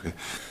that. Okay.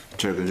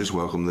 Chair, can I just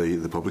welcome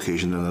the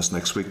publication in this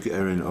next week,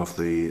 Erin, of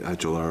the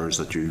actual hours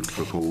that you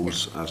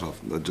propose. I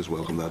just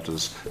welcome that,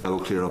 as that will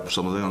clear up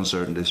some of the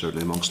uncertainty,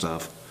 certainly among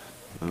staff.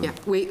 Yeah,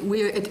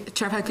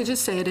 Chair, if I could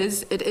just say it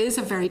is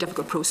a very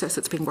difficult process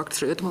that's being worked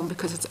through at the moment,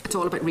 because it's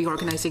all about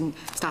reorganising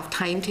staff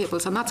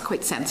timetables, and that's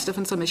quite sensitive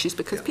in some issues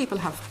because people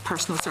have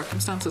personal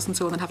circumstances and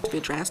so on that have to be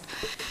addressed.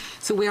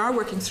 So we are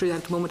working through that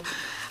at the moment.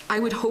 I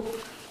would hope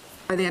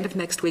by the end of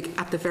next week,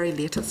 at the very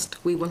latest,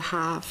 we will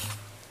have,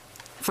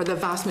 for the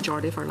vast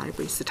majority of our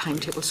libraries, the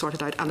timetable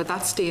sorted out. And at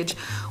that stage,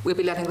 we'll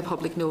be letting the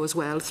public know as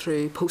well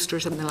through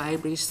posters in the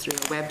libraries, through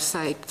our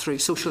website, through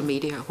social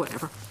media,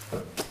 whatever.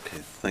 Okay,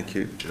 thank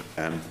you.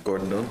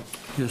 Gordon Dunn.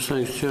 Yes,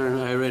 thanks, Chair.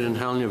 Irene and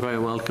Helen, you're very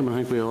welcome. I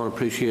think we all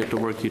appreciate the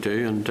work you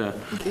do, and I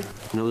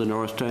know the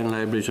Northdown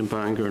libraries in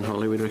Bangor and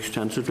Holywood are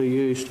extensively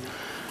used.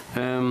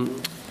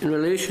 In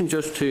relation,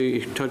 just to,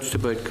 you touched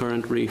about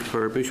current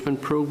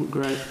refurbishment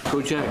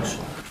projects,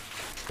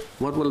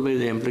 what will be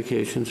the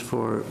implications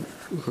for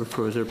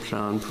further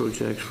planned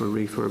projects for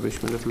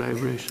refurbishment of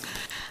libraries?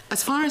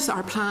 As far as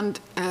our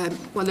planned,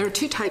 well, there are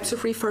 2 types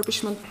of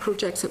refurbishment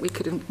projects that we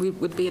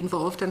would be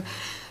involved in.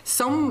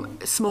 Some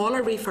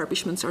smaller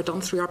refurbishments are done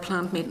through our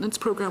planned maintenance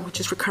programme, which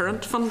is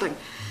recurrent funding.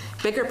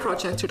 Bigger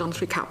projects are done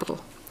through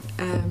capital.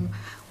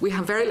 We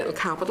have very little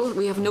capital.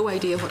 We have no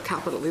idea what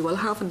capital we will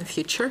have in the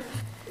future.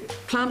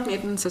 Planned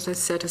maintenance, as I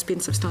said, has been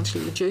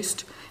substantially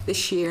reduced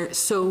this year.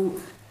 So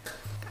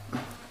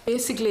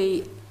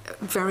basically,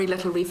 very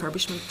little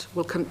refurbishment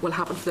will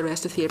happen for the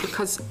rest of the year,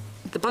 because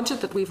the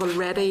budget that we've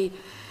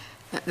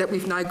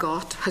now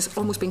got has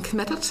almost been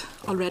committed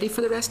already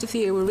for the rest of the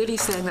year. We're really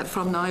saying that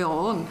from now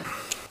on,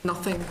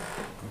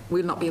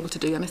 we'll not be able to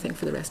do anything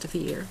for the rest of the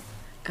year.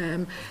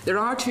 There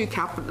are two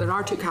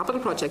capital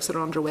projects that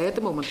are underway at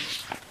the moment,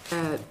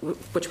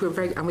 which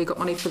and we got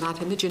money for that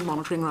in the June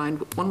monitoring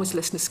round. One was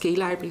Lisnaskea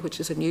Library, which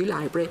is a new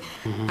library,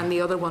 and the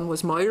other one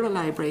was Moira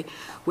Library,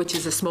 which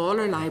is a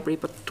smaller library,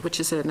 but which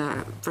is in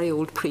a very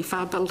old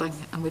prefab building,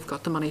 and we've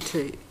got the money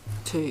to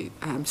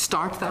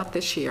start that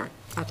this year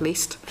at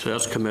least. So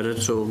that's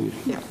committed. So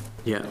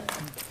yeah.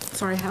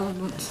 Sorry,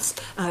 Helen.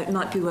 It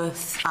might be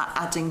worth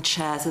adding,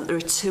 Chair, that there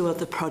are 2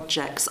 other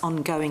projects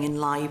ongoing in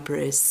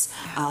libraries,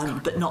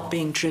 but not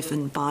being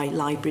driven by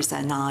Libraries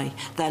NI.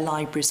 They're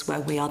libraries where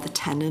we are the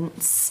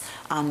tenants,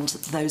 and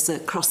those are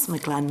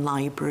Crossmaglen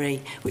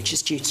Library, which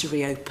is due to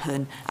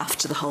reopen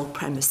after the whole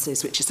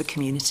premises, which is a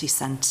community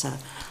centre,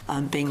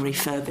 being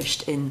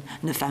refurbished in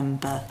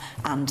November,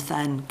 and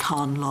then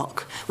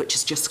Carnlock, which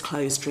has just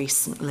closed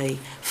recently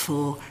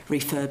for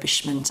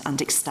refurbishment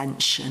and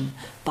extension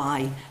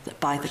by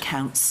the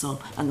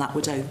council, and that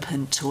would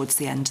open towards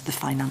the end of the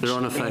financial year.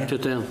 They're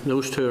unaffected then?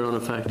 Those 2 are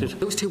unaffected?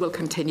 Those 2 will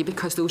continue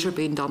because those are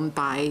being done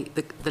by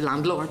the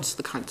landlords,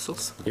 the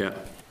councils. Yeah.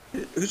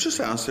 I was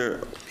just asked there,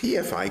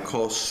 PFI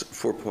costs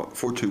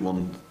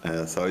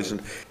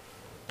 421,000.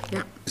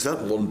 Yeah. Is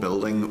that one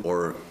building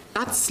or?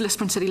 That's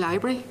Lisburn City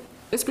Library.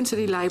 Lisburn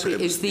City Library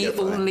is the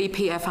only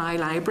PFI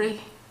library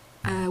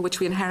which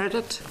we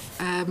inherited.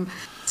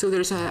 So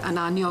there's an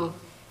annual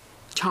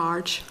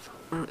charge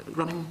for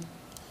running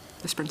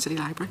Lisburn City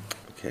Library.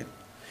 Okay.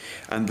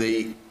 And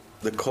the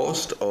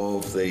cost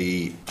of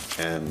the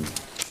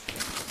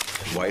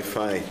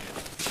Wi-Fi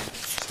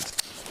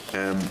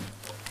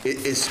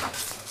is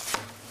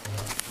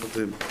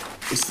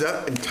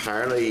that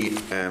entirely,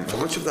 how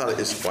much of that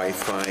is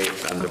Wi-Fi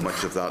and how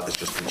much of that is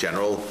just the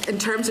general? In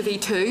terms of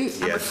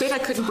E2, I'm afraid I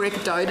couldn't break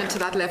it down into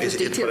that level of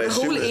detail. The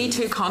whole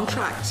E2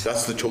 contract.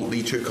 That's the total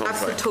E2 contract?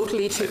 That's the total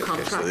E2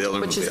 contract, so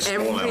which is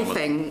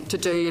everything to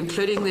do,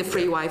 including the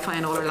free Wi-Fi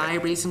in all our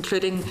libraries,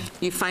 including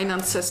new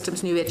finance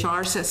systems, new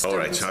HR systems. All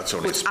right, so that's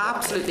only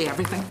absolutely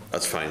everything.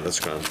 That's fine,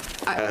 that's grand.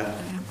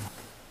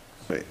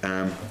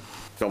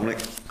 Dominic?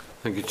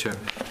 Thank you, Chair.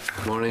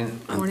 Morning,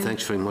 and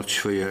thanks very much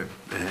for your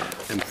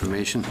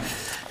information.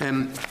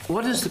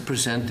 What is the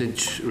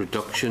percentage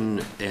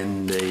reduction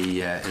in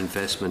the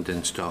investment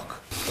in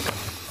stock?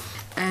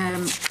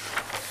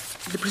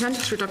 The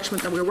percentage reduction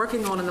that we're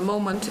working on in the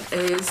moment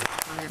is,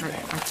 I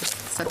just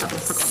said that, I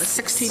forgot,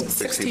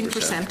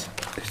 16%.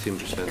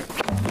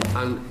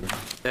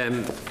 16%.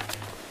 And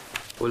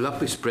will that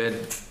be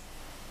spread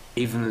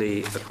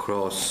evenly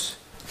across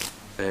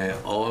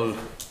all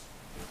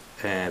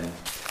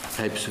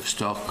types of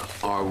stock,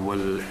 or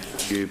will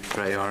you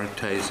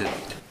prioritise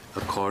it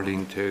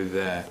according to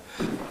the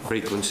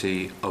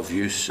frequency of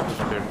use of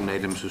certain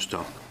items of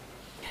stock?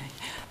 Okay.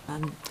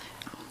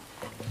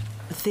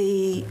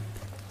 The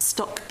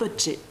stock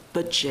budget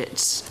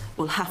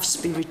will have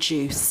to be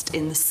reduced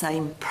in the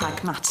same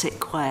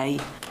pragmatic way,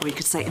 or you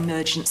could say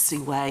emergency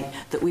way,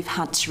 that we've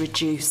had to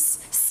reduce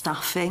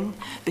staffing,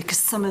 because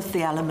some of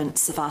the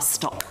elements of our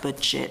stock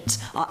budget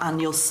are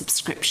annual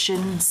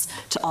subscriptions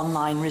to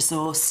online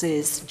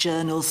resources,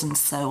 journals and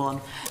so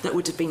on, that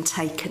would have been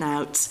taken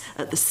out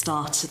at the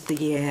start of the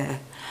year.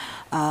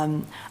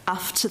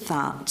 After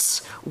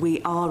that,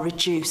 we are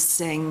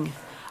reducing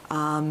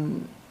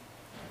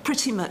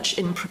pretty much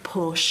in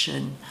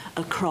proportion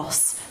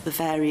across the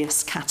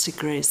various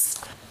categories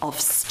of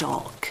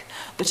stock.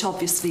 But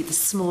obviously, the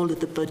smaller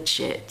the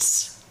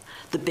budget,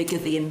 the bigger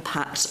the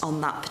impact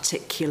on that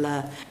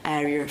particular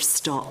area of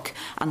stock.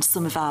 And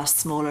some of our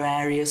smaller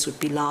areas would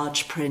be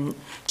large print,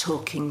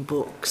 talking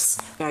books,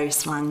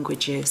 various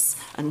languages,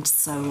 and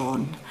so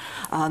on.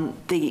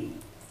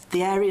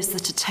 The areas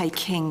that are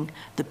taking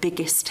the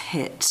biggest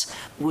hit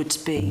would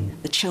be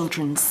the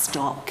children's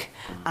stock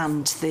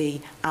and the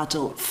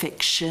adult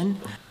fiction.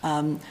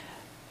 And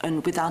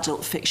with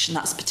adult fiction,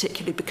 that's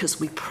particularly because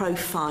we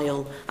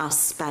profile our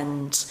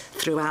spend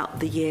throughout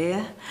the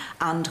year,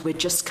 and we're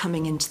just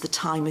coming into the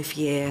time of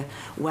year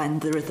when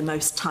there are the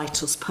most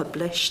titles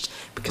published,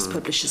 because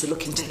publishers are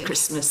looking to the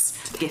Christmas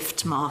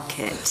gift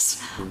market.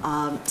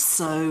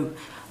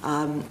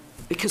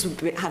 Because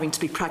we're having to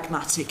be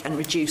pragmatic and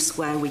reduce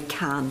where we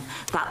can,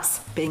 that's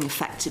being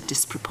affected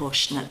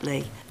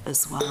disproportionately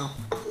as well.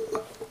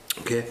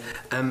 Okay,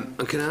 and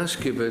can I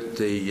ask you about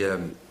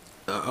the,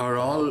 are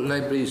all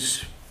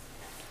libraries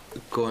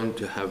going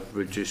to have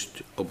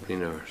reduced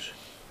opening hours?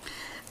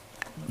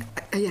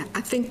 Yeah,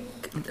 I think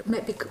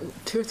maybe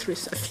 2 or 3,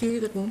 a few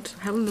that won't.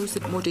 Helen knows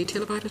more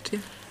detail about it, yeah.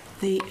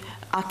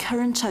 Our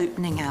current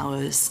opening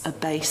hours are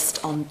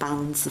based on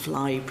bands of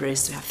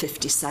libraries. We have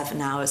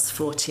 57 hours,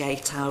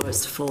 48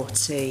 hours,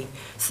 40,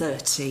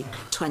 30,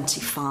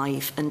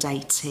 25 and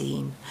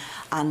 18.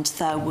 And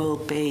there will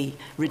be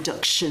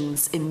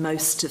reductions in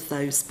most of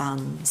those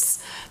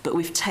bands. But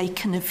we've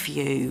taken a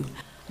view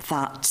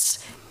that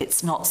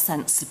it's not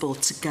sensible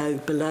to go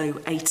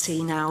below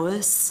 18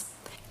 hours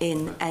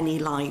in any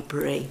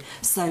library.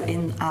 So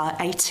in our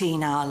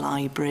 18-hour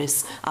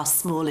libraries, our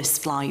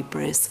smallest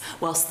libraries,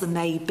 whilst there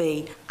may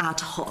be ad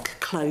hoc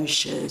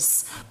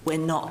closures, we're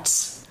not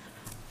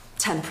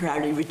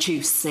temporarily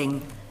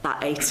reducing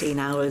that 18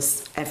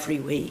 hours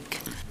every week.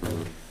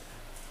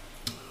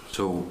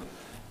 So,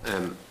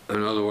 in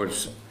other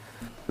words,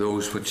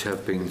 those which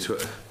have been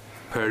sort of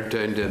pared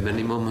down to a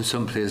minimum in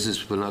some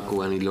places will not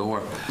go any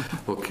lower.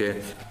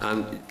 Okay,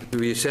 and you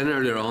were saying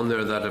earlier on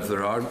there that if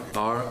there are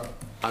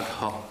ad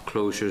hoc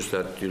closures,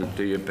 that you'll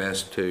do your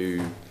best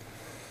to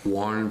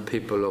warn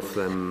people of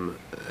them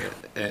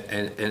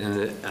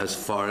as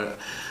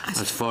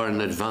far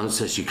in advance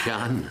as you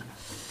can.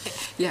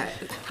 Yeah,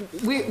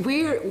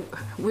 we're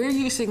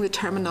using the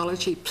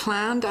terminology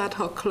planned ad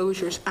hoc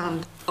closures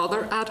and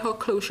other ad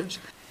hoc closures.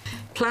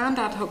 Planned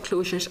ad hoc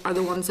closures are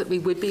the ones that we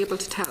would be able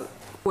to tell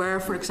where,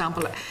 for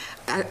example,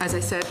 as I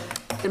said,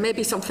 there may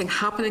be something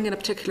happening in a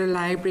particular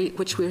library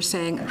which we're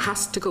saying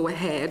has to go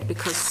ahead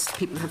because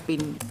people have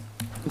been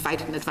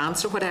invited in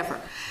advance or whatever,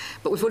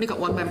 but we've only got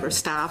one member of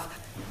staff.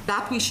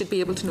 That we should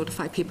be able to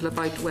notify people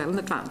about well in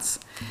advance.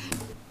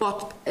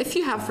 But if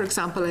you have, for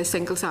example, a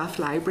single staff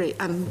library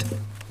and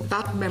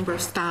that member of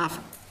staff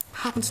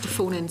happens to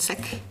phone in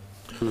sick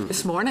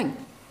this morning,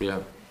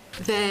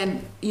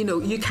 then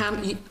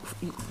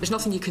there's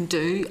nothing you can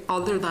do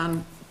other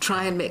than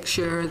try and make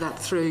sure that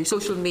through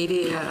social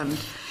media and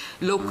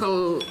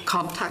local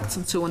contacts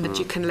and so on that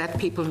you can let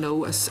people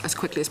know as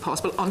quickly as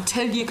possible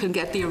until you can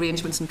get the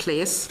arrangements in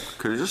place.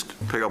 Could I just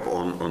pick up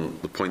on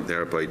the point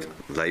there about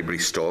library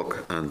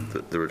stock and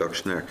the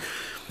reduction there?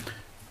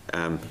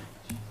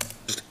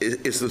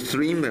 Is the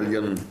 £3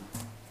 million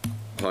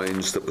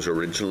that was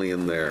originally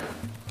in there,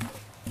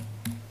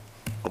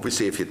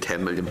 obviously if you had £10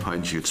 million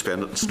you'd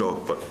spend it in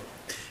stock, but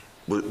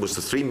was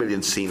the £3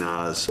 million seen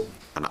as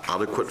an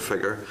adequate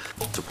figure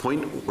to the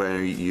point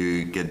where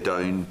you get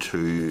down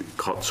to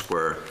cuts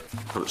where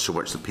so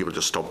much that people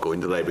just stop going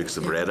to the library because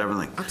they've read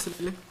everything?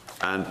 Absolutely.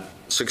 And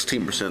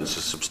 16% is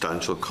a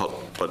substantial cut,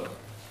 but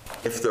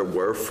if there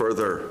were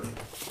further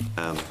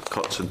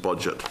cuts in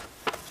budget,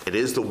 it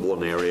is the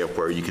one area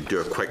where you could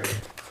do a quick,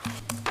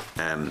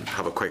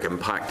 have a quick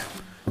impact.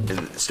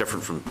 It's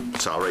different from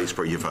salaries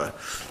where you have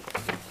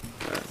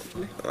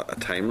a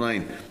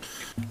timeline.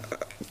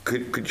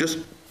 Could you just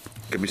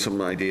give me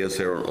some ideas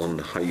there on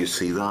how you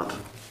see that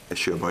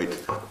issue about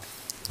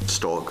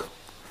stock?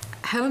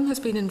 Helen has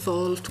been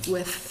involved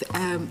with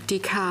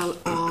DCAL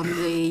on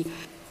the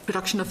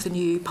production of the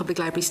new public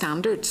library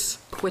standards,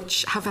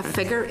 which have a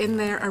figure in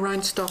there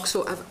around stock.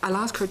 So I'll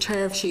ask her,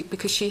 Chair,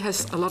 because she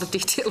has a lot of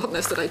detail on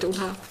this that I don't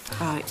have.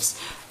 Right.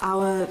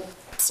 Our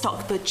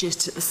stock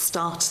budget at the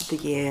start of the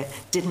year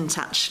didn't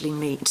actually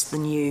meet the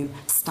new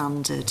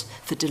standard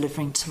for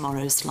delivering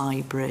tomorrow's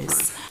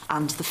libraries,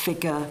 and the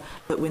figure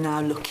that we're now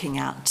looking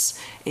at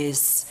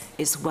is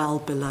well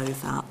below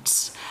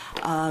that.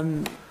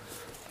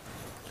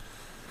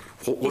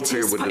 What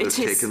figure would it have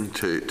taken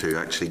to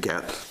actually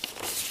get?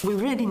 We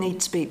really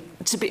need to be,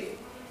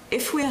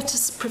 if we are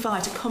to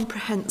provide a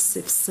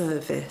comprehensive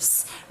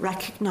service,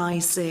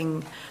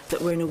 recognising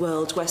that we're in a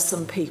world where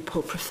some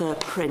people prefer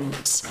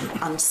print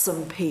and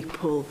some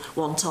people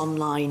want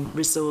online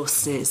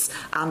resources,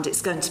 and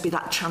it's going to be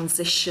that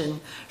transition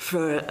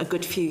for a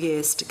good few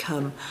years to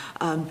come,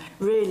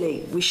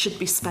 really we should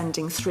be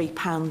spending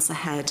 £3 a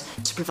head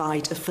to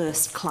provide a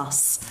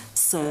first-class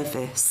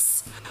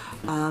service.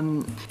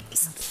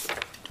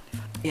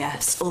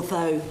 Yes,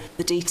 although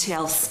the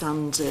DTL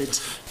standard,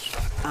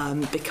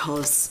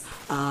 because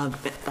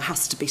there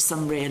has to be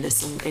some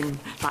realism in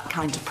that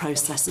kind of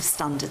process of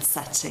standard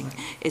setting,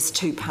 is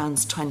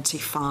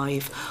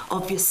 £2.25.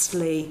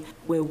 Obviously,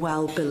 we're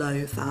well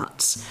below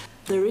that.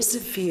 There is a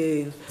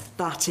view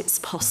that it's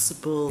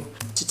possible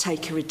to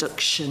take a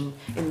reduction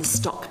in the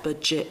stock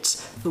budget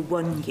for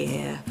 1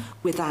 year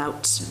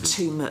without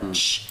too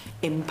much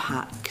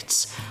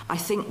impact. I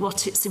think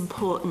what it's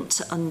important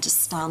to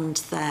understand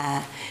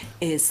there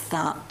is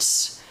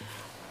that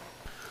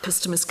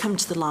customers come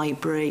to the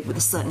library with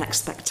a certain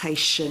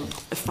expectation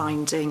of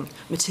finding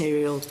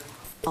material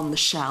on the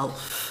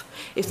shelf.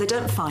 If they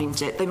don't find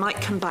it, they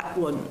might come back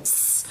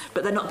once,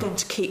 but they're not going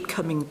to keep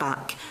coming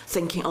back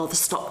thinking, oh, the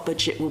stock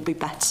budget will be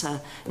better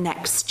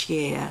next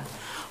year.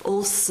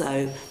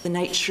 Also, the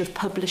nature of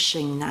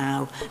publishing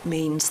now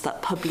means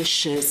that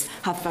publishers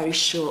have very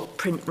short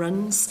print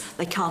runs.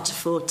 They can't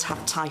afford to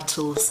have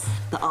titles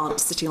that aren't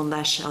sitting on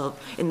their shelf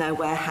in their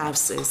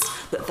warehouses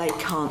that they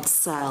can't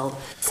sell.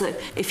 So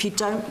if you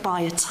don't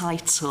buy a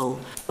title,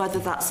 whether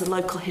that's a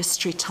local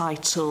history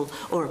title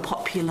or a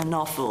popular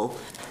novel,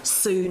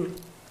 soon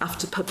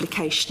after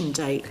publication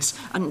date,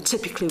 and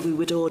typically we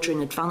would order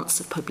in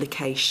advance of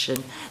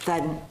publication,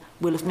 then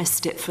we'll have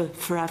missed it for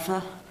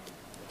forever.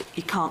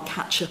 You can't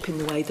catch up in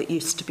the way that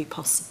used to be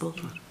possible.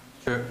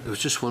 There was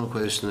just one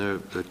question there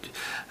that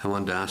I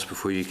wanted to ask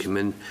before you came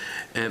in.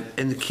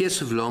 In the case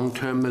of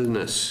long-term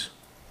illness,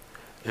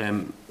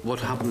 what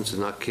happens in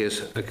that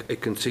case? I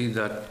can see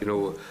that, you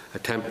know, a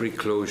temporary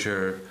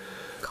closure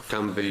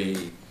can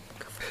be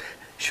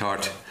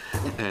short,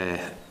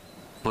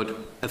 but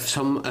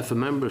if a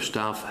member of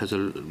staff has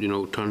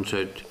turns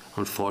out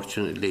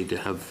unfortunately to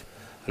have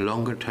a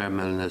longer-term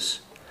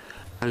illness,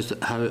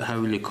 how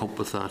will you cope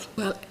with that?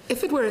 Well,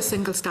 if it were a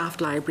single-staffed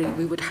library,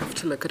 we would have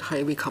to look at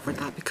how we cover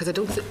that, because I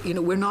don't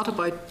we're not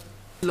about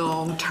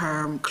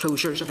long-term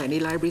closures of any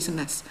libraries in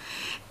this.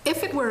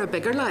 If it were a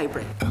bigger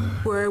library,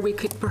 where we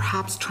could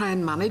perhaps try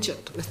and manage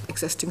it with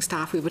existing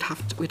staff, we'd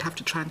have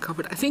to try and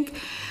cover it. I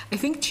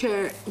think,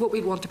 Chair, what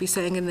we want to be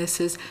saying in this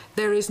is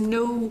there is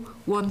no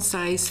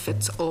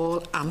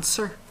one-size-fits-all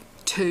answer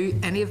to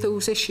any of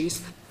those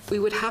issues. We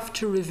would have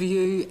to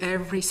review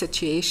every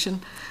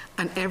situation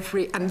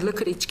and look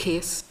at each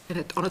case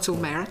on its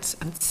own merits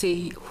and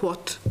see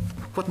what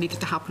needed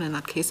to happen in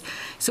that case.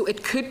 So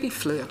it could be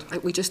fluid.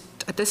 We just,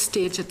 at this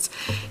stage,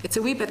 it's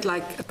a wee bit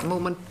like at the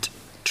moment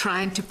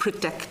trying to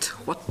predict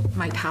what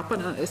might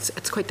happen.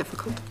 It's quite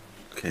difficult.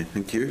 Okay,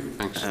 thank you.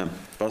 Thanks.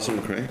 Basil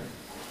McRae.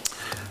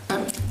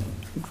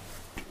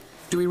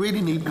 Do we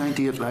really need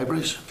 98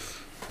 libraries?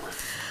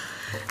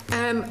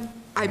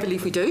 I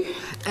believe we do.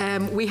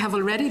 We have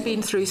already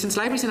been through, since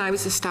Libraries and I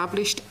was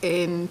established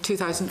in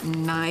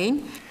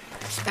 2009,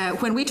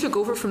 when we took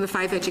over from the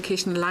 5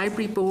 educational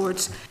library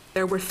boards,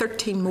 there were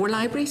 13 more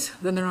libraries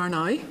than there are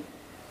now.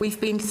 We've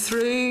been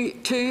through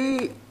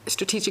 2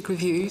 strategic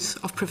reviews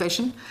of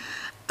provision,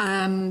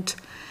 and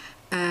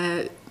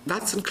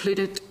that's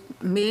included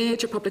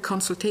major public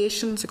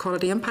consultations,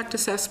 equality impact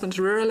assessments,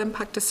 rural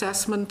impact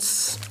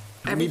assessments.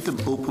 Do you need them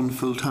open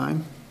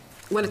full-time?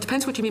 Well, it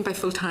depends what you mean by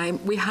full-time.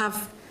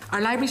 Our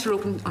libraries are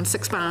open on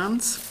 6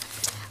 bands.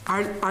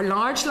 Our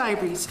large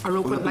libraries are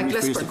open like Lisburn.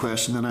 Let me phrase the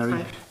question then, Irene.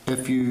 Right.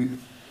 If you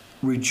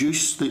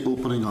reduce the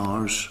opening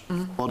hours,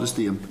 what is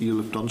you'll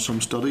have done some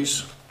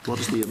studies. What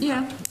is the impact?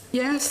 Yeah,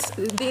 yes.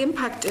 The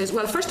impact is,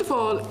 well, first of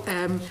all,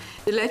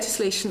 the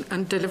legislation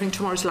on delivering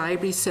tomorrow's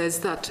libraries says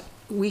that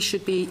we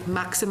should be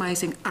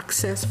maximising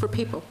access for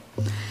people.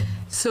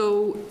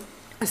 So,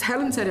 as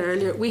Helen said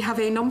earlier, we have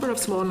a number of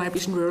small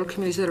libraries in rural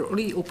communities that are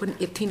only open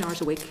 18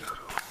 hours a week.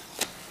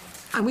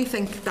 And we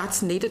think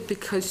that's needed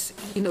because,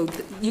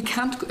 you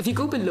can't, if you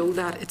go below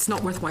that, it's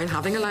not worthwhile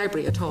having a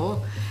library at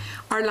all.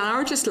 Our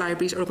largest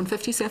libraries are open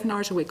 57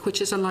 hours a week, which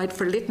is allowed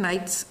for late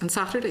nights and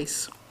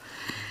Saturdays.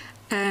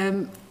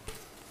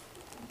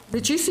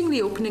 reducing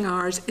the opening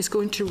hours is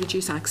going to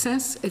reduce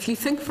access. If you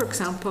think, for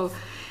example,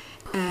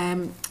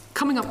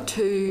 coming up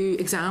to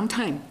exam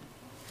time,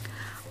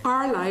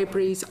 our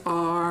libraries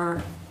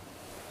are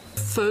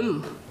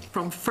full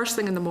from first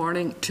thing in the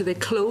morning to they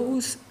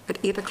close at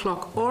 8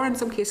 o'clock, or in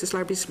some cases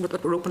libraries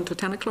that were open till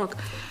 10 o'clock,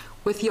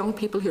 with young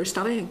people who are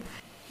studying.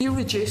 You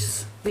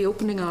reduce the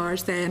opening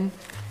hours, then,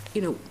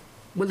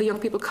 will the young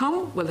people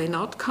come? Will they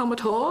not come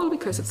at all?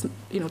 Because it's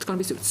going to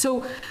be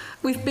so.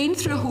 We've been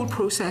through a whole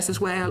process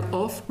as well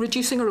of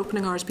reducing our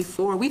opening hours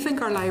before. We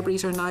think our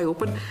libraries are now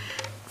open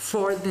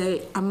for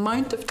the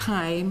amount of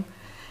time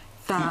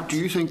that Do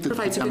you think that the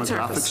provides a good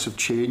demographics service. have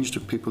changed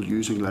of people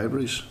using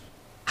libraries?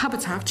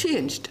 Habits have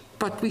changed,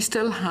 but we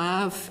still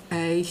have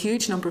a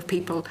huge number of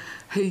people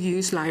who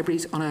use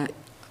libraries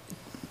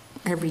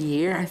every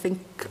year. I think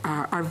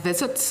our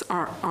visits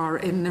are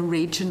in the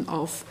region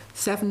of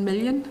 7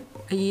 million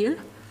a year.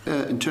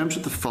 In terms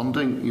of the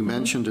funding, you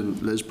mentioned in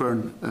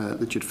Lisburn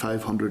that you had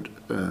 500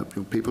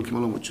 people come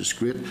along, which is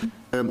great.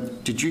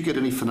 Did you get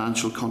any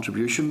financial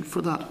contribution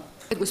for that?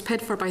 It was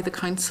paid for by the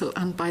council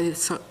and by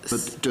the...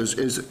 But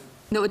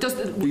No, it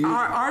doesn't.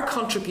 Our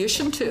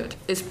contribution to it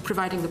is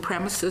providing the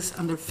premises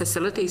and the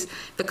facilities.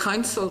 The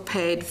council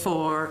paid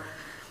for,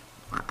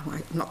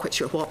 I'm not quite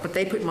sure what, but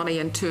they put money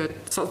into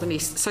it.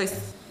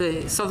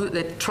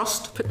 The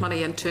trust put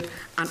money into it,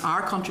 and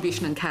our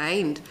contribution in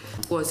kind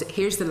was,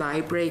 here's the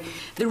library.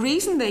 The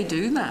reason they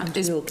do that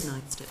is... We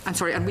organised it. I'm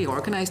sorry, and we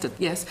organised it,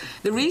 yes.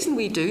 The reason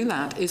we do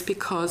that is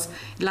because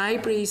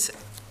libraries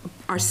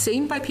are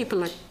seen by people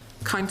like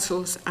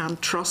councils and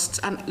trusts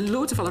and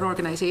loads of other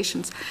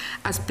organisations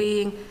as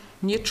being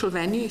neutral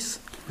venues.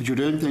 But you're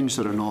doing things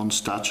that are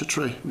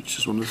non-statutory, which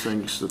is one of the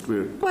things that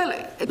we're... Well,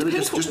 it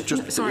depends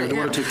sorry, I don't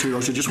want to take too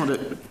long. I just want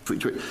to...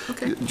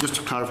 Okay. Just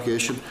a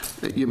clarification.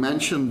 You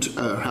mentioned,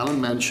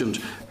 Helen mentioned,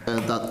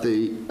 that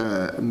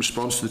in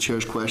response to the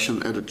Chair's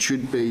question, it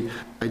should be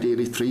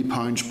ideally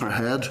 £3 per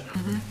head.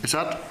 Mm-hmm. Is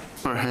that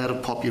per head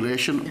of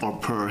population or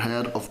per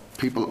head of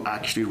people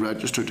actually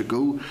registered to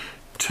go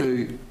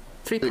to...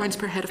 £3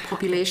 per head of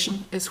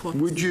population is what...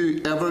 Would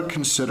you ever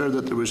consider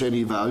that there was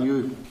any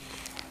value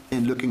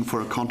in looking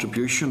for a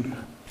contribution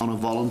on a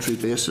voluntary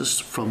basis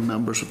from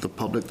members of the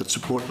public that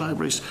support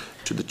libraries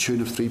to the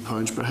tune of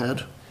 £3 per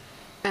head?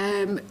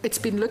 It's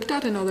been looked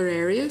at in other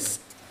areas.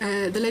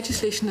 The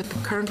legislation that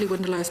currently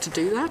wouldn't allow us to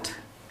do that.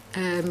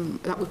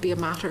 That would be a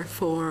matter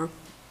for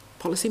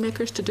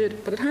policymakers to do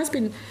it, but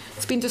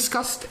it's been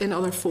discussed in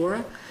other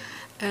fora.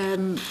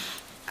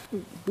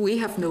 We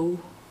have no...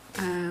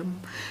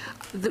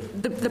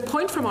 The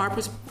point from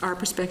our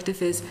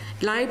perspective is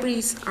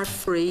libraries are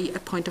free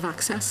at point of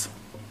access,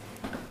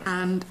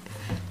 and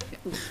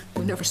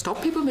we never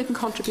stop people making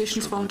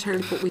contributions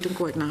voluntarily, but we don't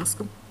go out and ask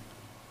them.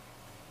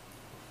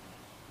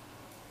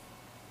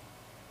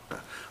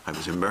 I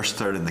was immersed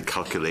there in the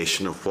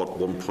calculation of what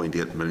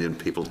 1.8 million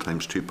people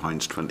times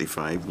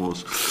 £2.25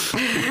 was.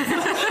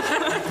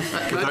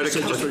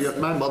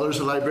 My mother's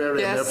a librarian,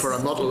 yes. Therefore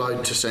I'm not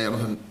allowed to say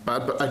anything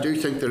bad, but I do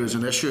think there is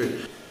an issue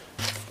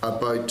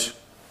about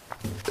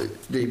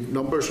the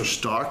numbers are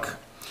stark.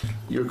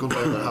 You're going to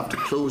either have to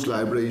close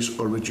libraries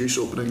or reduce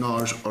opening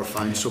hours or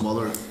find some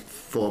other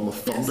form of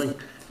funding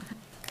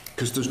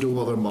because there's no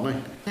other money.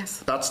 Yes.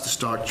 That's the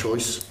stark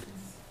choice,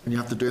 and you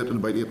have to do it in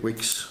about 8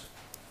 weeks.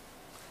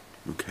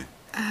 Okay.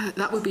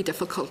 That would be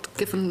difficult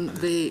given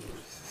the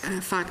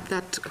fact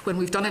that when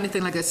we've done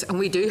anything like this, and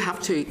we do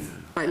have to,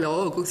 by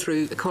law, go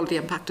through equality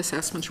impact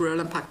assessments, rural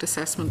impact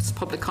assessments,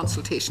 public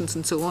consultations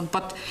and so on.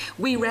 But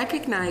we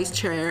recognise,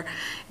 Chair,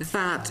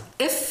 that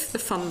if the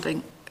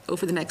funding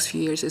over the next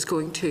few years is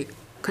going to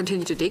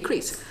continue to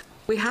decrease,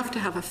 we have to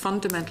have a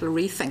fundamental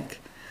rethink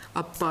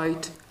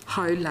about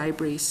how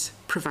libraries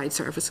provide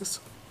services.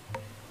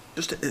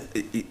 Just,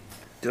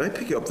 did I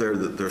pick you up there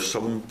that there are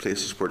some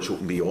places where it's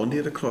open beyond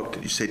 8 o'clock?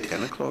 Did you say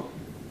 10 o'clock?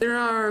 There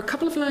are a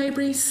couple of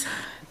libraries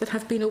that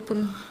have been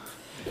open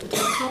at 10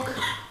 o'clock.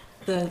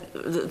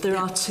 There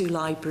are 2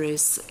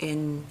 libraries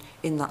in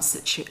that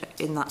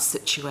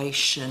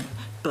situation,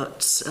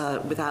 but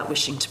without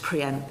wishing to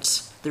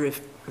preempt the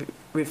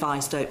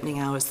revised opening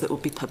hours that will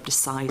be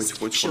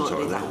publicised which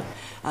shortly. Ones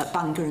are they?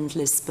 Bangor and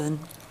Lisbon.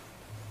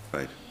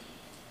 Right.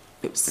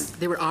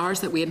 They were ours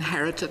that we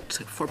inherited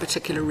for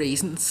particular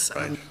reasons,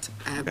 right.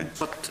 And, okay.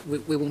 but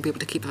we won't be able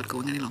to keep that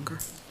going any longer.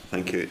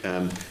 Thank you.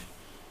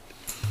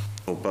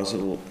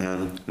 Basil,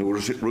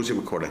 Rosie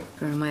McCordy.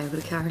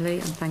 Carly,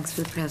 and thanks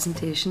for the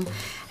presentation.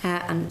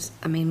 And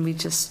I mean, we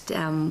just,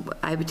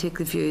 I would take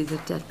the view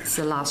that it's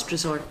the last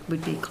resort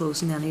would be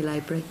closing any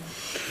library.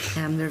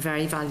 They're a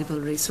very valuable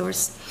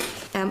resource.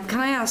 Can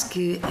I ask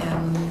you,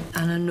 and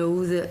I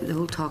know that the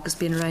whole talk has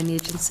been around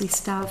agency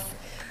staff,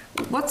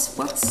 what's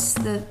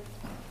the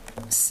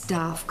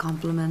staff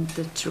complement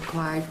that's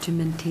required to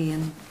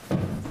maintain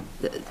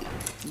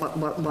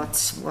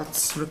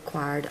what's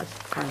required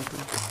currently?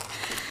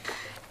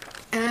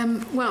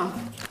 Well,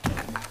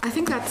 I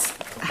think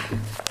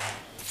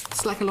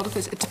it's like a lot of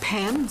this. It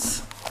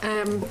depends.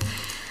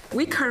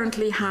 We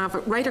currently have,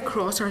 right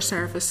across our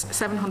service,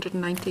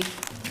 790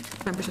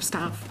 members of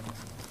staff.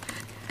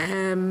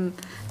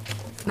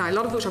 Now, a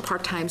lot of those are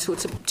part-time, so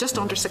it's just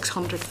under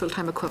 600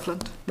 full-time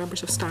equivalent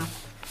members of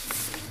staff.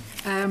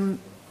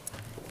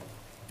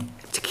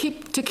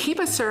 To keep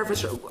a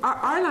service,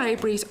 our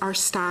libraries are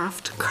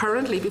staffed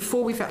currently,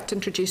 before we've had to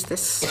introduce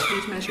these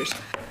measures,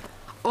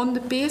 on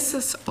the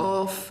basis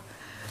of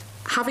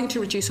having to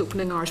reduce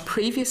opening hours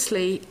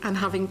previously and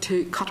having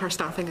to cut our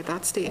staffing at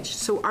that stage.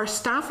 So our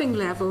staffing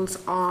levels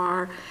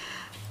are,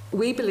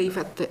 we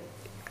believe,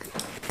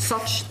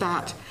 such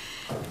that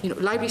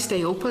libraries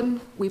stay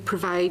open. We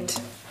provide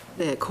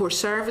the core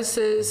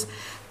services.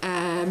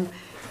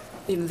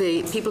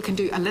 People can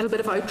do a little bit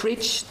of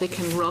outreach. They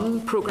can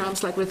run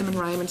programmes like Rhythm and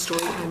Rhyme and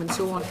Storytime and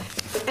so on.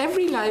 But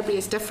every library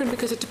is different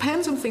because it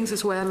depends on things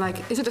as well.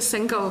 Like, is it a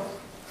single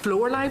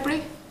floor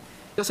library?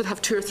 Does it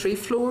have 2 or 3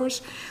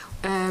 floors?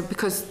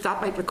 Because that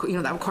might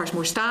that requires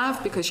more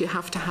staff, because you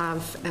have to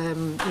have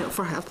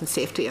for health and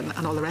safety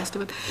and all the rest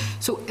of it.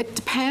 So it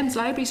depends.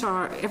 Every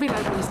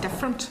library is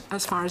different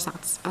as far as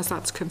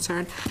that's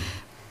concerned.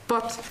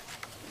 But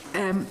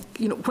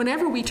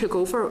whenever we took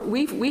over,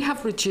 we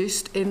have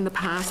reduced in the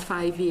past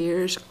 5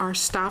 years our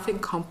staffing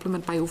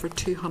complement by over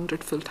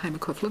 200 full-time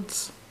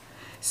equivalents.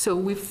 So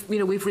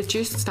we've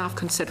reduced staff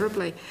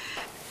considerably.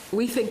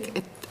 We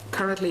think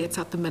currently it's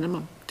at the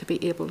minimum to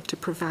be able to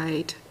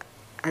provide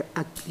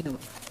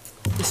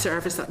the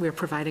service that we're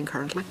providing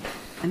currently.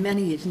 And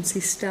many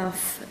agency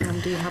staff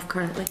do you have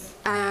currently?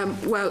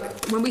 Well,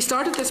 when we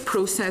started this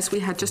process, we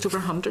had just over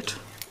 100.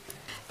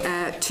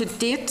 To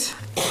date,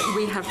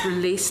 we have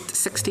released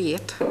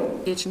 68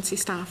 agency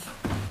staff,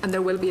 and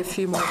there will be a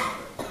few more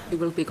who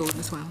will be going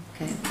as well.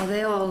 Okay. Are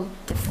they all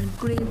different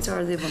grades, or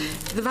are they one?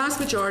 The vast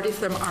majority of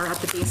them are at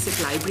the basic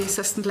library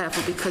assistant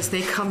level, because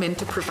they come in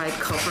to provide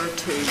cover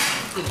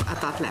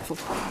at that level.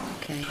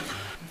 Okay.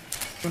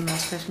 One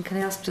last question. Can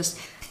I ask just,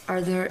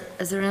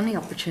 is there any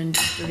opportunity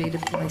to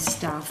redeploy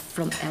staff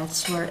from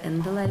elsewhere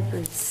in the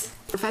libraries?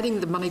 Providing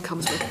the money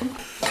comes with them.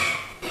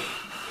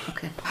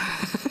 Okay.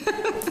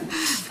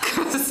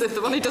 Because if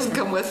the money doesn't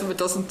come with them, it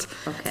doesn't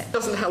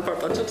help our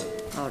budget.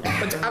 All right.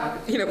 But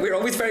we're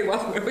always very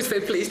welcome. We're always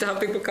very pleased to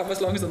have people come,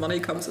 as long as the money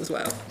comes as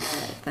well.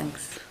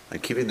 Thanks.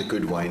 And keeping the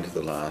good wine to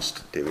the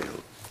last, David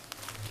Hill.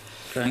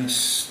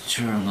 Thanks,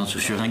 Chair. I'm not so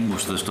sure. I think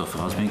most of the stuff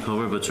has been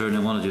covered, but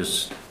certainly I want to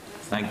just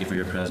thank you for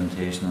your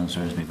presentation, and it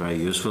certainly been very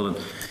useful. And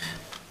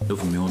I know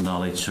from my own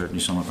knowledge, certainly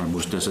some of our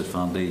most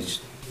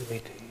disadvantaged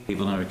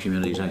people in our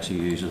communities actually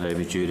use the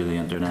library due to the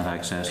internet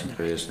access and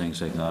various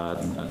things like that,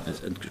 and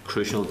it's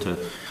crucial to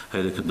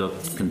how they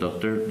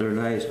conduct their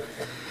lives.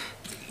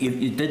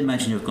 You did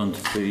mention you've gone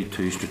through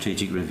 2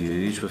 strategic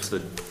reviews. With the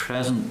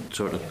present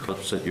sort of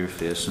cuts that you're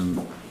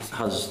facing,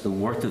 has the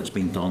work that's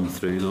been done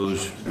through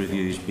those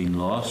reviews been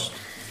lost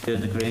to a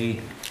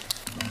degree?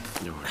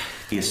 No.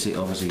 You see,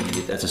 obviously,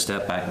 it's a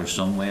step backwards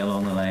some way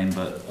along the line,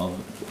 but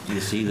do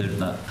you see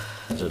that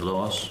as a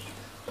loss?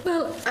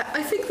 Well,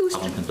 I think those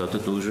haven't conducted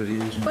those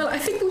reviews. Well, I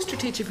think those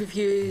strategic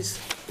reviews,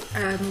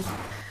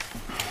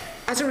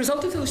 as a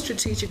result of those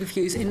strategic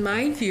reviews, in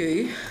my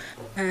view,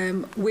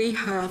 we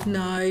have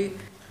now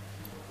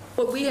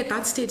what we at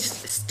that stage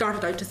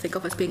started out to think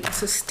of as being a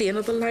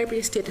sustainable library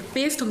estate,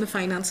 based on the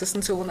finances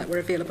and so on that were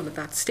available at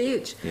that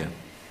stage. Yeah.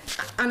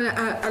 And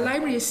a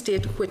library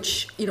estate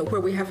which,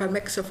 where we have a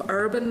mix of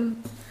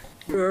urban,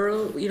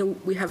 rural,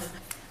 we have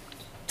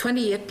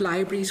 28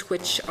 libraries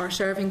which are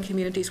serving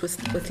communities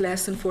with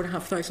less than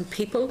 4,500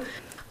 people,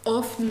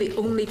 often the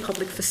only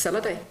public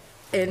facility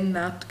in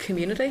that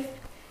community,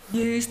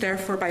 used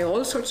therefore by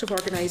all sorts of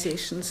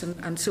organisations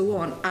and so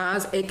on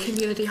as a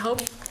community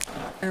hub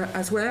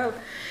as well.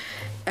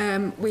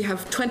 We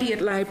have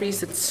 28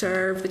 libraries that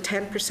serve the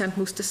 10%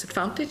 most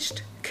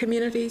disadvantaged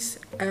communities.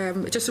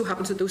 It just so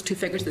happens that those 2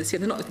 figures are the same.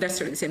 They're not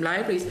necessarily the same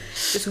libraries, it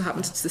just so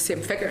happens it's the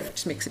same figure,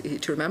 which makes it easy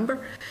to remember.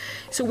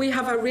 So we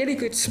have a really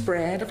good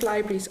spread of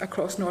libraries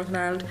across Northern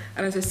Ireland,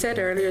 and as I said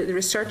earlier, the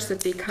research that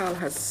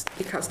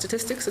DCAL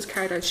Statistics has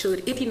carried out show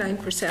that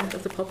 89%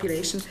 of the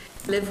population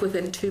live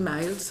within 2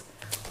 miles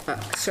of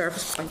a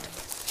service point.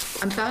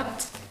 And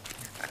that,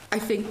 I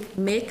think,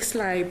 makes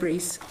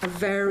libraries a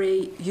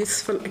very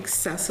useful,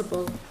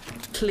 accessible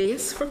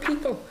place for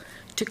people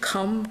to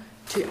come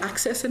to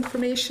access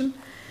information,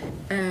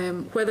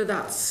 whether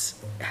that's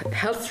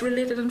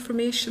health-related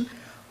information,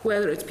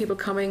 whether it's people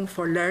coming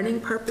for learning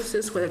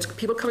purposes, whether it's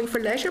people coming for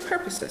leisure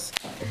purposes.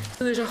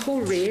 So there's a whole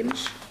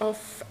range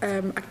of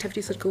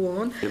activities that go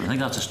on. I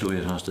think that's a story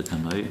that has to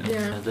come out.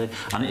 Yeah.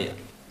 And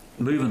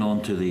moving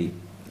on to the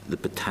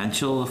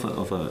potential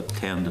of a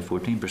 10 to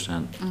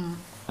 14%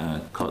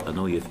 cut. I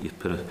know you've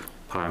put a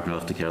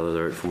paragraph together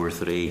there at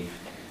 4.3,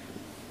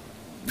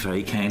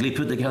 very kindly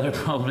put together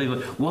probably,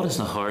 but what is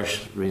the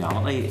harsh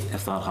reality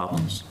if that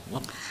happens?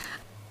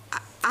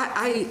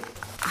 I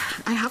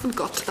haven't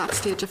got to that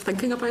stage of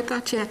thinking about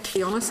that yet, to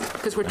be honest,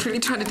 because we're truly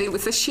trying to deal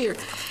with this year.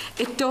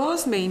 It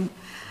does mean,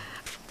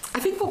 I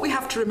think what we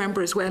have to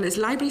remember as well is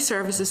library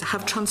services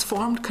have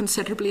transformed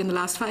considerably in the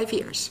last 5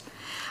 years.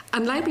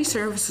 And library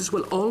services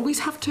will always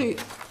have to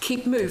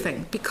keep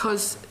moving,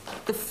 because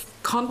the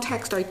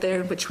context out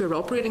there in which we're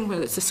operating,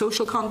 whether it's the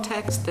social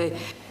context, the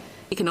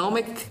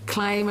economic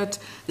climate,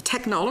 the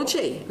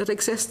technology that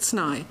exists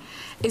now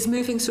is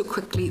moving so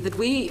quickly that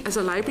we, as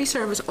a library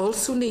service,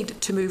 also need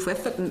to move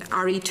with it. And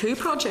our E2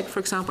 project, for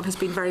example, has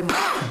been very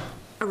much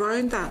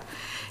around that.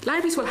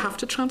 Libraries will have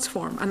to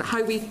transform, and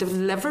how we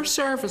deliver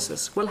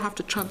services will have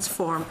to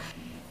transform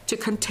to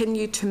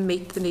continue to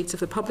meet the needs of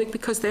the public,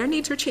 because their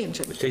needs are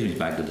changing. Which takes me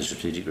back to the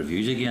strategic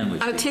reviews again.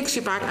 And it takes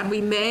you back, and we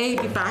may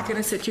be back in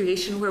a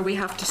situation where we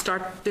have to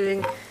start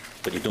doing...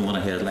 But you don't want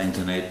a headline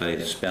tonight by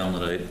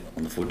spelling it out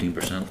on the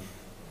 14%?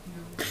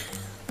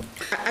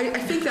 I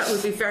think that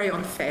would be very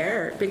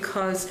unfair,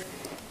 because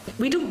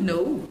we don't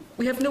know.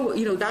 We have no,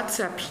 that's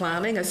a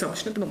planning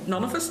assumption at the moment.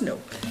 None of us know.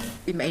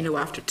 We may know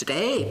after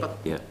today,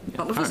 but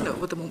none of us know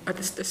at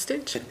this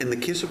stage. In the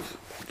case of,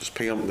 just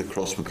picking up the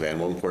Crossmaglen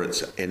one, where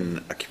it's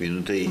in a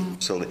community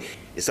facility,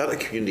 is that a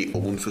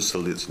community-owned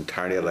facility that's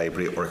entirely a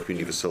library, or a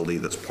community facility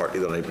that's partly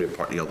the library and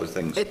partly other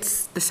things?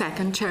 It's the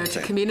second, Chair. It's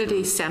a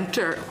community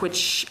centre,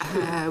 which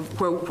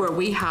where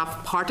we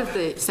have part of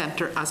the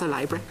centre as a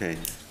library. Okay.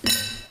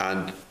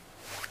 And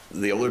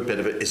the other bit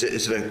of it, is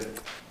it a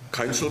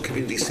council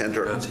community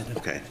centre?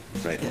 Okay,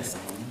 right. Yes.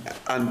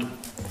 And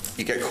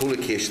you get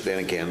co-location then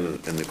again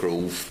in the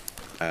Grove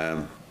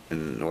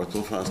in North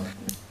Belfast.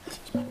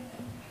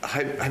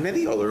 How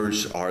many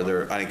others are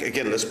there? And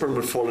again, Lisburn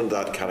would fall into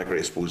that category,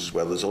 I suppose, as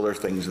well. There's other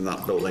things in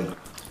that building.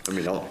 I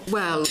mean,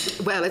 well,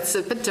 it's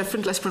a bit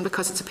different, Lisburn,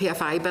 because it's a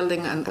PFI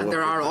building, and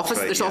there are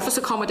there's office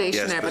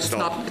accommodation there, but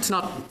it's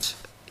not.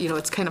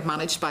 It's kind of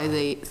managed by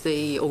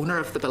the owner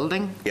of the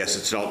building. Yes,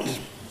 it's not.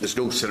 There's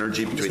no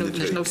synergy between the two.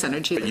 There's no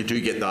synergy. But you do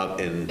get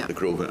that in the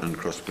Grove and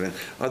Crossmaglen.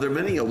 Are there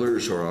many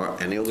others, or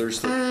are any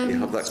others that you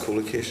have that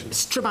co-location?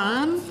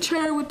 Strabane,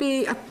 Chair, would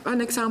be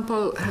an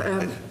example.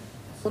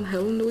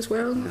 Hill as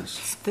well.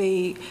 Yes.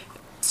 The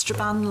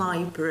Strabane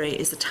Library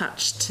is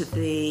attached to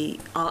the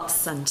Arts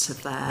Centre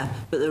there,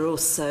 but there are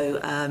also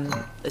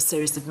a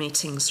series of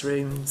meetings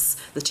rooms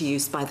that are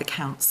used by the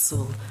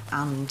council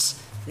and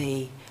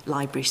the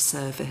library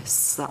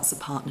service. That's a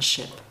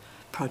partnership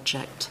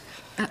project.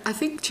 I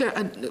think, Chair,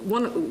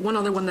 one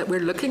other one that we're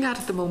looking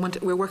at the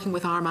moment, we're working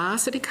with Armagh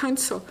City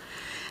Council,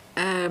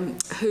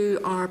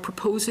 who are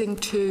proposing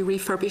to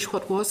refurbish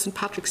what was St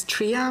Patrick's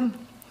Trian.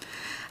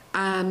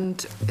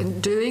 And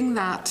in doing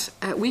that,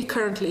 we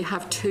currently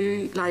have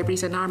two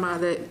libraries in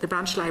Armagh, the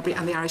Branch Library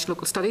and the Irish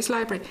Local Studies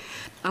Library.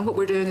 And what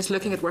we're doing is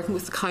looking at working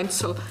with the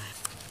council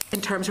in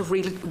terms of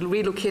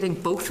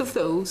relocating both of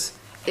those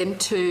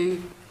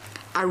into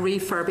a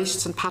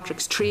refurbished St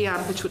Patrick's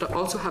Trian, which would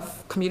also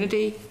have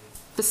community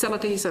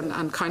facilities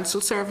and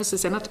council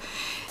services in it.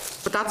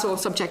 But that's all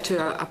subject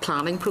to a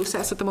planning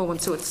process at the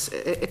moment. So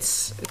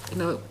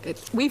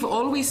we've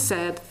always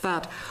said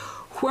that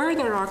where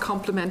there are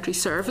complementary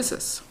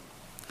services,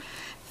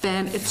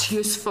 then it's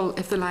useful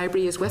if the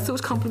library is with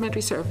those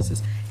complementary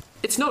services.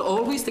 It's not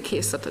always the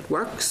case that it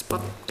works,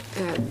 but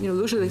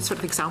those are the sort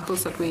of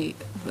examples that we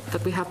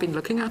have been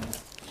looking at.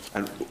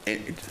 And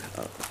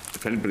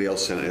if anybody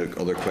else has any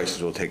other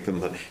questions, we'll take them.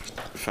 But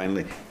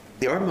finally,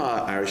 the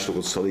Armagh Irish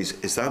Local Studies,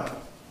 is that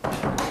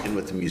in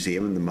with the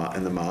museum in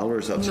the Mall, or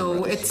is that?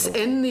 No, it's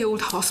in the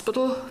old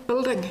hospital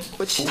building,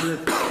 which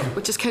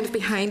is kind of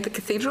behind the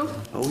cathedral.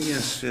 Oh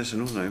yes, I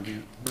know now.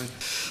 Right.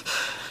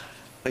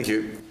 Thank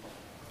you.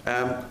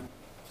 No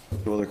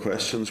other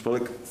questions? Well,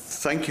 look,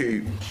 thank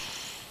you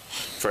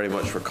very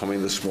much for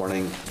coming this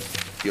morning.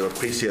 You'll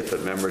appreciate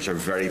that members are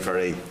very,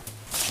 very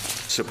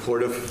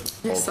supportive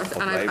of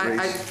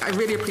libraries. I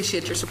really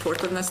appreciate your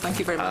support on this. Thank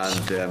you very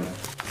much. And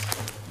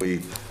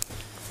we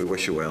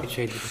wish you well.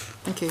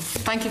 Thank you.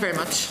 Thank you very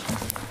much.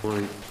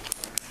 Morning.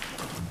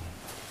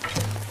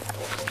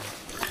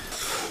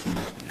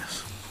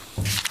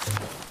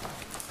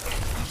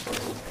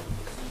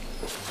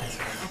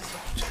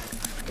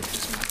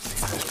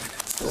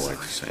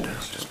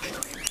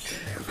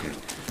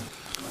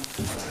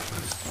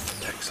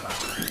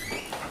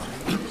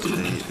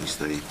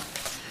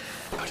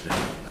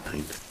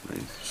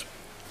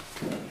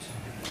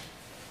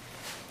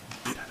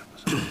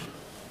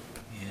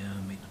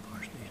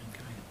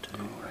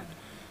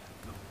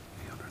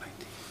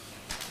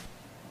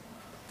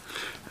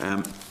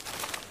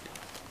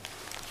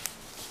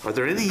 Are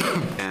there any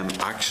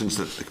actions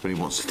that the committee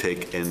wants to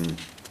take in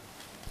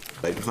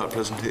light of that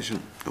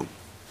presentation? No.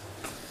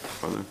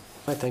 Are there?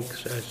 I think,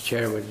 as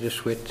Chair, we'll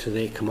just wait till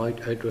they come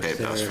out with their...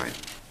 That's fine.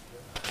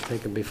 I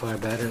think it'll be far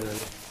better,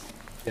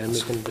 and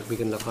we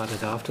can look at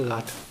it after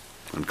that.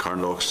 And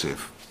Carnloug's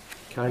safe.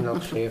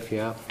 Carnloug's safe,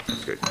 yeah.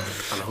 Good.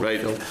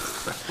 Right. So.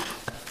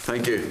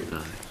 Thank you.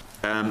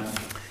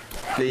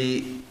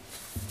 The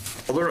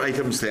other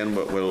items then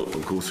we'll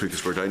go through,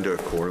 because we're down to a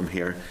quorum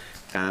here.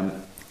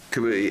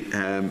 Could we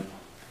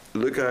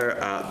look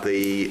at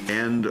the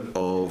end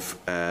of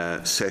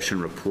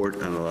session report,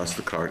 and I'll ask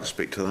the clerk to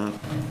speak to that.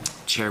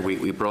 Chair,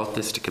 we brought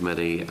this to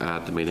committee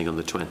at the meeting on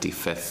the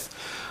 25th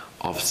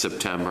of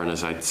September, and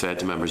as I said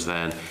to members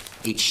then,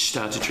 each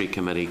statutory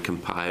committee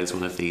compiles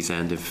one of these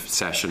end of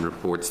session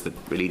reports that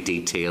really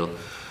detail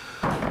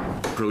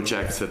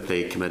projects that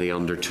the committee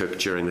undertook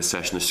during the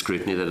session of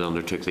scrutiny that it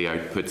undertook, the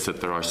outputs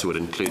that there are. So it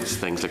includes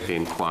things like the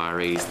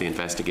inquiries, the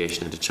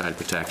investigation into child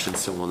protection,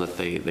 so on, that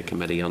the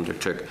committee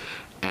undertook,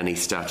 any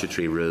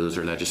statutory rules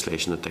or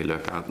legislation that they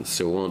look at, and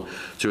so on.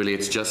 So really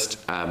it's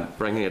just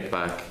bringing it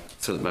back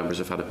so that members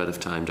have had a bit of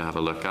time to have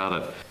a look at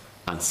it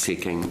and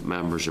seeking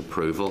members'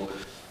 approval.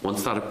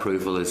 Once that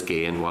approval is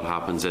gained, what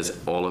happens is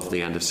all of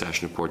the end of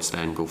session reports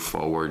then go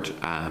forward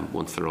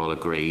once they're all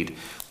agreed,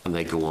 and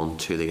they go on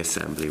to the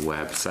Assembly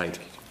website.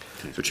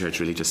 So Chair, it's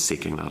really just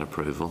seeking that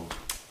approval.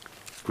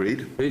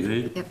 Agreed?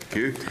 Yep. Thank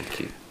you. Thank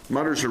you.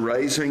 Matters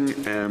arising,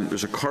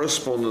 there's a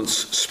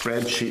correspondence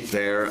spreadsheet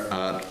there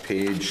at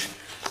page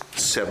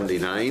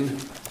 79,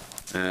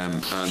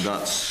 and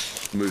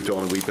that's moved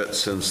on a wee bit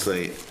since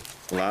the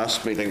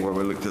last meeting where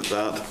we looked at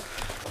that.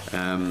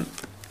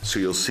 So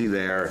you'll see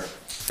there,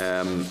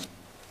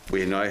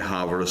 we now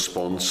have a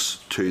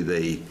response to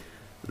the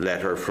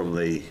letter from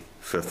the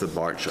 5th of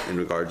March in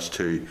regards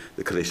to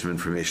the collation of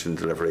information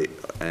delivery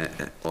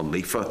on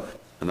LIFA,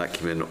 and that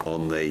came in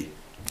on the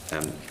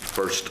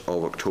 1st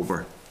of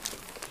October.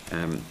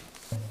 Are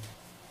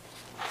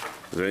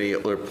there any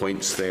other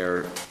points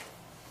there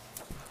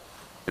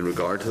in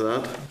regard to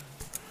that?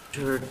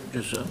 Sure,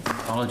 just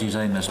apologies,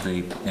 I missed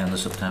the end of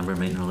September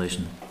meeting in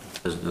relation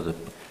to the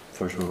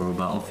First World War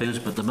battlefields,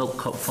 but the Milk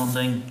Cup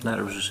funding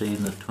letter was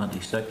received on the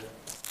 26th.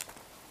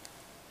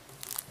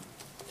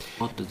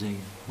 What was the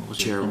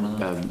Chair, outcome of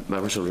that?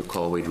 members will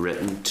recall we'd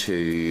written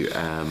to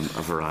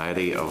a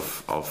variety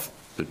of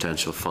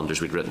potential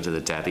funders. We'd written to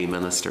the Deputy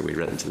Minister, we'd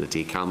written to the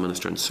Decal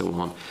Minister, and so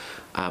on.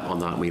 On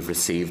that, we've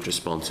received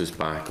responses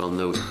back on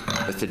those.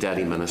 With the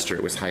Deputy Minister,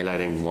 it was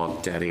highlighting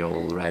what Deputy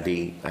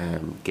already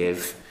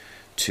give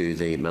to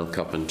the Milk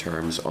Cup in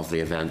terms of the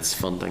events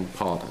funding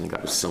pot. I think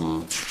that was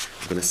some,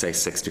 I'm going to say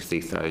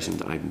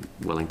 63,000. I'm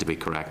willing to be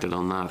corrected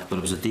on that. But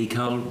it was a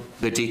decal?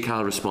 The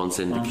decal response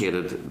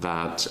indicated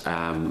that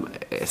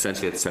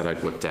essentially it set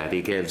out what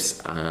Deputy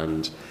gives,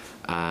 and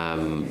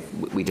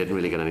we didn't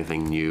really get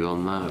anything new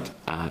on that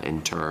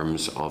in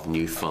terms of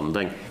new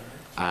funding.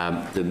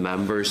 The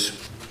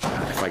members,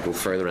 if I go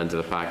further into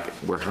the pack,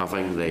 we're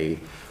having the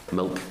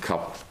Milk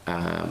Cup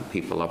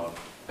people up,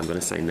 I'm going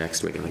to say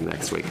next week. I think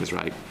next week is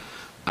right.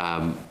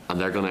 And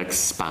they're going to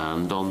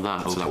expand on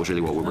that. Okay. So that was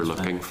really what we were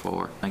looking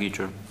for. Thank you,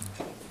 Chair.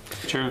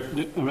 Chair,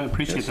 I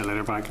appreciate the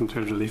letter back in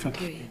terms of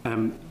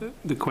LIFA.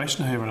 The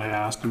question, however, I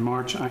asked in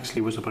March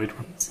actually was about,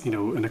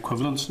 an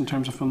equivalence in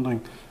terms of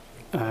funding.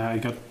 I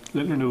got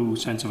little or no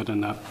sense of it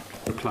in that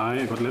reply.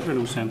 I got little or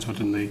no sense of it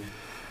in the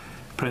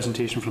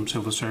presentation from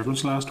civil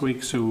servants last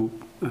week. So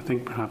I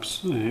think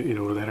perhaps a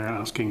letter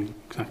asking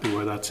exactly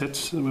where that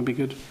sits would be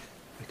good.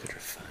 We could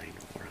refine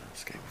what we're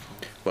asking for.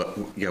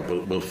 Well, yeah,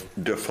 we'll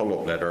do a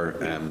follow-up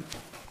letter,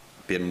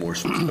 being more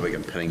specific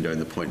and pinning down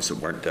the points that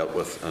weren't dealt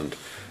with, and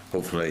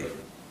hopefully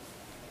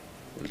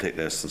it'll take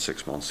less than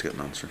 6 months to get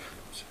an answer.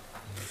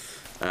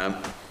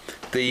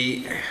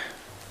 The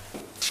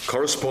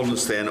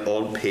correspondence then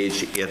on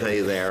page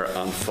 80 there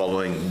and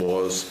following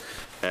was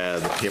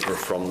the paper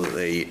from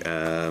the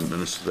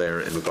Minister there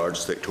in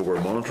regards to the October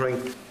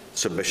monitoring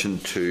submission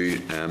to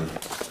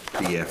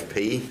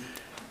DFP.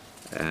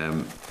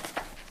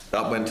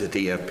 That went to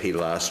DFP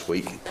last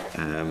week.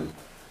 Are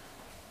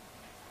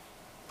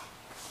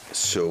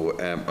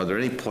there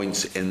any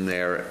points in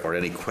there or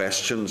any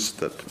questions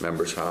that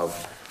members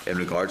have in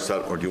regards to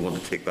that, or do you want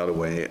to take that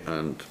away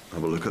and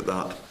have a look at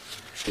that?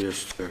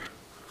 Yes, Chair.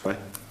 Right?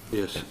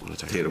 Yes.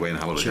 Take it away and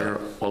have a look Chair,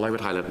 at it. all I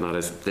would highlight on that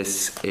is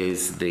this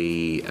is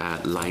the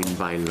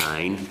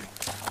line-by-line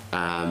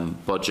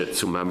budget,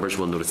 so members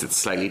will notice it's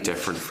slightly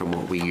different from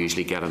what we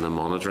usually get in a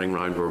monitoring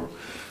round, where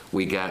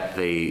we get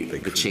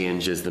the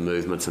changes, the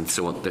movements, and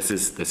so on. This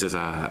is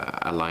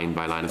a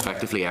line-by-line.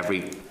 Effectively,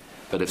 every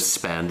bit of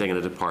spending in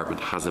a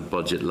department has a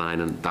budget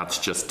line, and that's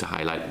just to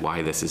highlight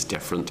why this is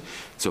different.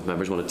 So if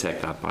members want to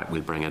take that back,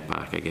 we'll bring it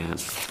back again.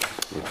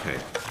 Okay.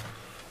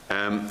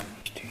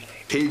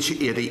 Page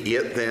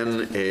 88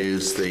 then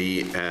is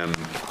the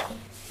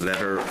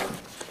letter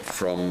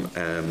from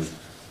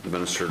the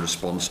Minister in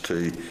response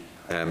to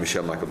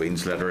Michelle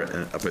McAlveen's letter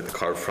about the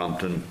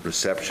Carframpton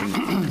reception,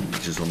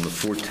 which is on the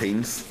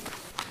 14th,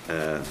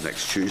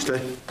 next Tuesday.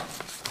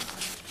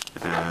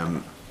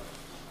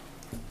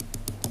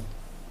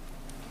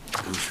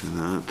 Go through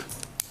that.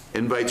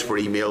 Invites were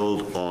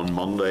emailed on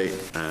Monday,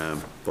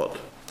 but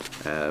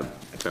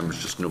if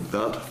members just note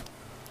that.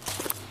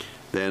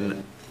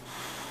 Then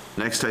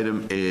next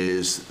item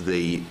is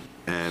the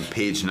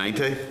page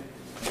 90,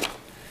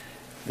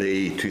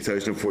 the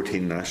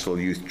 2014 National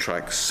Youth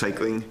Track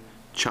Cycling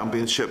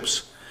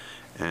Championships,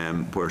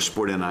 where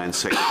Sporting and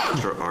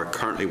Cycling are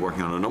currently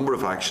working on a number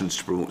of actions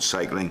to promote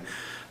cycling,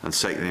 and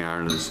Cycling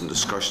Ireland is in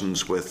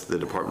discussions with the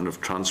Department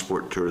of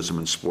Transport, Tourism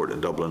and Sport in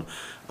Dublin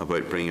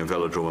about bringing a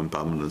velodrome and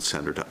badminton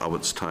centre to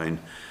Abbottstown.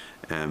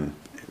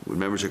 Would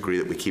members agree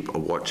that we keep a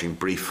watching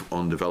brief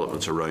on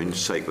developments around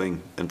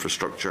cycling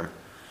infrastructure?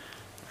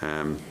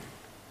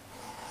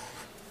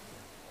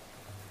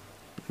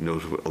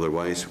 Note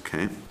otherwise,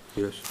 okay.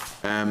 Yes.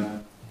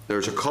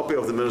 There's a copy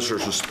of the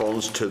Minister's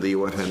response to the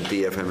OFM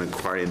DFM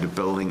inquiry into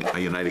building a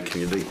united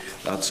community.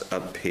 That's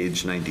at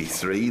page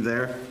 93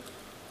 there.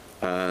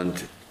 And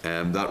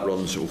that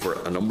runs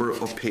over a number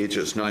of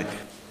pages. Now,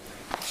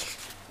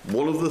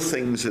 one of the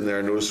things in there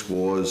I noticed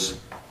was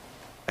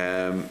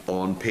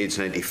on page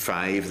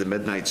 95, the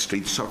midnight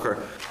street soccer.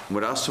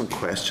 We'd asked some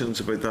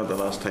questions about that the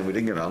last time. We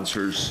didn't get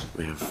answers.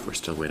 We're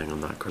still waiting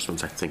on that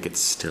correspondence. I think it's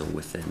still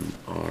within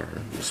our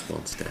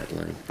response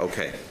deadline.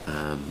 Okay.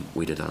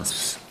 We did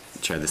ask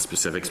Chair the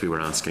specifics we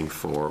were asking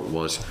for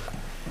was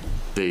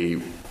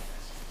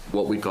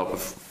what we got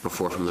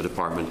before from the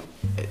department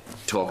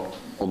talked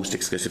almost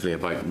exclusively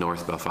about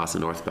North Belfast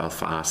and North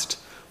Belfast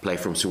Play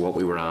Forum. So what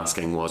we were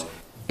asking was,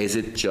 is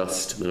it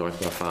just the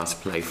North Belfast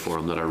Play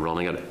Forum that are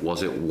running it?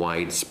 Was it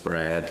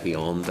widespread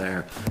beyond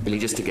there? Really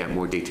just to get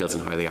more details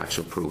on how the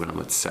actual programme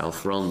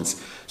itself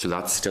runs. So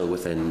that's still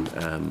within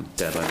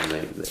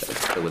deadline,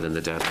 still within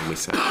the deadline we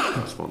set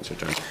for sponsor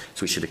term.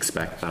 So we should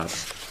expect that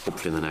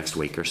hopefully in the next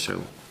week or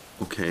so.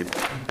 Okay.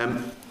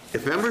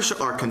 If members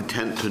are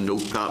content to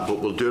note that, but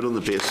we'll do it on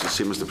the basis,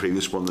 same as the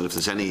previous one, that if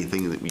there's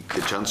anything that we get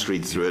a chance to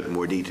read through it in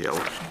more detail,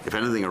 if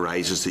anything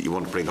arises that you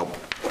want to bring up,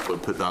 we'll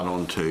put that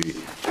on to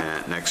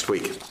next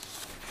week.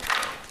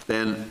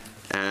 Then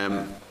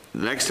the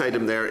next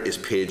item there is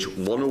page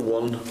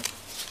 101,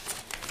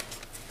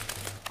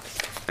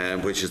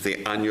 which is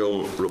the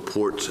annual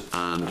report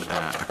and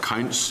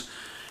accounts.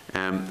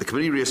 The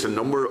committee raised a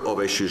number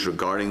of issues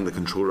regarding the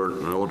Controller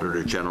and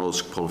Auditor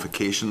General's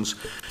qualifications.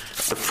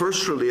 The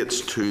first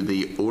relates to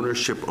the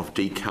ownership of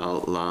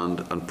decal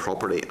land and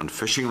property and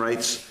fishing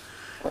rights,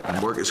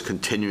 and work is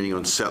continuing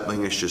on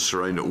settling issues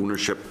surrounding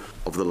ownership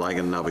of the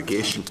Lagan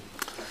navigation.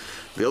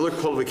 The other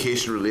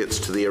qualification relates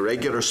to the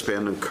irregular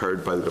spend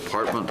incurred by the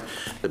department.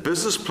 The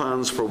business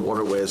plans for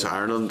Waterways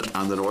Ireland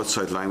and the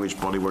North-South Language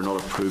Body were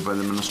not approved by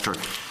the Minister,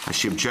 as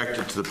she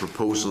objected to the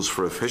proposals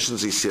for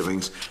efficiency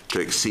savings to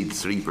exceed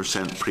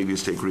 3%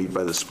 previously agreed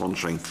by the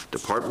sponsoring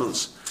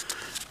departments.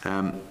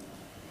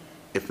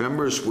 If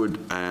members would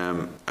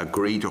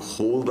agree to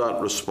hold that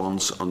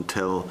response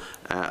until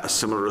a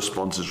similar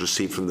response is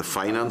received from the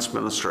Finance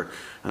Minister,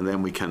 and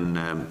then we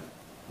can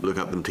look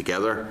at them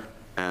together.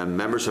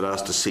 Members had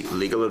asked to seek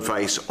legal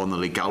advice on the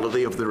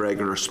legality of the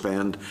regular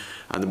spend,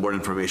 and the more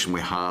information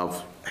we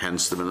have,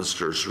 hence the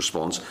Minister's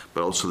response,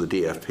 but also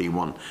the DFP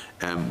one,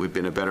 we've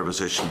been in a better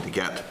position to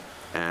get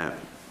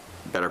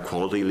better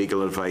quality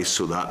legal advice,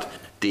 so that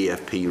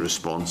DFP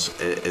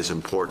response is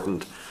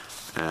important.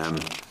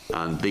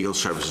 And legal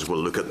services will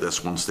look at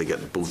this once they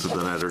get both of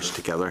the letters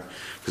together,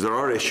 because there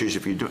are issues.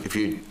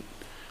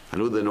 I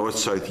know the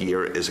North-South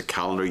year is a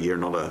calendar year,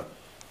 not a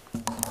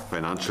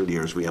financial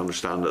year as we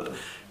understand it.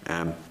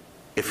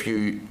 If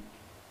you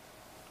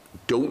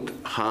don't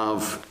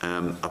have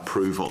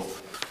approval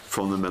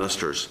from the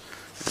ministers,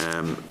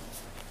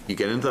 you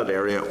get into that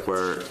area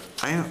where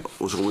I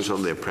was always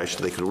under the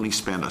impression they could only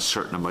spend a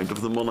certain amount of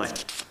the money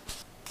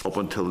up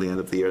until the end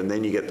of the year, and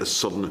then you get this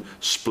sudden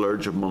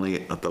splurge of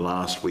money at the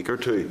last week or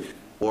two.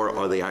 Or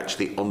are they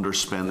actually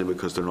underspending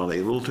because they're not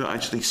able to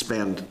actually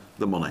spend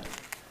the money?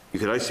 You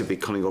could actually be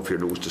cutting off your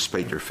nose to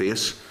spite your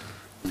face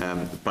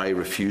by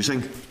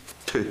refusing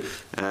to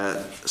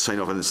sign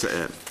off. And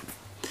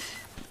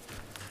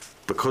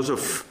because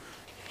of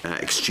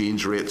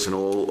exchange rates and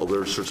all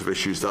other sorts of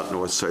issues, that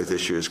North-South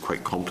issue is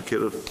quite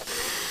complicated.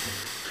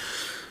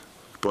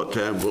 But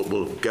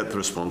we'll get the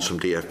response from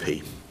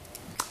DFP.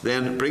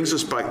 Then brings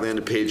us back then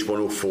to page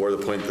 104, the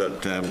point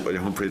that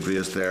William Humphrey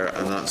raised there,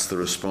 and that's the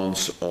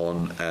response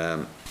on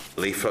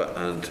LIFA.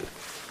 And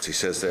as he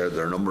says there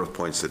are a number of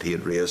points that he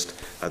had raised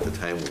at the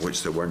time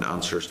which there weren't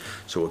answers.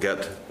 So we'll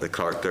get the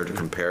clerk there to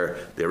compare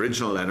the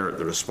original letter,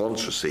 the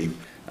response received,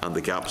 and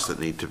the gaps that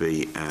need to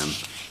be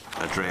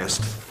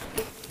addressed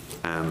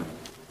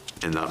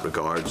in that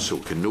regard. So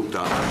we can note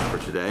that for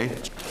today.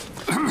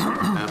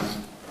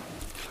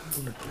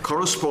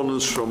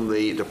 Correspondence from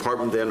the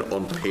department then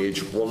on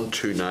page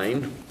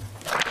 129.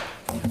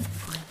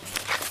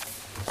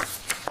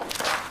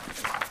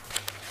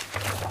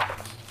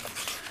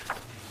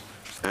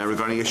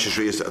 Regarding issues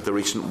raised at the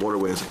recent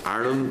Waterways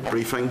Ireland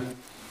briefing.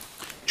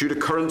 Due to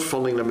current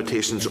funding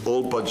limitations,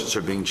 all budgets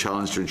are being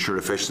challenged to ensure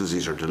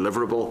efficiencies are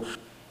deliverable.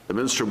 The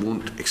Minister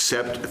won't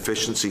accept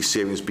efficiency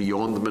savings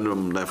beyond the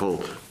minimum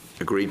level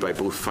agreed by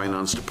both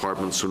finance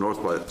departments, so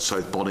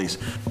North-South bodies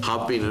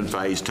have been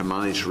advised to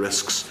manage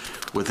risks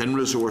within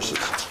resources,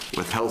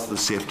 with health and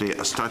safety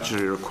a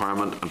statutory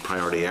requirement and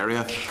priority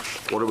area.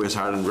 Waterways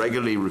Ireland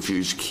regularly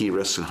reviews key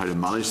risks and how to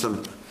manage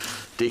them.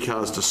 DCAL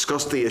has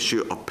discussed the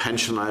issue of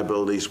pension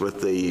liabilities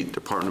with the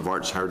Department of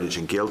Arts, Heritage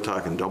and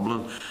Gaeltacht in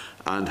Dublin,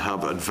 and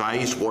have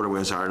advised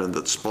Waterways Ireland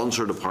that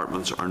sponsor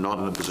departments are not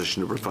in a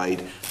position to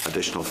provide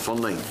additional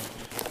funding.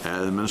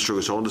 The Minister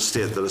goes on to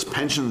state that as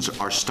pensions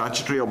are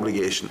statutory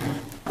obligation,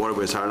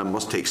 Waterways Ireland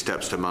must take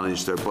steps to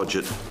manage their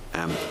budget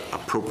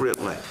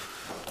appropriately.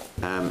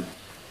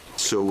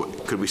 So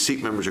could we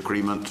seek members'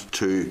 agreement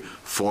to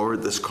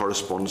forward this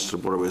correspondence to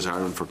Waterways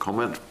Ireland for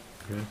comment?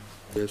 Okay.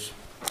 Yes.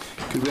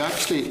 Could we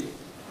actually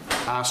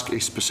ask a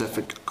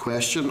specific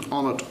question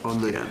on it,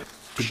 on the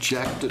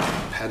projected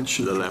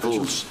pension The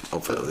provisions,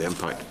 levels of the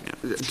impact.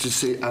 Yeah.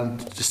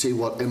 to see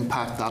what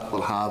impact that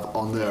will have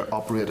on their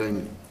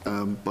operating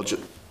budget.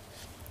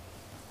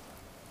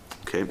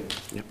 Okay,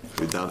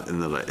 read that in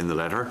the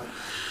letter.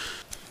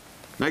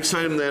 Next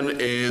item then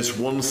is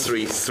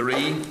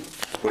 133,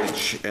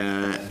 which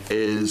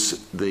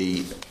is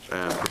the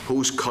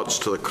proposed cuts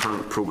to the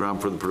current programme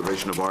for the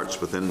provision of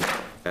arts within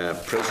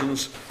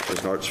prisons. There's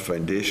an Arts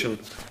Foundation,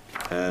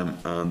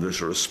 and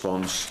there's a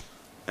response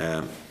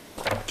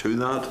to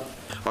that.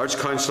 Arts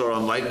Council are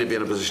unlikely to be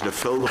in a position to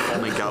fill the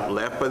funding gap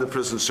left by the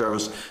prison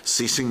service,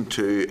 ceasing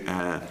to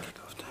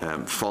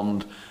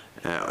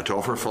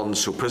offer funds.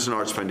 So Prison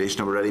Arts Foundation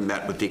have already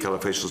met with DCAL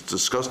officials to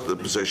discuss the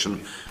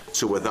position.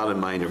 So with that in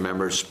mind, are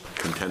members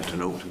content to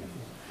note?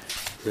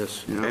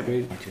 Yes.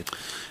 Okay.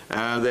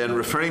 Then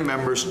referring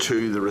members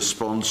to the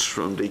response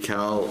from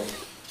DCAL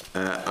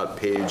at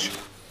page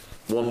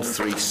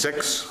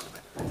 136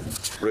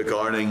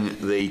 regarding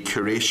the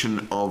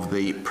curation of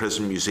the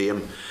prison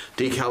museum.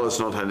 DCAL has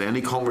not had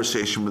any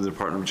conversation with the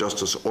Department of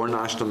Justice or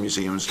National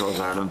Museums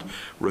Northern Ireland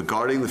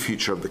regarding the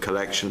future of the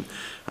collection,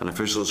 and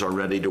officials are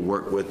ready to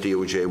work with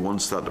DOJ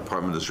once that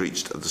department has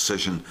reached a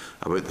decision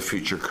about the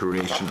future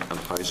curation and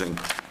housing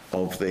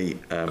of the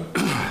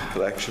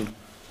collection.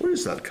 Where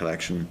is that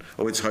collection?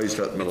 Oh, it's housed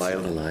at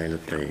Malile. Malile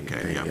at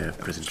the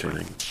Prison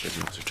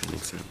Officer Training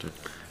Centre.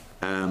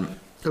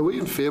 Are we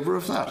in favour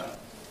of that?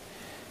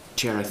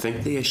 Chair, I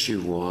think the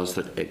issue was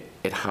that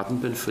it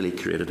hadn't been fully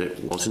curated,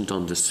 it wasn't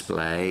on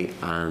display,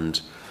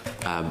 and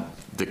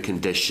the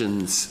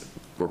conditions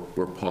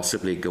were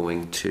possibly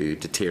going to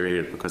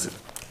deteriorate because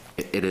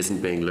it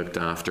isn't being looked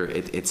after.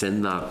 It's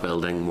in that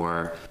building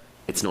where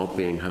it's not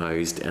being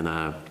housed in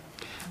a,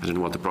 I don't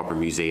know what the proper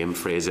museum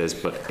phrase is,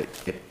 but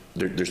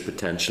there's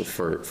potential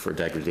for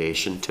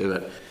degradation to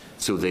it.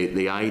 So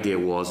the idea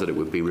was that it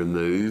would be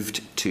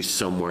removed to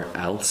somewhere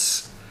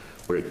else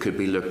where it could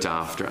be looked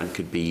after and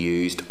could be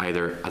used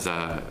either as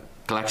a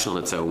collection on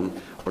its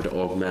own or to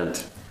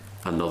augment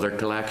another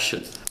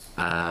collection.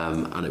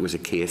 And it was a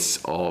case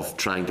of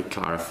trying to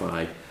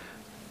clarify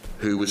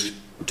who was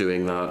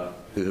doing that,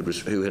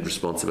 who had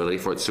responsibility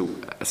for it. So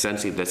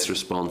essentially this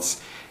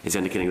response is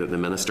indicating that the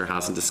Minister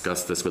hasn't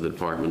discussed this with the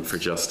Department for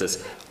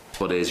Justice,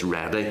 but is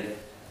ready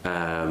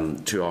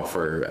to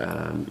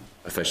offer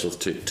officials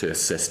to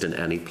assist in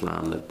any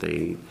plan that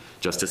the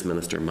Justice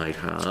Minister might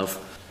have.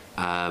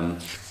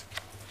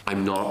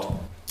 I'm not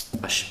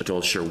at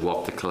all sure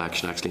what the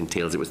collection actually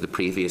entails. It was the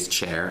previous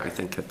chair, I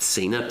think, had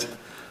seen it,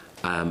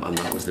 and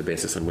that was the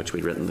basis on which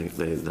we'd written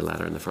the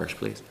letter in the first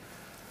place.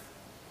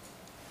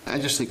 I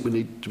just think we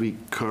need to be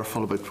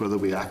careful about whether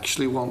we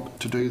actually want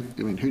to do,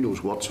 I mean, who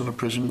knows what's in a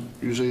prison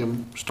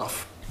museum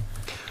stuff.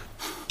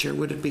 Chair,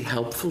 would it be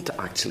helpful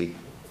to actually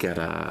get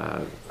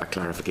a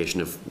clarification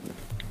of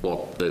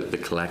what the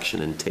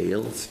collection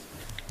entails?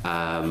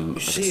 You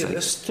see, a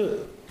list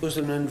was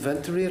an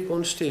inventory at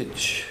one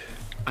stage.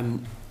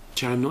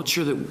 Chair, I'm not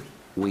sure that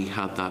we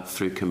had that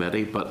through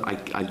committee, but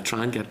I'll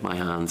try and get my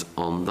hands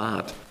on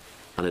that,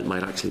 and it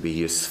might actually be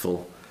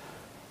useful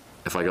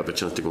if I got the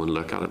chance to go and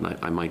look at it. And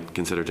I might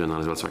consider doing that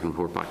as well, so I can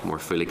report back more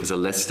fully, because a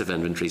list of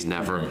inventories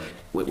never,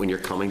 when you're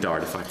coming to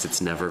artefacts,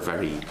 it's never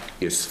very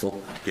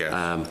useful,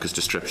 because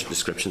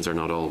descriptions are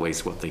not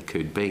always what they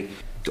could be.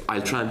 So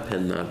I'll try and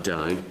pin that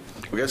down.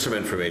 We'll get some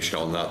information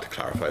on that to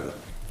clarify the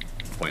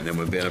point, and then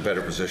we'll be in a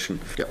better position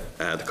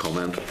to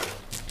comment.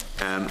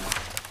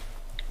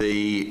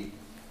 The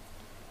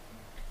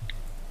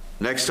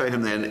next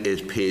item then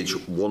is page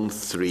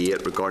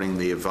 138 regarding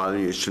the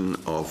evaluation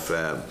of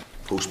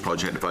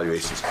post-project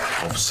evaluations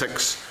of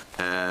 6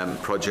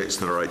 projects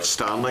that are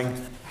outstanding,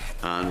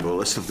 and a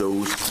list of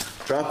those.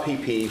 Draft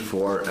PP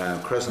for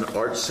Crescent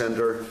Arts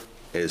Centre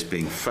is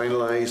being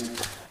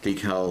finalised.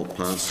 DCAL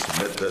plans to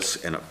submit this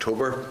in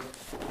October,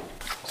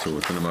 so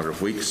within a matter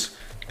of weeks.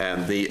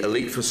 The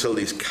Elite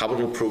Facilities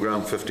Capital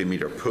Programme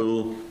 50-metre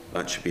pool,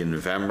 that should be in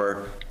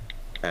November.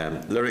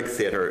 Lyric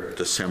Theatre,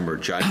 December,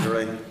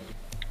 January.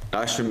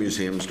 National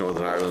Museums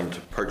Northern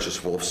Ireland purchase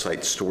of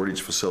off-site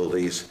storage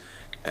facilities.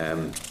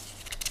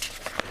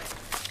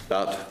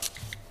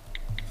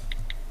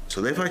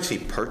 So they've actually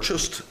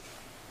purchased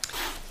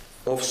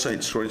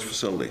off-site storage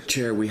facilities.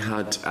 Chair, we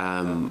had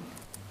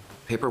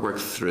paperwork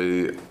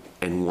through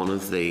in one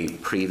of the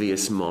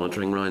previous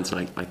monitoring rounds,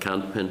 and I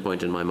can't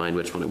pinpoint in my mind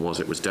which one it was.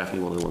 It was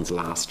definitely one of the ones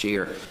last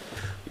year,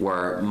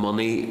 where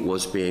money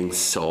was being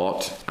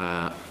sought,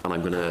 and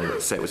I'm going to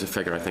say it was a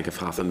figure, I think, of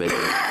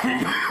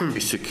 $500,000 to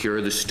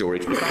secure the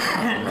storage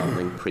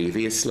happening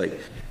previously.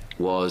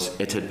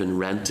 It had been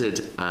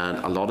rented, and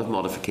a lot of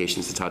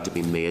modifications had had to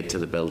be made to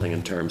the building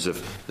in terms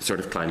of the sort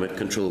of climate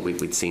control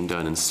we'd seen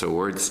down in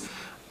Swords,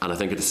 and I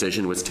think a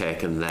decision was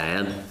taken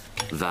then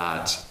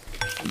that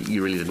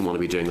you really didn't want to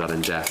be doing that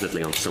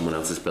indefinitely on someone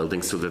else's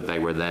building, so that they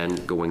were then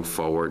going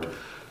forward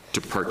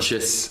to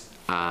purchase.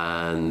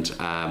 And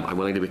I'm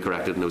willing to be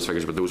corrected in those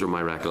figures, but those were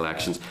my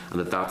recollections, and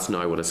that's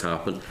now what has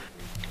happened.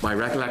 My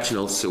recollection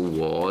also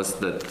was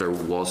that there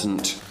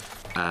wasn't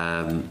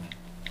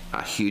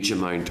a huge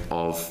amount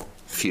of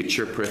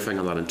future-proofing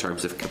on that in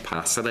terms of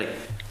capacity,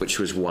 which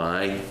was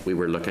why we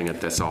were looking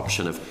at this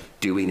option of,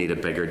 do we need a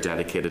bigger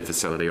dedicated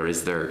facility, or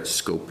is there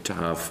scope to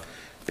have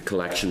the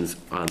collections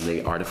and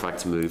the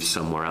artefacts moved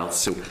somewhere else?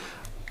 So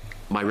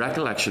my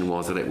recollection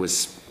was that it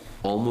was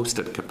almost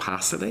at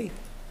capacity,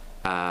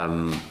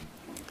 and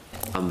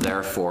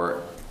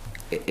therefore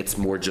it's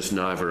more just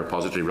now of a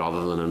repository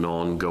rather than an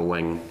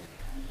ongoing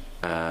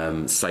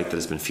site that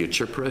has been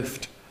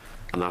future-proofed.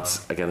 And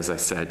that's, again, as I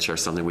said, Chair,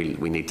 something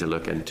we need to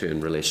look into in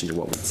relation to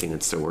what we've seen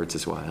in Swords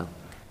as well.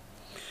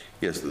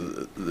 Yes,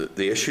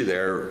 the issue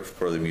there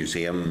for the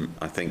museum,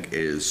 I think,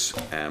 is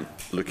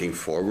looking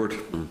forward.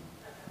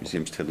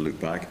 Museums tend to look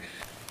back,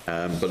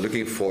 but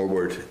looking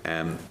forward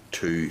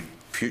to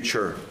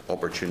future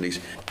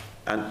opportunities.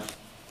 And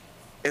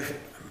if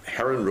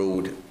Heron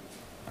Road,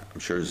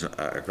 I'm sure, is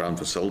a grand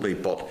facility,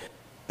 but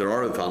there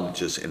are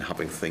advantages in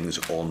having things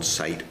on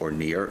site or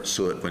near,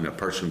 so that when a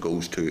person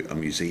goes to a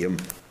museum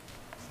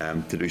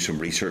to do some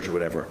research or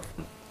whatever,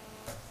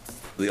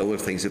 the other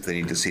things, if they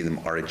need to see them,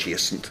 are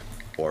adjacent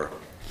or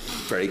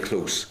very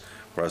close,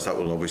 whereas that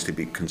will obviously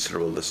be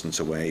considerable distance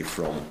away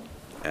from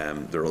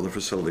their other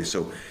facilities.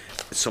 So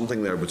it's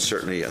something there would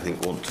certainly, I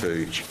think, want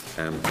to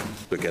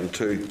look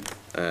into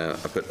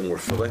a bit more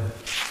fully.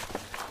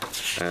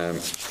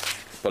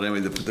 But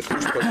anyway, the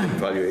post-budget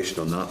evaluation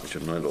on that, which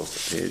I've now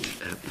lost the page.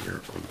 You're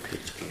on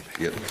page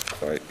 8. Yeah,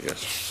 sorry,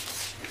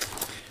 yes.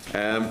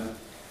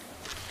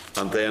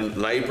 And then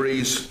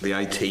libraries, the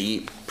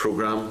IT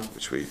programme,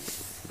 which we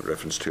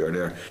referenced to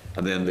earlier,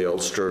 and then the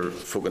Ulster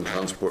Folk and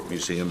Transport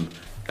Museum,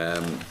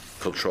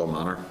 Cultural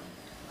Manor.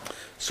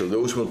 So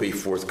those will be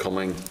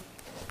forthcoming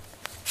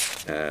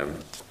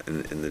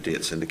in the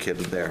dates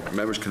indicated there.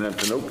 Members can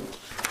enter note.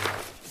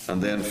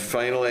 And then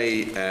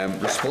finally,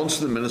 response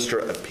to the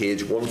Minister at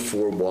page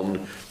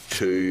 141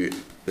 to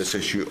this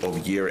issue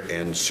of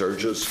year-end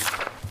surges.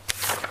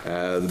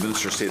 The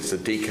Minister states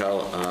that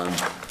DCAL and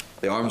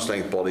the arm's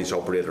length bodies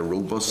operate a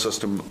robust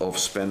system of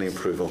spending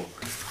approval.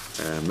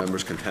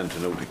 Members can tend to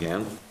note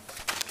again.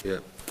 Yeah.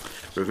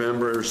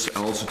 Members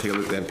also take a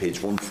look then page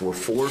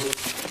 144,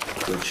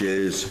 which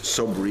is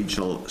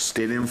sub-regional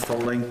stadium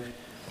funding.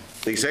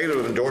 The Executive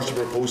have endorsed a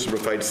proposal to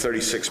provide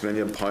 £36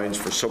 million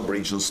for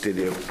sub-regional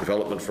stadium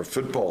development for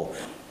football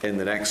in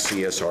the next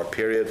CSR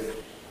period.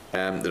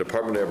 The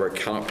Department, however,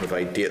 cannot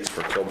provide dates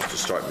for clubs to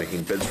start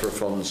making bids for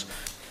funds.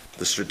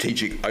 The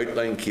strategic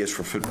outline case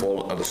for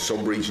football at a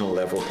sub-regional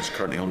level is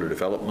currently under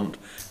development,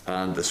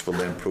 and this will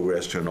then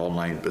progress to an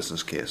online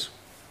business case.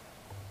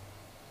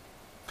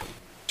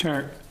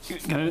 Chair,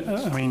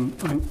 I mean,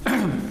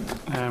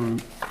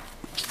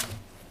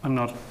 I'm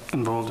not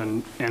involved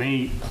in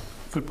any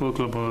football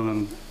club other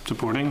than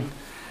supporting,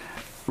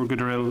 for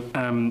good or ill,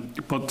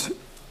 but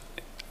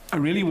I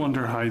really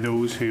wonder how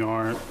those who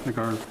are, like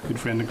our good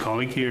friend and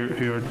colleague here,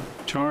 who are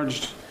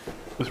charged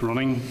with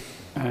running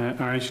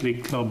Irish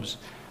League clubs,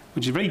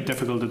 which is very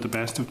difficult at the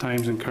best of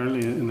times, and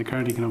currently in the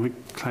current economic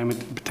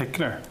climate in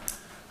particular,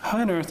 how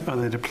on earth are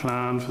they to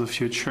plan for the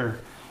future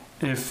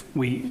if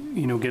we,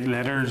 get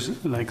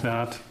letters like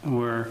that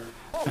where,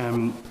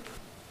 and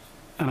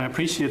I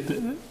appreciate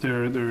that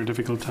there are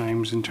difficult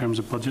times in terms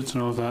of budgets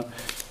and all of that,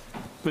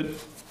 but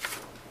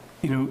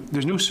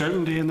there's no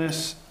certainty in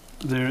this.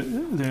 There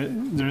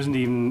isn't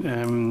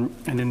even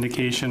an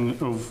indication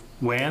of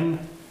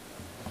when,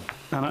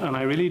 and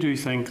I really do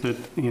think that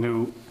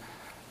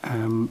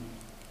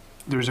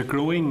there's a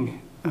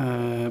growing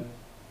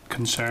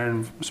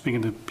concern,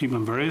 speaking to people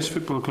in various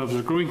football clubs,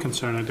 there's a growing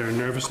concern out there,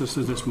 nervousness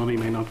that this money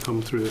may not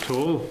come through at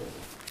all.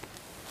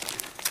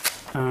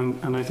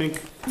 And I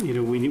think we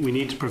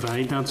need to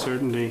provide that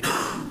certainty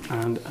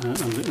and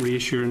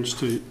reassurance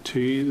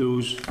to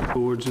those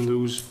boards and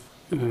those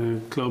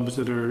clubs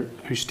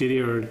whose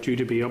stadia are due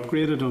to be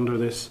upgraded under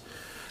this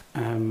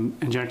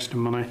injection of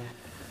money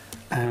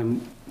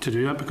to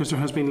do that, because there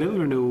has been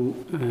little or no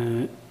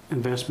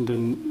investment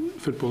in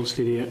football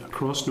stadia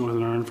across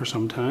Northern Ireland for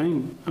some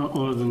time,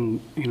 other than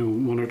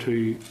one or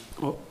two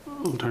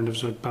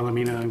alternatives like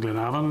Ballymena and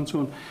Glenavon and so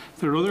on.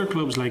 There are other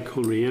clubs like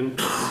Coleraine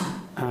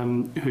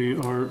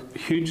who are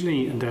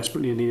hugely and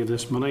desperately in need of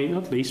this money,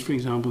 not least, for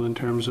example, in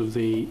terms of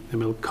the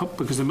Milk Cup,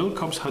 because the Milk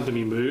Cups had to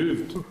be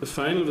moved. The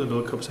final of the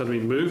Milk Cups had to be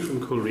moved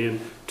from Coleraine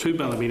to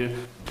Ballymena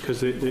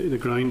because the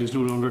ground is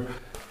no longer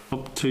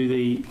up to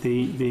the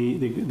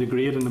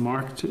grade and the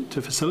mark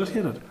to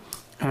facilitate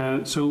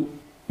it. So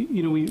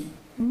we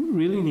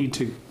really need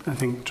to, I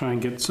think, try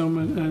and get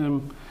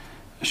some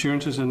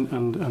assurances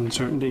and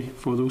certainty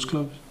for those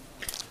clubs.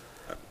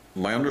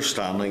 My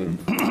understanding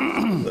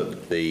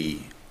that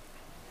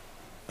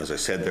as I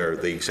said there,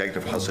 the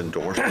Executive has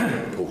endorsed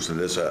the proposal.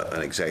 It is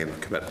an executive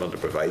commitment to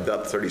provide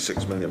that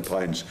 £36 million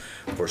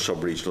for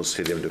sub-regional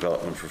stadium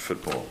development for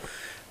football.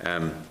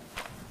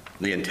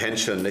 The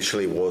intention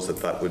initially was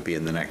that would be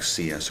in the next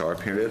CSR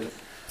period.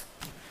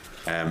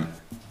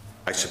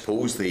 I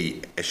suppose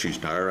the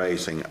issues now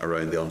arising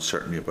around the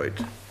uncertainty about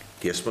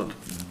casement,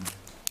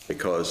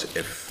 because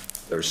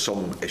if there's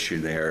some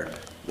issue there,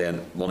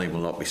 then money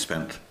will not be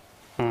spent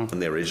in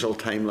the original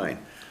timeline.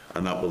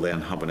 and that will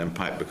then have an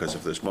impact, because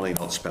if there's money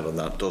not spent on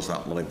that, does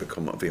that money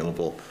become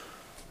available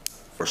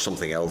for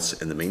something else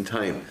in the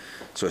meantime?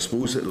 So I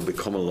suppose it'll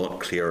become a lot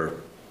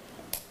clearer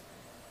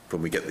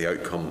when we get the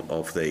outcome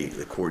of the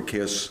court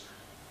case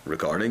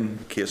regarding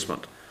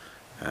casement.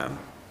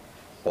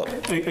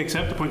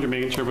 Except the point you're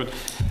making, Chair, but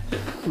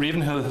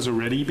Ravenhill has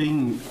already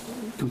been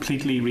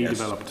completely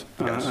redeveloped.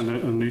 Yes. And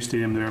a new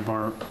stadium there,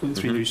 bar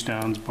 3 new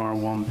stands, bar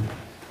 1.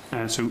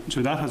 So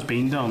that has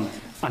been done,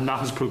 and that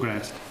has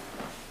progressed.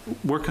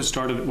 Work has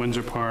started at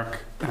Windsor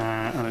Park,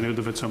 and I know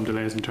they've had some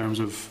delays in terms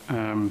of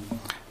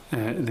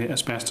the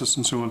asbestos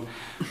and so on.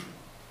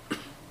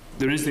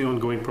 There is the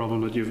ongoing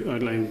problem that you've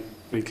outlined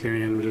very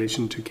clearly in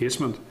relation to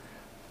casement,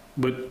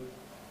 but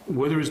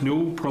where there is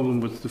no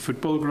problem with the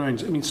football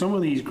grounds, I mean, some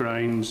of these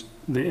grounds,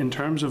 in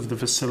terms of the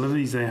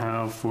facilities they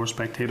have for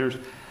spectators,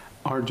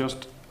 are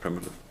just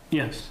primitive.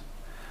 Yes,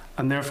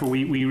 and therefore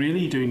we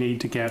really do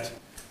need to get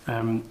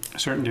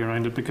certainty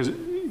around it, because,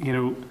 you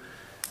know,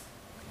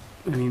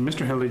 I mean,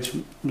 Mr.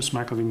 Hilditch, Ms.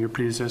 McElveen, your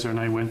predecessor, and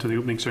I went to the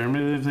opening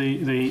ceremony of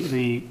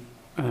the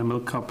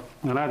Milk Cup,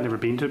 and I'd never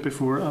been to it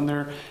before, and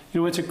there, you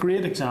know, it's a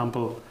great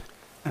example,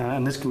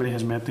 and this committee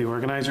has met the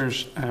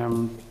organisers.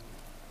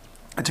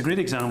 It's a great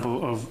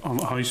example of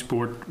how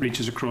sport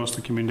reaches across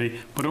the community,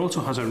 but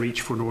also has a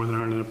reach for Northern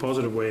Ireland in a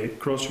positive way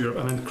across Europe,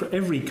 and in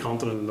every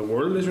continent in the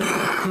world is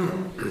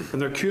and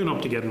they're queuing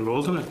up to get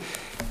involved in it.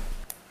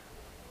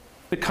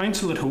 The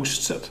council that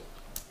hosts it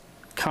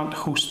can't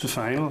host the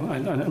final,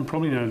 and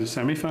probably now the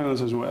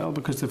semi-finals as well,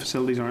 because the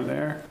facilities aren't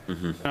there.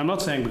 I'm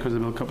not saying because of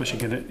the Milk Cup I should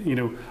get it. You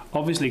know,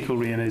 obviously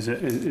Coleraine is a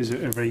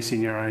very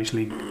senior Irish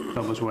League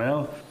club as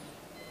well.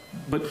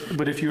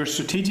 But if you're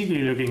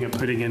strategically looking at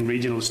putting in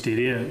regional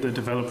stadia that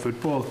develop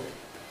football,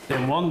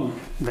 then one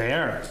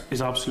there is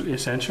absolutely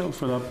essential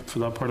for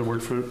that part of the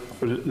world, for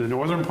the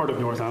northern part of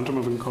North Antrim,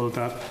 if we can call it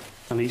that,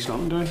 and East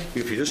London.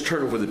 If you just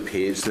turn over the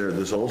page there,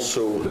 there's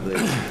also the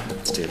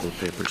table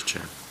papers,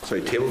 Chair.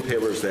 Sorry, table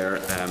papers there.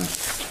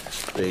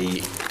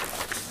 The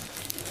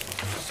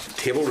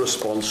table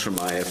response from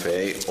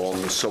IFA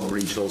on the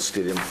sub-regional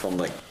stadium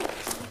funding.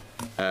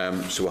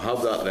 So we'll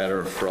have that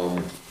letter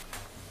from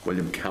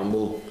William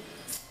Campbell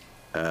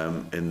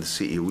in the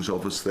CEO's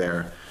office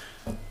there.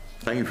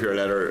 Thank you for your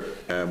letter,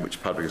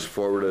 which Patrick has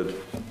forwarded.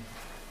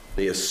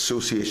 The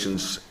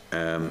association's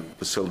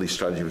facility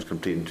strategy was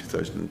completed in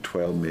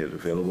 2012, made it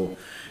available.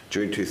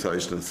 During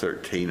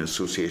 2013,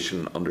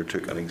 association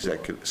undertook an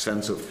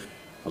extensive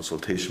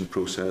consultation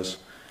process.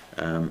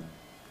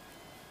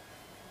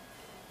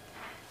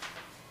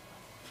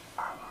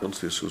 Once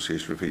the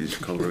association repeated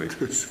the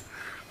collaborators,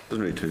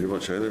 doesn't really tell you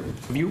much either.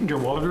 Have you opened your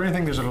wallet or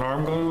anything? There's an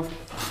alarm going off.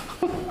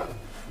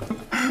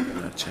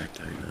 I checked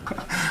out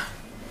now.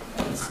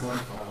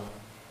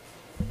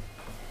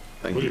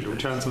 Thank you. No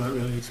chance of that,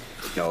 really.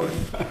 No,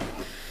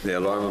 the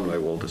alarm on my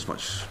wallet is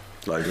much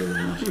louder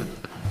than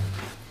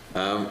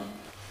that.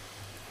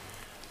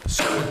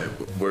 So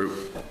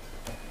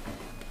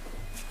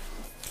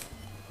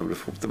I would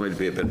have hoped there might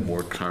be a bit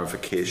more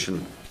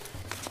clarification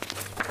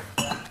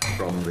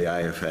from the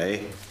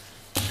IFA.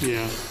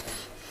 Yeah.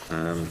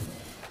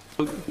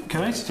 Well,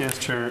 can I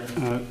suggest, Chair,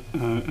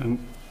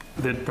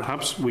 that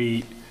perhaps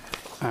we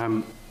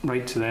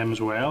write to them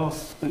as well,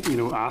 you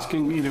know,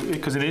 asking, you know,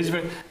 because it is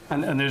very,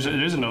 and there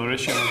is another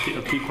issue,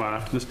 I'll keep quiet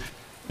after this.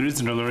 There is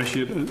another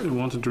issue I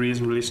wanted to raise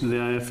in relation to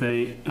the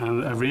IFA,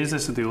 and I've raised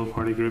this at the Old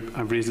Party Group.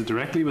 I've raised it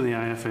directly with the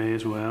IFA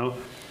as well,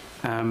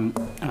 and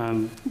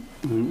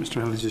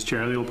Mr. Hilditch, as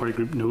chair of the Old Party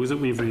Group, knows that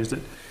we've raised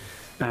it.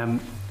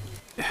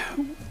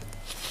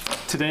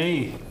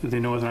 Today, the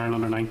Northern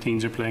Ireland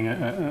under-19s are playing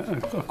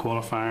a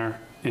qualifier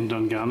in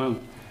Dungannon,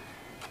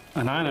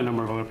 and I and a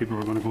number of other people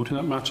were going to go to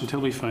that match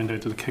until we found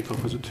out that the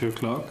kick-off was at 2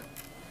 o'clock.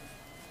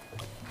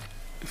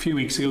 A few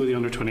weeks ago, the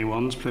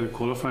under-21s played a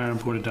qualifier in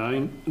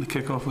Portadown, and the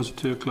kick-off was at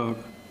 2 o'clock,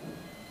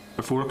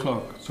 or 4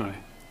 o'clock, sorry.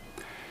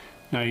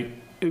 Now,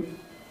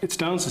 it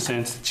stands to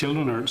sense that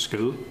children are at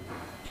school,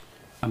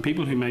 and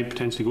people who might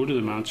potentially go to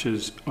the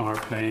matches are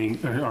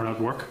at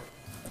work.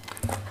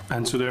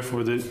 And so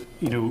therefore,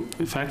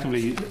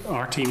 effectively,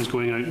 our team's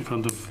going out in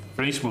front of a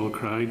very small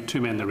crowd,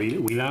 2 men and a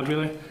wee lad,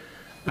 really.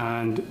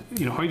 And,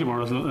 you know, how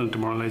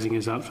demoralising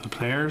is that for the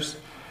players?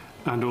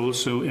 And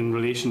also in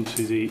relation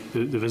to the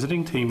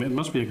visiting team, it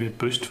must be a great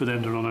boost for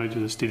them to run out to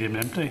the stadium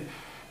empty.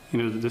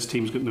 You know, that this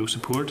team's got no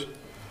support.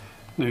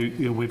 Now,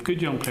 you know, we've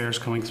good young players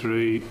coming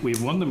through.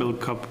 We've won the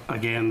Milk Cup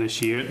again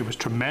this year. There was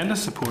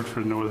tremendous support for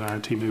the Northern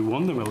Ireland team who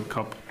won the Milk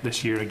Cup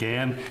this year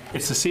again.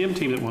 It's the same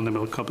team that won the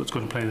Milk Cup that's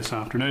going to play this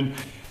afternoon.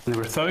 And there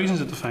were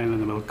thousands at the final in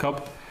the Milk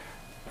Cup,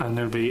 and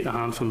there'll be a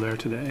handful there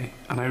today.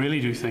 And I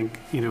really do think,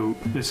 you know,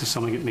 this is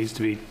something that needs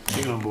to be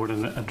taken on board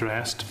and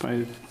addressed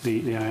by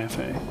the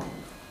IFA.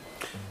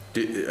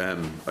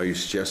 Are you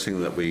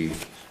suggesting that we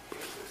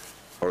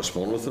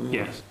correspond with them?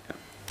 Yes. Yeah.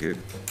 Good.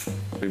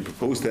 It's been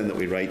proposed then that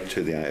we write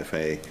to the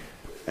IFA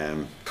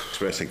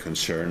expressing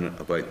concern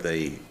about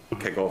the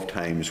kick-off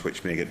times,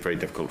 which make it very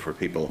difficult for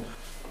people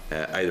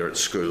either at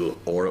school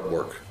or at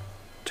work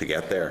to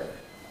get there,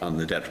 and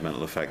the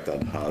detrimental effect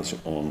that has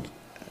on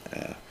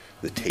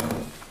the team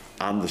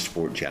and the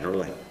sport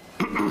generally.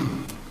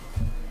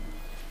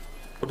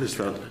 What is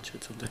that?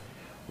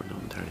 We're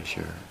not entirely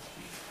sure.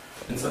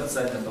 It's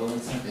outside the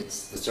building.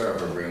 It's the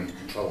server room,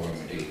 control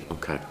room.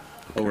 Okay.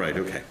 Oh, right,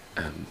 okay.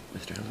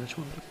 Mr. Eldridge,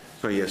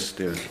 Oh, yes,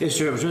 David. Yes,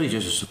 sir, it was really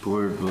just to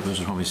support what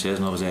Mr. Humphrey says,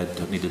 and obviously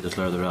I need to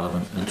declare the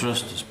relevant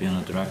interest as being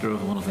a director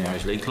of one of the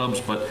Irish League clubs,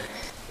 but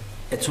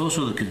it's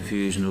also the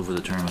confusion over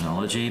the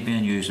terminology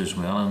being used as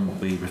well,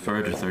 and we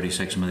refer to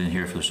 36 million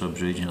here for the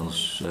sub-regional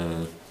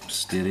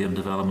stadium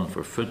development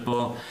for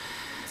football.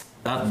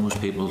 That in most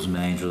people's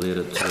minds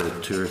related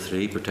to 2 or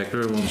 3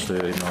 particular ones to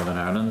Northern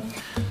Ireland.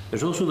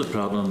 There's also the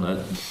problem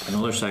that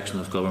another section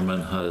of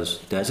government has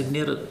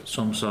designated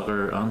some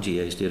soccer and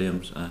GA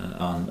stadiums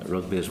and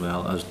rugby as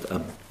well as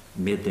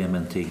made them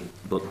into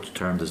what's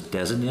termed as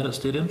designated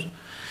stadiums.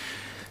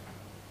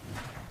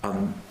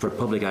 For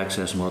public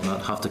access and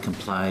whatnot, have to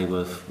comply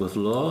with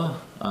law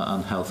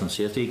and health and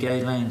safety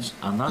guidelines,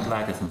 and that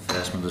lack of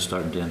investment is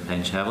starting to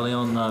impinge heavily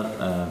on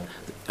that.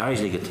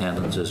 Irish League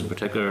attendances in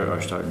particular are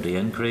starting to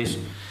increase.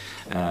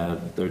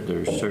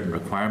 There's certain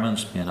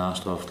requirements being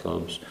asked of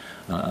clubs,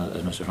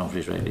 as Mr.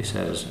 Humphreys rightly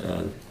says.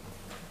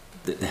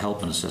 The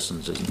help and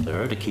assistance isn't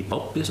there to keep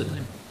up,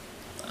 basically.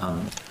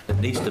 It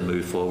needs to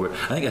move forward.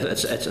 I think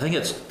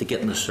it's the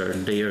getting the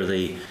certainty or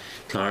the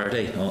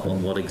clarity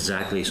on what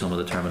exactly some of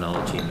the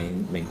terminology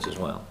means as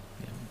well.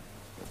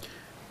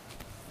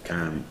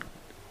 To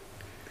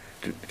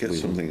get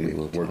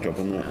something worked up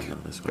on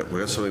that. We'll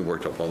get something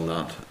worked up on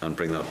that and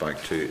bring that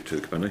back to the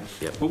committee.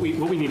 Yep. What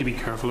we need to be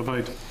careful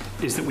about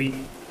is that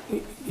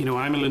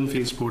I'm a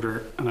Linfield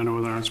supporter and a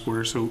Northern Ireland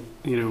supporter, so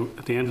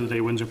at the end of the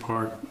day, Windsor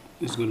Park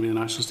is going to be the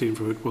national stadium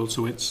for football,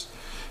 so it's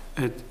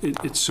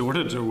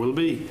sorted, or will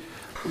be.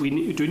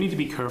 We do need to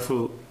be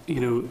careful,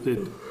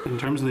 that in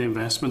terms of the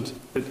investment,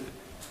 that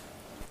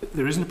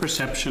there isn't a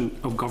perception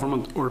of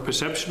government or a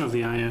perception of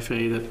the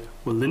IFA that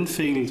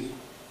Linfield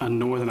and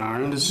Northern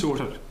Ireland is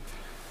sorted,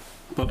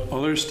 but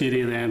other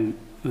stadia then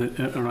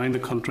around the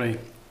country,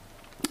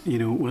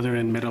 whether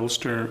in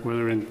Mid-Ulster,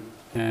 whether in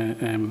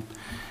County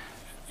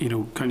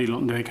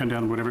London, County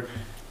Down, whatever,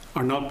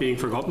 are not being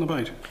forgotten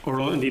about,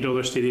 or indeed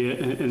other stadia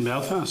in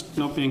Belfast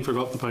not being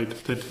forgotten about,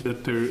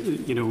 that they're,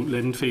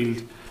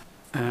 Linfield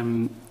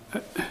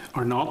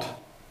are not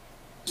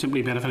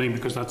simply benefiting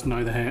because that's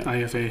now the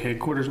IFA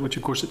headquarters, which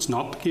of course it's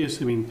not the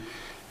case. I mean,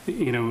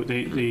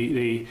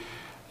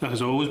 that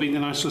has always been the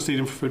national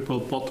stadium for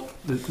football, but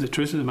the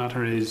truth of the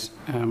matter is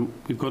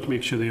we've got to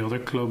make sure the other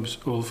clubs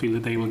all feel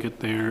that they will get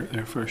their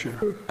fair share.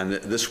 And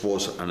this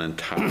was an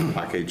entire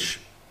package,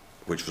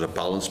 which was a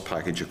balanced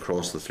package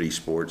across the 3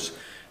 sports,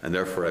 and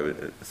therefore I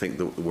would think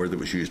the word that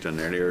was used in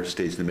an earlier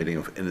stage of the meeting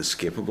of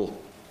inescapable.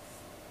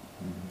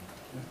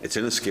 It's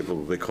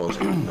inescapable because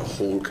of the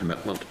whole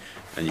commitment,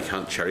 and you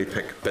can't cherry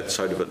pick bits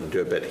out of it and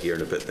do a bit here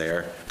and a bit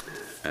there,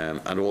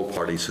 and all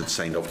parties had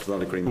signed up to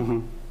that agreement.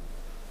 Mm-hmm.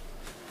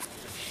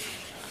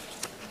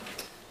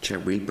 Chair,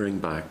 we'll bring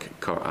back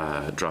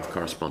draft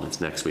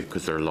correspondence next week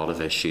because there are a lot of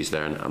issues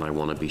there, and I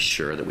want to be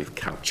sure that we've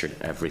captured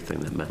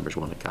everything that members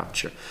want to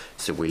capture.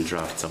 So we'll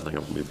draft something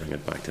up and we'll bring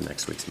it back to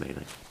next week's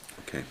meeting.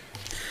 Okay.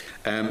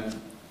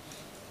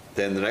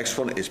 Then the next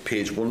one is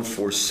page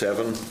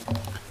 147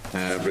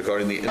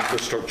 regarding the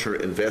Infrastructure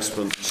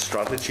Investment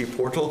Strategy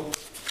Portal,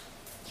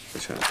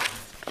 which I'm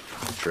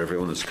sure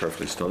everyone has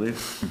carefully studied.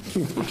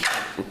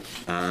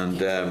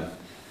 And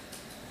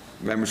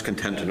members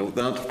content to note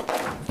that.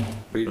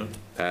 We've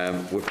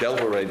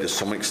dealt already to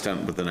some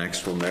extent with the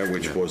next one there,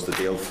 which was the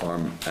Dale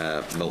Farm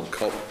Milk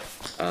Cup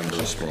and the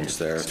response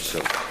there.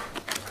 So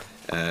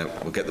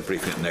we'll get the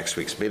briefing at next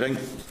week's meeting.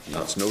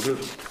 That's noted.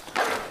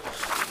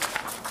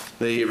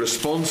 The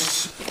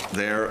response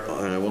there,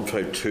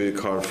 152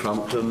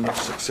 Cardiff-Frampton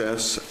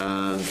success,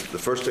 and the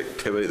first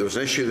activity, there was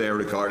an issue there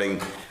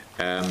regarding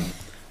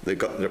the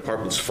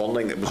department's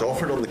funding. It was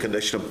offered on the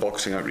condition of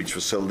boxing outreach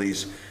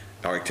facilities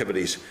or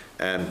activities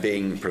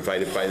being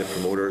provided by the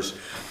promoters.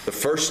 The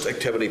first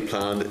activity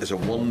planned is a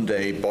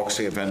one-day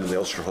boxing event in the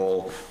Ulster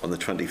Hall on the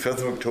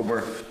 25th of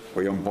October,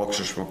 where young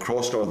boxers from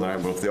across Northern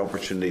Ireland will have the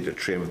opportunity to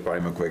train with Barry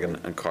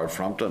McGuigan and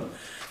Cardiff-Frampton.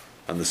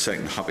 And the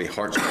second Happy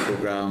Hearts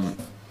programme,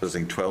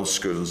 visiting 12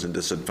 schools in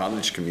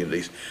disadvantaged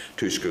communities,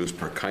 2 schools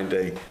per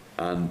county,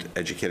 and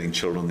educating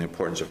children on the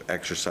importance of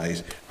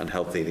exercise and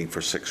healthy eating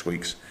for 6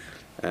 weeks.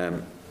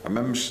 Are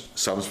members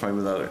satisfied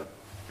with that?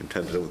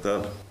 Contented with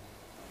that?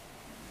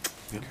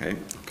 Okay.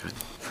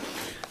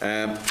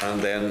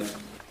 And then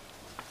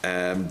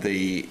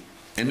the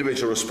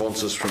individual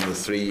responses from the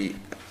 3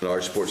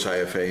 large sports,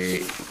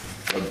 IFA,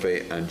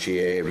 Rugby and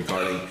GA,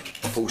 regarding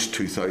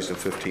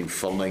post-2015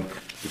 funding.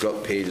 We've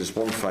got pages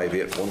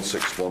 158,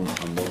 161 and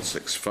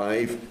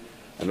 165,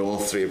 and all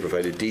 3 have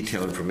provided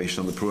detailed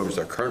information on the programmes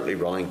that are currently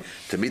running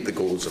to meet the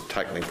goals of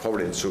tackling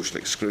poverty and social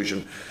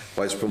exclusion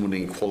whilst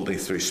promoting equality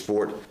through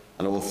sport.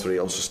 And all 3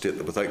 also state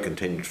that without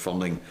continued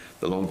funding,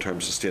 the long-term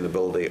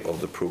sustainability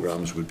of the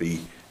programmes would be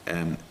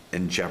in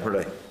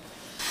jeopardy.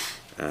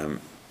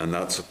 And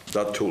that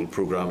total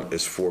programme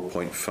is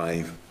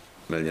 £4.5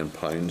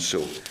 million.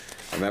 So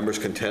are members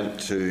content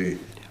to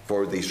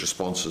forward these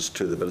responses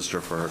to the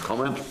Minister for her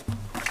comment.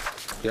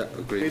 Yeah,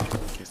 agreed.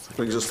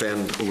 Brings us then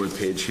over the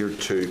page here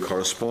to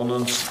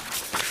correspondence.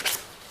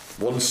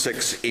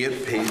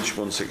 168, page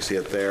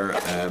 168 there,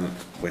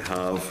 we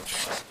have,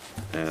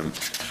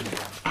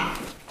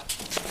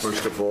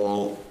 first of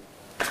all,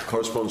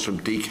 correspondence from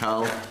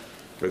DCAL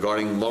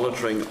regarding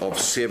monitoring of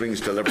savings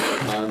delivery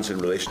plans in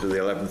relation to the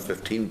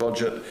 11-15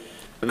 budget.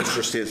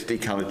 Minister states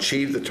DCAL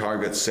achieved the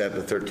targets set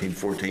in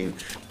 13-14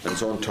 and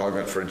is on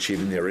target for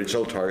achieving the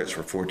original targets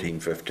for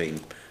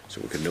 14-15, so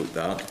we can note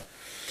that.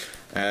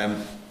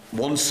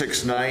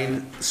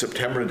 169,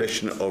 September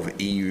edition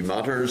of EU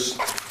Matters.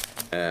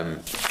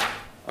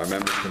 Our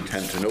members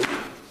content to note.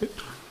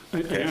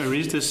 I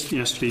raised this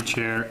yesterday,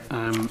 Chair,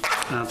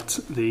 at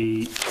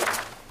the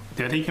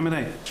Deputy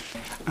Committee.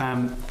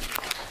 I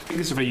think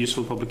it's a very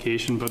useful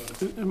publication, but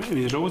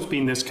there's always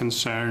been this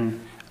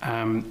concern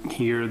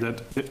here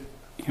that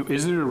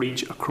is there a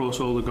reach across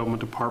all the government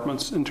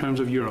departments in terms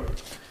of Europe?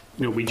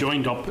 We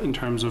joined up in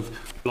terms of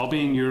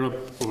lobbying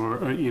Europe, or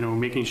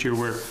making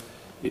sure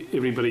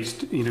everybody's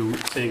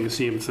saying the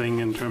same thing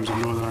in terms of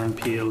Northern Ireland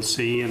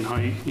PLC and how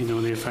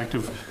the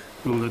effective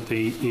role that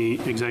the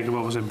Executive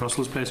Office in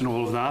Brussels plays and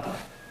all of that.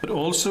 But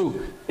also,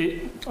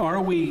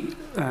 are we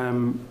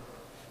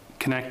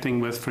connecting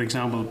with, for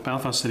example,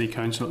 Belfast City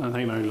Council, and I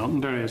think now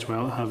Londonderry as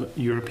well, have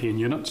European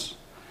units?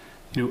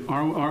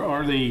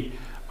 Are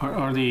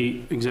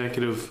the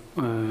executive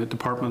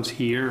departments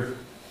here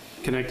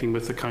connecting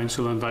with the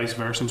council and vice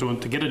versa and so on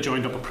to get a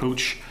joined up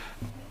approach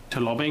to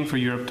lobbying for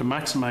Europe to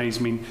maximise?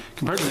 I mean,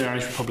 compared to the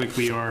Irish Republic,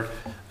 we are,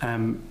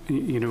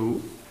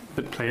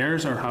 the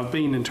players or have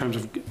been in terms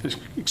of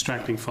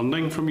extracting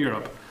funding from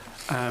Europe,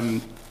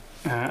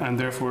 and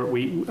therefore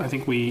I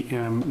think we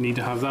need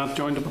to have that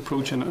joined up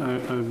approach, and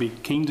I'd be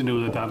keen to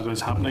know that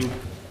is happening.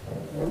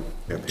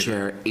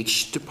 Chair,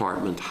 each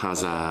department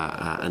has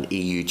an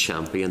EU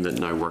champion that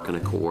now work in a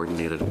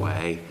coordinated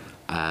way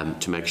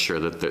to make sure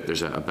that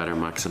there's a better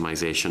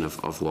maximisation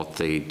of what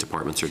the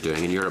departments are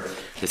doing in Europe.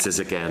 This is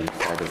again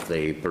part of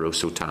the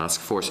Barroso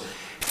task force.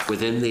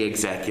 Within the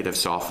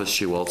Executive's office,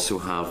 you also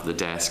have the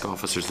desk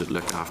officers that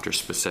look after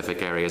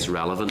specific areas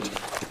relevant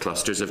to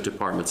clusters of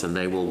departments, and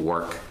they will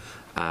work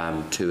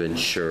to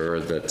ensure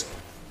that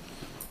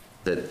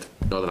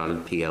Northern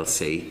Ireland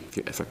PLC,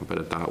 if I can put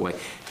it that way,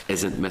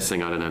 isn't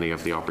missing out on any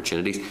of the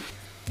opportunities.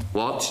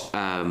 What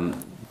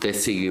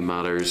this EU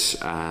Matters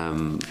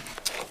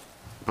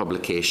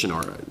publication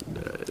or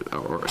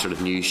sort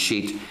of news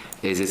sheet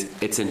is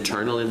it's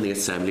internal in the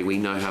Assembly. We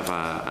now have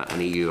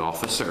an EU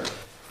officer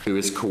who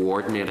is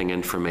coordinating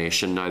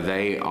information. Now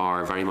they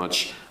are very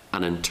much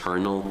an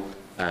internal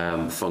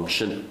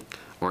function,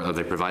 or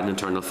they provide an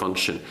internal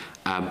function,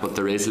 but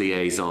there is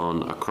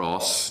liaison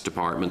across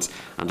departments,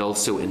 and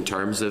also in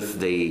terms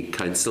of the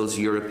Council's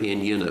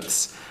European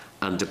units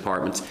and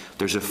departments,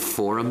 there's a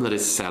forum that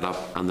is set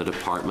up, and the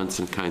departments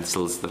and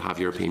councils that have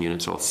European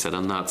units all sit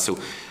on that. So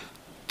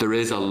there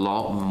is a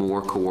lot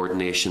more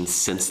coordination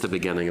since the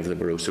beginning of the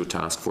Barroso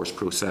task force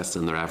process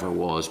than there ever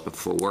was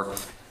before,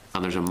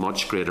 and there's a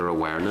much greater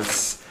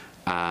awareness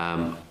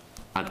and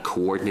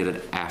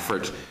coordinated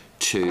effort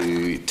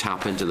to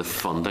tap into the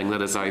funding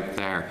that is out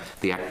there.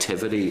 The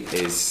activity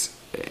is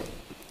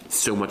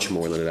so much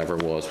more than it ever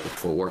was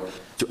before.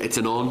 So it's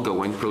an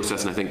ongoing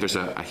process, and I think there's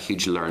a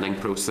huge learning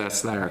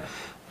process there.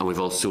 And we've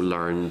also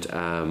learned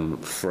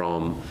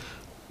from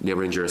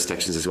neighbouring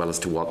jurisdictions as well as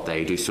to what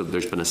they do. So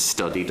there's been a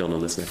study done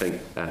on this, and I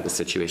think the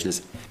situation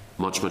is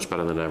much, much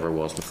better than it ever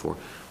was before.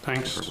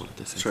 Thanks.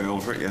 Sorry,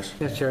 Oliver, yes?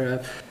 Yes,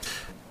 Chair.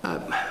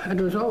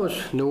 It was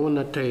always known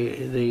that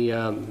the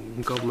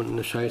government in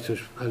the south was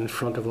in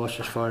front of us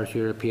as far as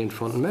European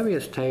funding. Maybe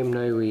it's time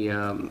now we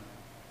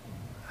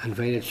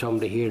invited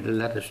somebody here to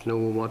let us know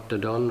what they've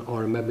done,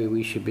 or maybe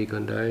we should be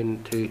going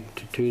down to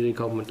the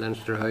government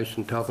Leinster House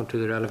and talking to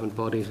the relevant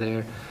bodies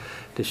there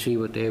to see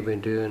what they've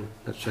been doing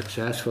that's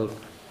successful,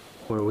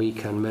 where we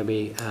can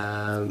maybe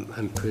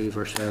improve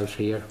ourselves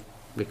here.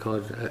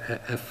 Because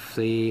if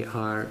they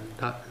are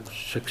that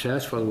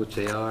successful, which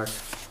they are,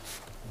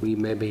 we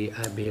maybe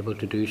be able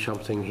to do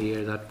something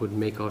here that would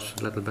make us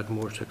a little bit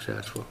more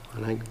successful.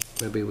 I think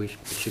maybe we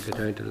should get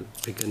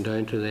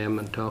down to them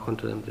and talking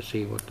to them to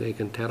see what they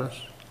can tell us.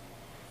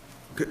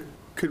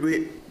 Could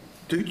we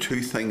do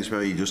two things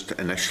maybe just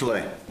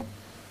initially?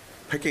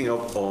 Picking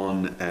up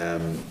on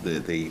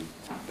the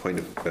point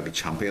of maybe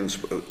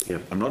champions,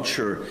 I'm not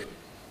sure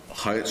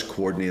how it's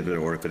coordinated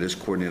or if it is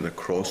coordinated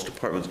across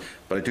departments,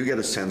 but I do get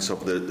a sense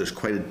of that there's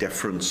quite a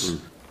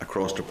difference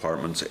across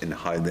departments in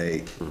how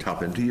they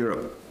tap into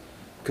Europe.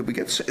 Could we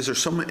get? Is there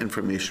some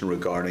information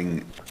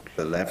regarding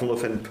the level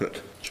of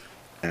input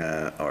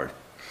or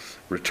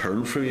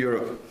return from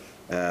Europe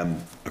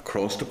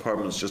across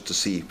departments, just to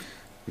see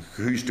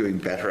who's doing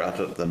better at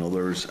it than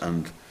others,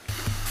 and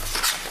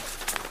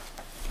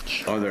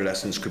are there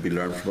lessons could be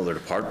learned from other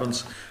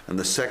departments? And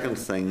the second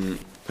thing,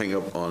 picking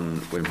up on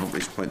William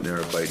Humphrey's point there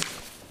about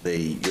the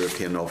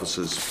European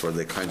offices for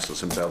the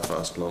councils in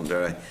Belfast and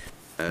Londonderry,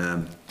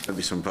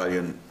 maybe some value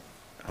in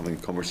having a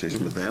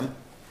conversation with them.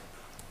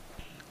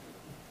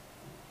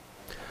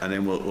 and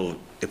then we'll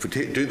if we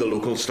do the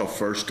local stuff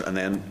first, and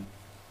then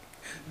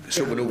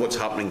so we know what's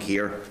happening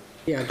here.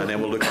 Yeah, and then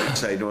we'll look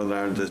outside Northern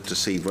Ireland to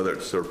see whether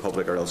it's the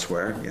Republic or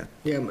elsewhere. Yeah.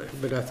 Yeah,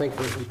 but I think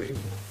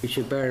we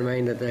should bear in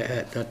mind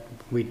that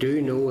we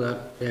do know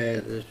that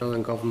the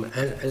Southern Government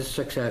is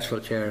successful,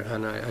 Chair,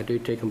 and I do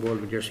take on board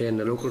what you're saying,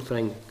 the local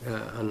thing,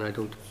 and I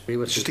don't agree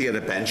with just to get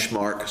a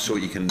benchmark so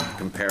you can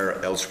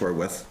compare elsewhere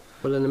with.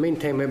 Well, in the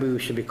meantime, maybe we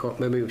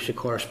should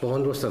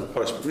correspond with them.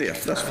 Yeah,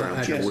 that's fair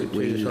enough.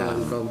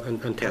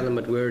 And tell them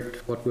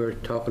what we're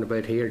talking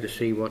about here to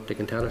see what they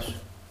can tell us.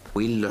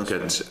 We look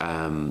at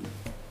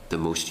the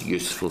most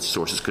useful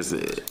sources, because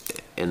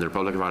in the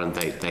Republic of Ireland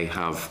they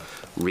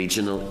have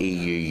regional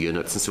EU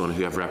units and so on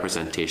who have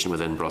representation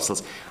within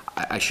Brussels.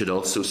 I should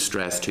also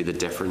stress too the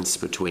difference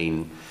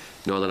between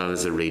Northern Ireland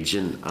as a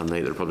region and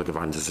the Republic of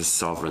Ireland as a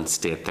sovereign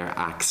state. Their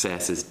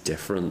access is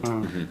different,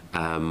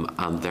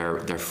 and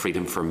their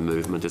freedom for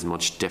movement is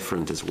much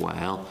different as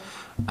well.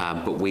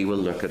 But we will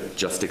look at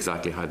just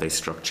exactly how they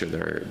structure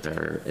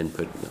their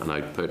input and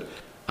output,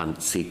 and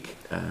seek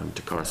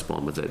to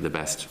correspond with the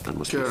best and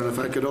most. Chair, and if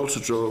I could also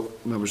draw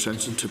members'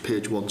 attention to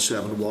page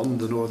 171,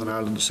 the Northern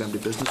Ireland Assembly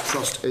Business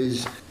Trust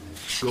is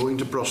going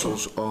to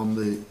Brussels on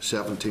the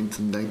 17th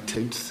and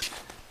 19th,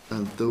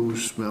 and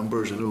those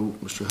members, I know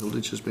Mr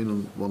Hilditch has been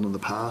on one in the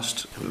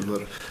past,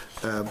 but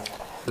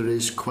there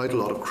is quite a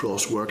lot of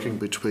cross-working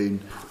between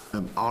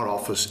our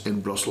office in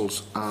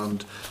Brussels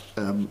and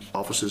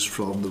offices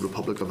from the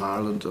Republic of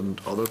Ireland and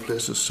other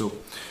places, so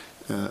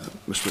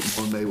Mr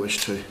Whitmore may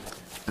wish to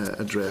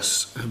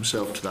address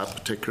himself to that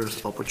particular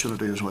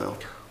opportunity as well.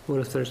 Well,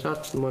 if there's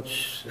that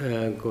much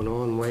going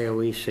on, why are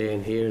we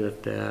saying here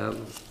that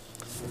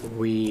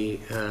we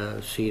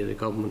see the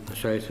government in the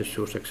South is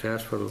so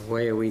successful?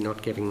 Why are we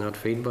not getting that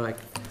feedback?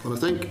 Well, I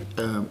think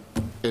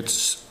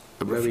it's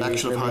a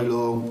reflection of how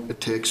long it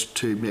takes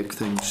to make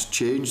things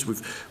change.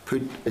 We've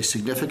put a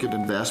significant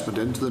investment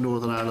into the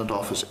Northern Ireland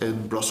office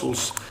in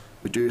Brussels.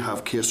 We do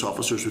have case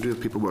officers, we do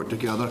have people work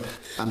together,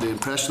 and the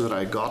impression that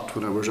I got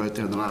when I was out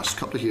there in the last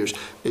couple of years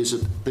is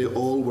that they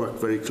all work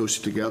very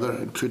closely together,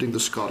 including the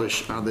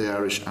Scottish and the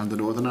Irish and the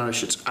Northern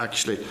Irish. It's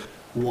actually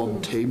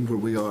one team where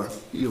we are,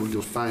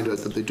 you'll find out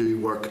that they do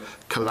work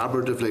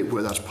collaboratively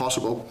where that's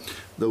possible,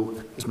 though,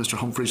 as Mr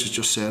Humphreys has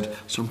just said,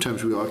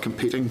 sometimes we are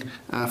competing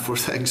for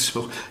things,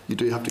 so you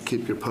do have to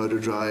keep your powder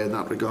dry in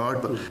that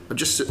regard. But I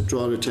just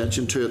draw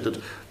attention to it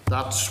that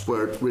that's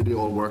where it really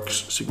all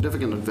works.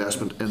 Significant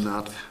investment in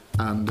that,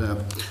 and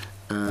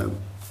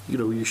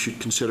you should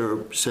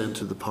consider saying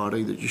to the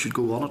party that you should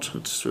go on it.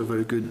 It's a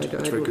very good, trip.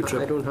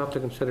 I don't have to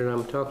consider.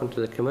 I'm talking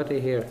to the committee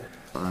here.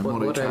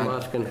 What I'm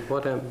asking,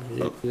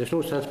 there's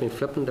no sense being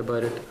flippant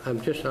about it.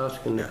 I'm just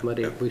asking the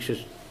committee if we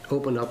should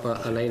open up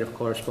a line of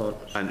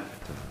correspondence. And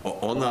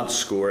on that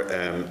score,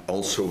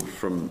 also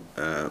from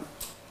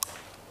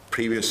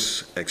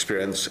previous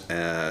experience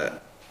in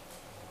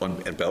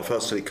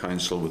Belfast City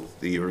Council with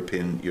the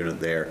European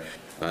unit there,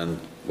 and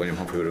William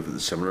Humphrey would have had a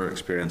similar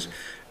experience,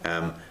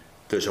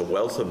 there's a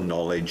wealth of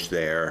knowledge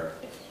there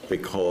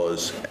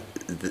because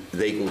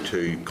they go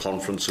to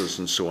conferences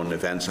and so on,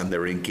 events, and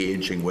they're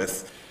engaging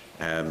with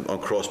on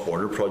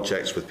cross-border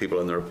projects with people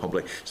in the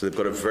Republic. So they've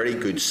got a very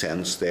good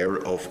sense there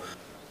of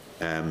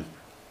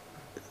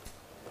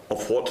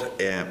what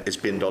is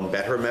being done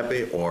better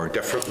maybe or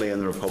differently in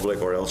the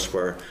Republic or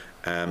elsewhere,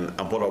 and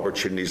what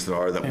opportunities there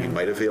are that we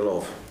might avail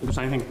of. Because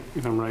I think,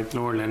 if I'm right,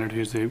 Laura Leonard,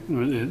 who's the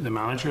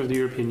manager of the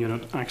European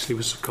unit, actually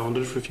was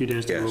seconded for a few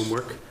days to go and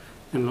work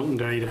in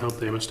Londonderry to help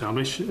them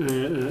establish a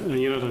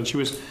unit, and she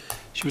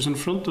was in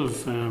front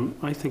of,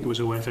 I think it was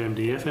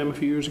OFMD-FM a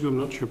few years ago. I'm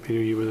not sure,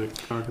 Peter, you were the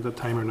clerk at that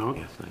time or not.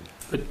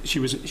 But she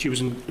was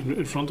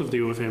in front of the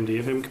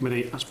OFMD-FM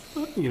committee, as,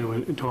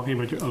 talking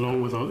about,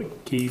 along with other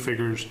key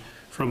figures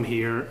from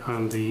here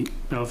and the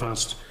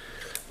Belfast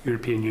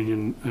European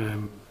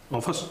Union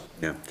office.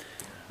 Yeah,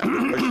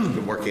 and she's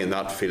been working in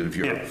that field of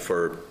Europe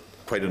for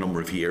quite a number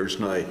of years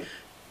now.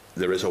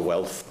 There is a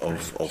wealth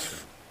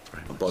of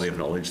a body of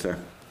knowledge there.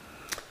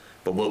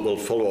 But we'll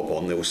follow up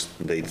on those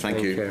indeed.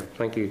 Thank you. Chair.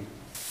 Thank you.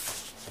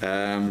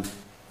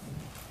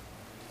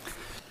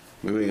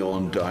 Moving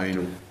on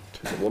down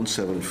to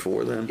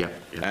 174 then.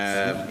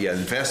 Yeah.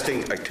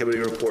 Investing activity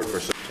report for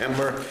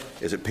September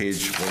is at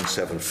page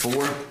 174.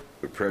 We're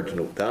prepared to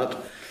note that.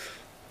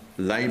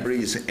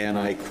 Libraries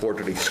NI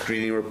quarterly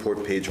screening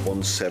report, page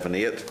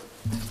 178,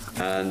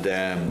 and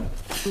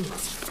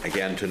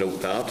again to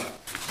note that,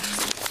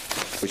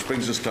 which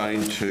brings us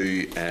down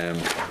to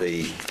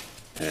the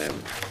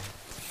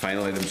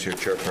final items here,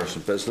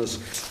 Chairperson Business.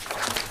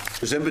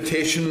 There's an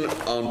invitation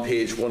on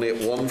page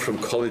 181 from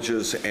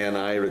Colleges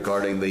NI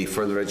regarding the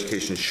Further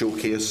Education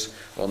Showcase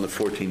on the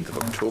 14th of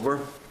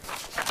October.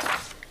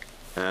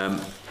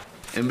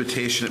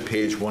 Invitation at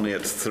page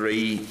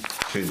 183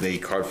 to the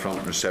card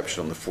front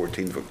reception on the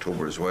 14th of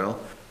October as well.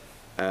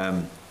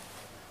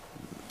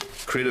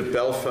 Creative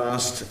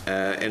Belfast,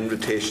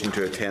 invitation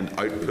to attend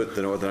Output,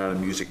 the Northern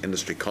Ireland Music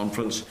Industry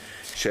Conference,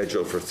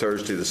 scheduled for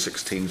Thursday the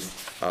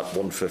 16th at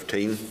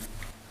 1:15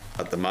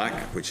 at the MAC,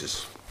 which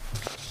is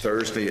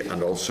Thursday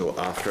and also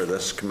after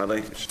this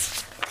committee.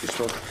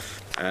 Useful.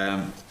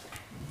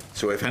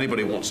 So if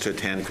anybody wants to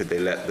attend, could they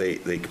let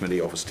the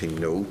committee office team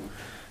know?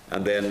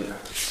 And then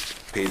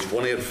page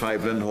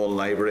 185, Lynhall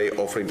Library,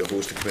 offering to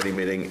host a committee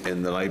meeting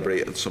in the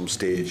library at some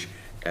stage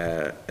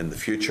in the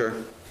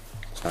future.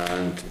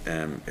 And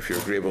if you're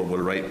agreeable,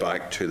 we'll write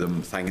back to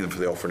them, thanking them for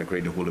the offer and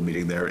agreeing to hold a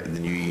meeting there in the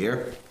new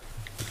year.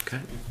 Okay.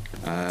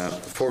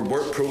 Forward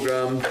work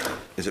programme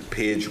is at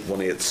page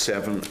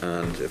 187,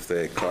 and if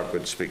the clerk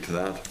would speak to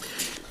that.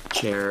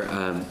 Chair,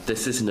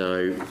 this is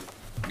now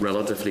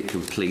relatively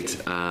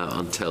complete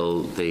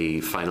until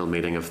the final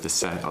meeting of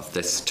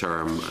this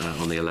term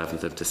on the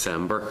 11th of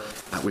December.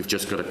 We've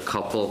just got a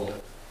couple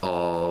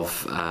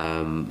of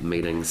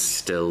meetings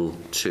still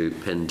to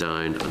pin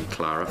down and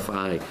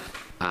clarify,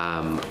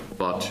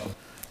 but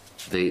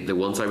the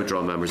ones I would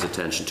draw members'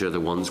 attention to are the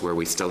ones where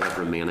we still have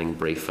remaining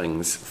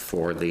briefings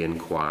for the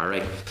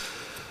inquiry.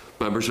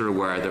 Members are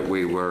aware that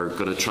we were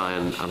going to try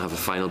and have a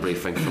final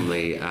briefing from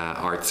the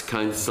Arts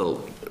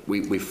Council.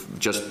 We've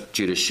just,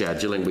 due to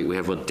scheduling, we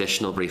have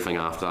additional briefing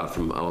after that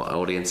from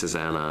Audiences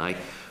NI,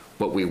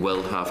 but we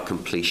will have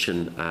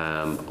completion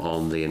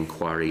on the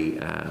inquiry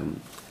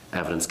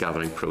evidence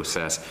gathering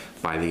process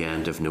by the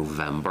end of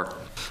November.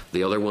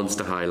 The other ones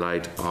to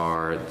highlight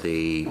are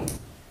the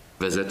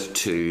visit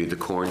to the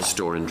corn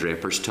store in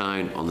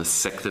Draperstown on the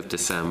 6th of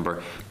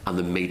December and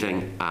the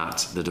meeting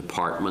at the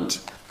department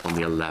on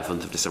the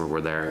 11th of December,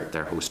 where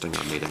they're hosting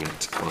our meeting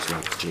at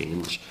Oswald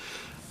Exchange.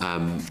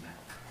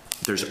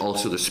 There's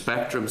also the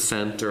Spectrum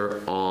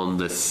Centre on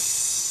the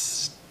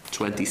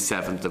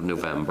 27th of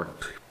November.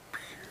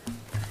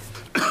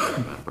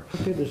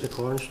 What date is the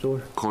corn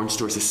store? Corn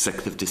store is the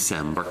 6th of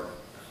December.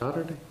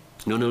 Saturday?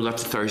 No,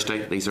 that's a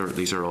Thursday. These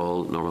are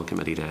all normal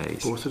committee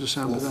days. 4th of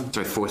December then?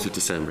 Sorry, 4th of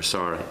December.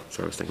 Sorry,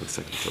 I was thinking the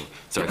 2nd.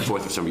 Sorry,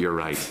 4th of December. You're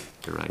right.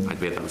 I'd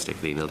made that mistake.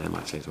 They emailed him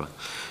actually as well.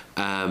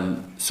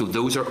 So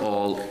those are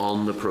all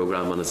on the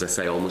programme, and as I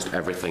say, almost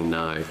everything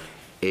now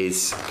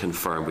is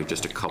confirmed. We've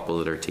just a couple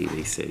that are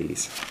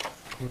TBCs.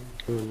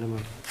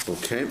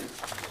 Okay.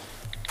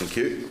 Thank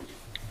you.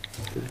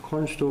 The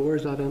corn store,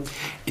 where's that in?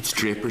 It's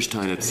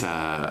Draperstown. It's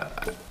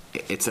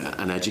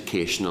an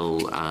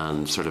educational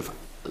and sort of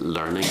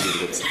learning.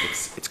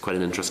 It's quite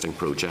an interesting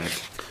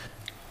project.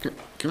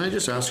 Can I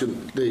just ask you,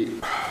 the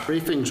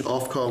briefings,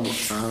 Ofcom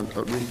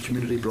and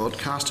community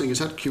broadcasting, is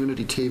that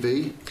community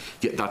TV?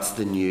 Yeah, that's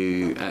the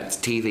new, it's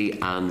TV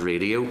and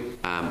radio.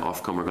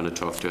 Ofcom are going to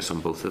talk to us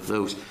on both of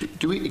those.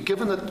 Do we,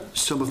 given that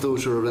some of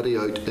those are already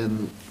out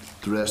in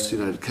the rest of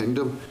the United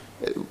Kingdom,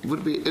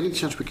 would there be any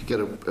chance we could get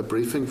a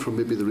briefing from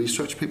maybe the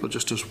research people,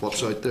 just as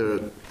what's out there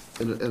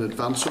in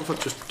advance of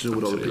it, just to know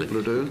what other people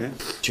are doing? Okay.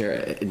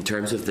 Chair, in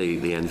terms of the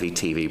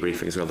NVTV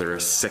briefing as well, there are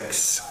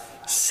 6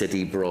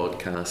 city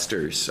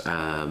broadcasters.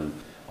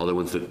 Other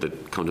ones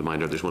that come to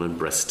mind are there's one in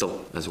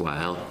Bristol as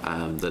well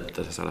that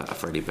has had a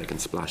fairly big and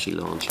splashy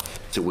launch.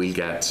 So we'll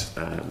get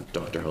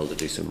Dr. Hull to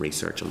do some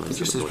research on that.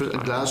 Just in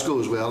Glasgow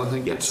as well, I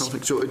think. Yes.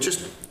 Something. So it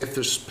just, if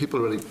there's people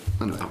already...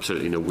 Anyway.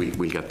 Absolutely, no,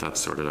 we'll get that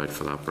sorted out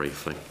for that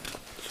briefing.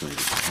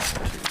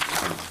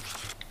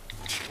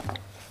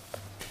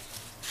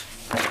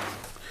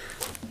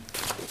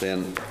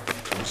 Then,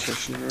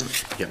 session there?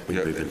 Yeah,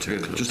 we'll move into a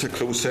just a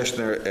closed session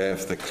there,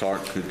 if the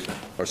clerk could,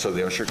 or so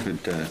the usher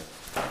could deal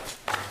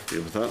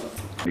with that.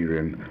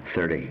 Room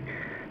 30.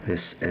 This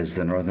is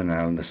the Northern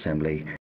Ireland Assembly.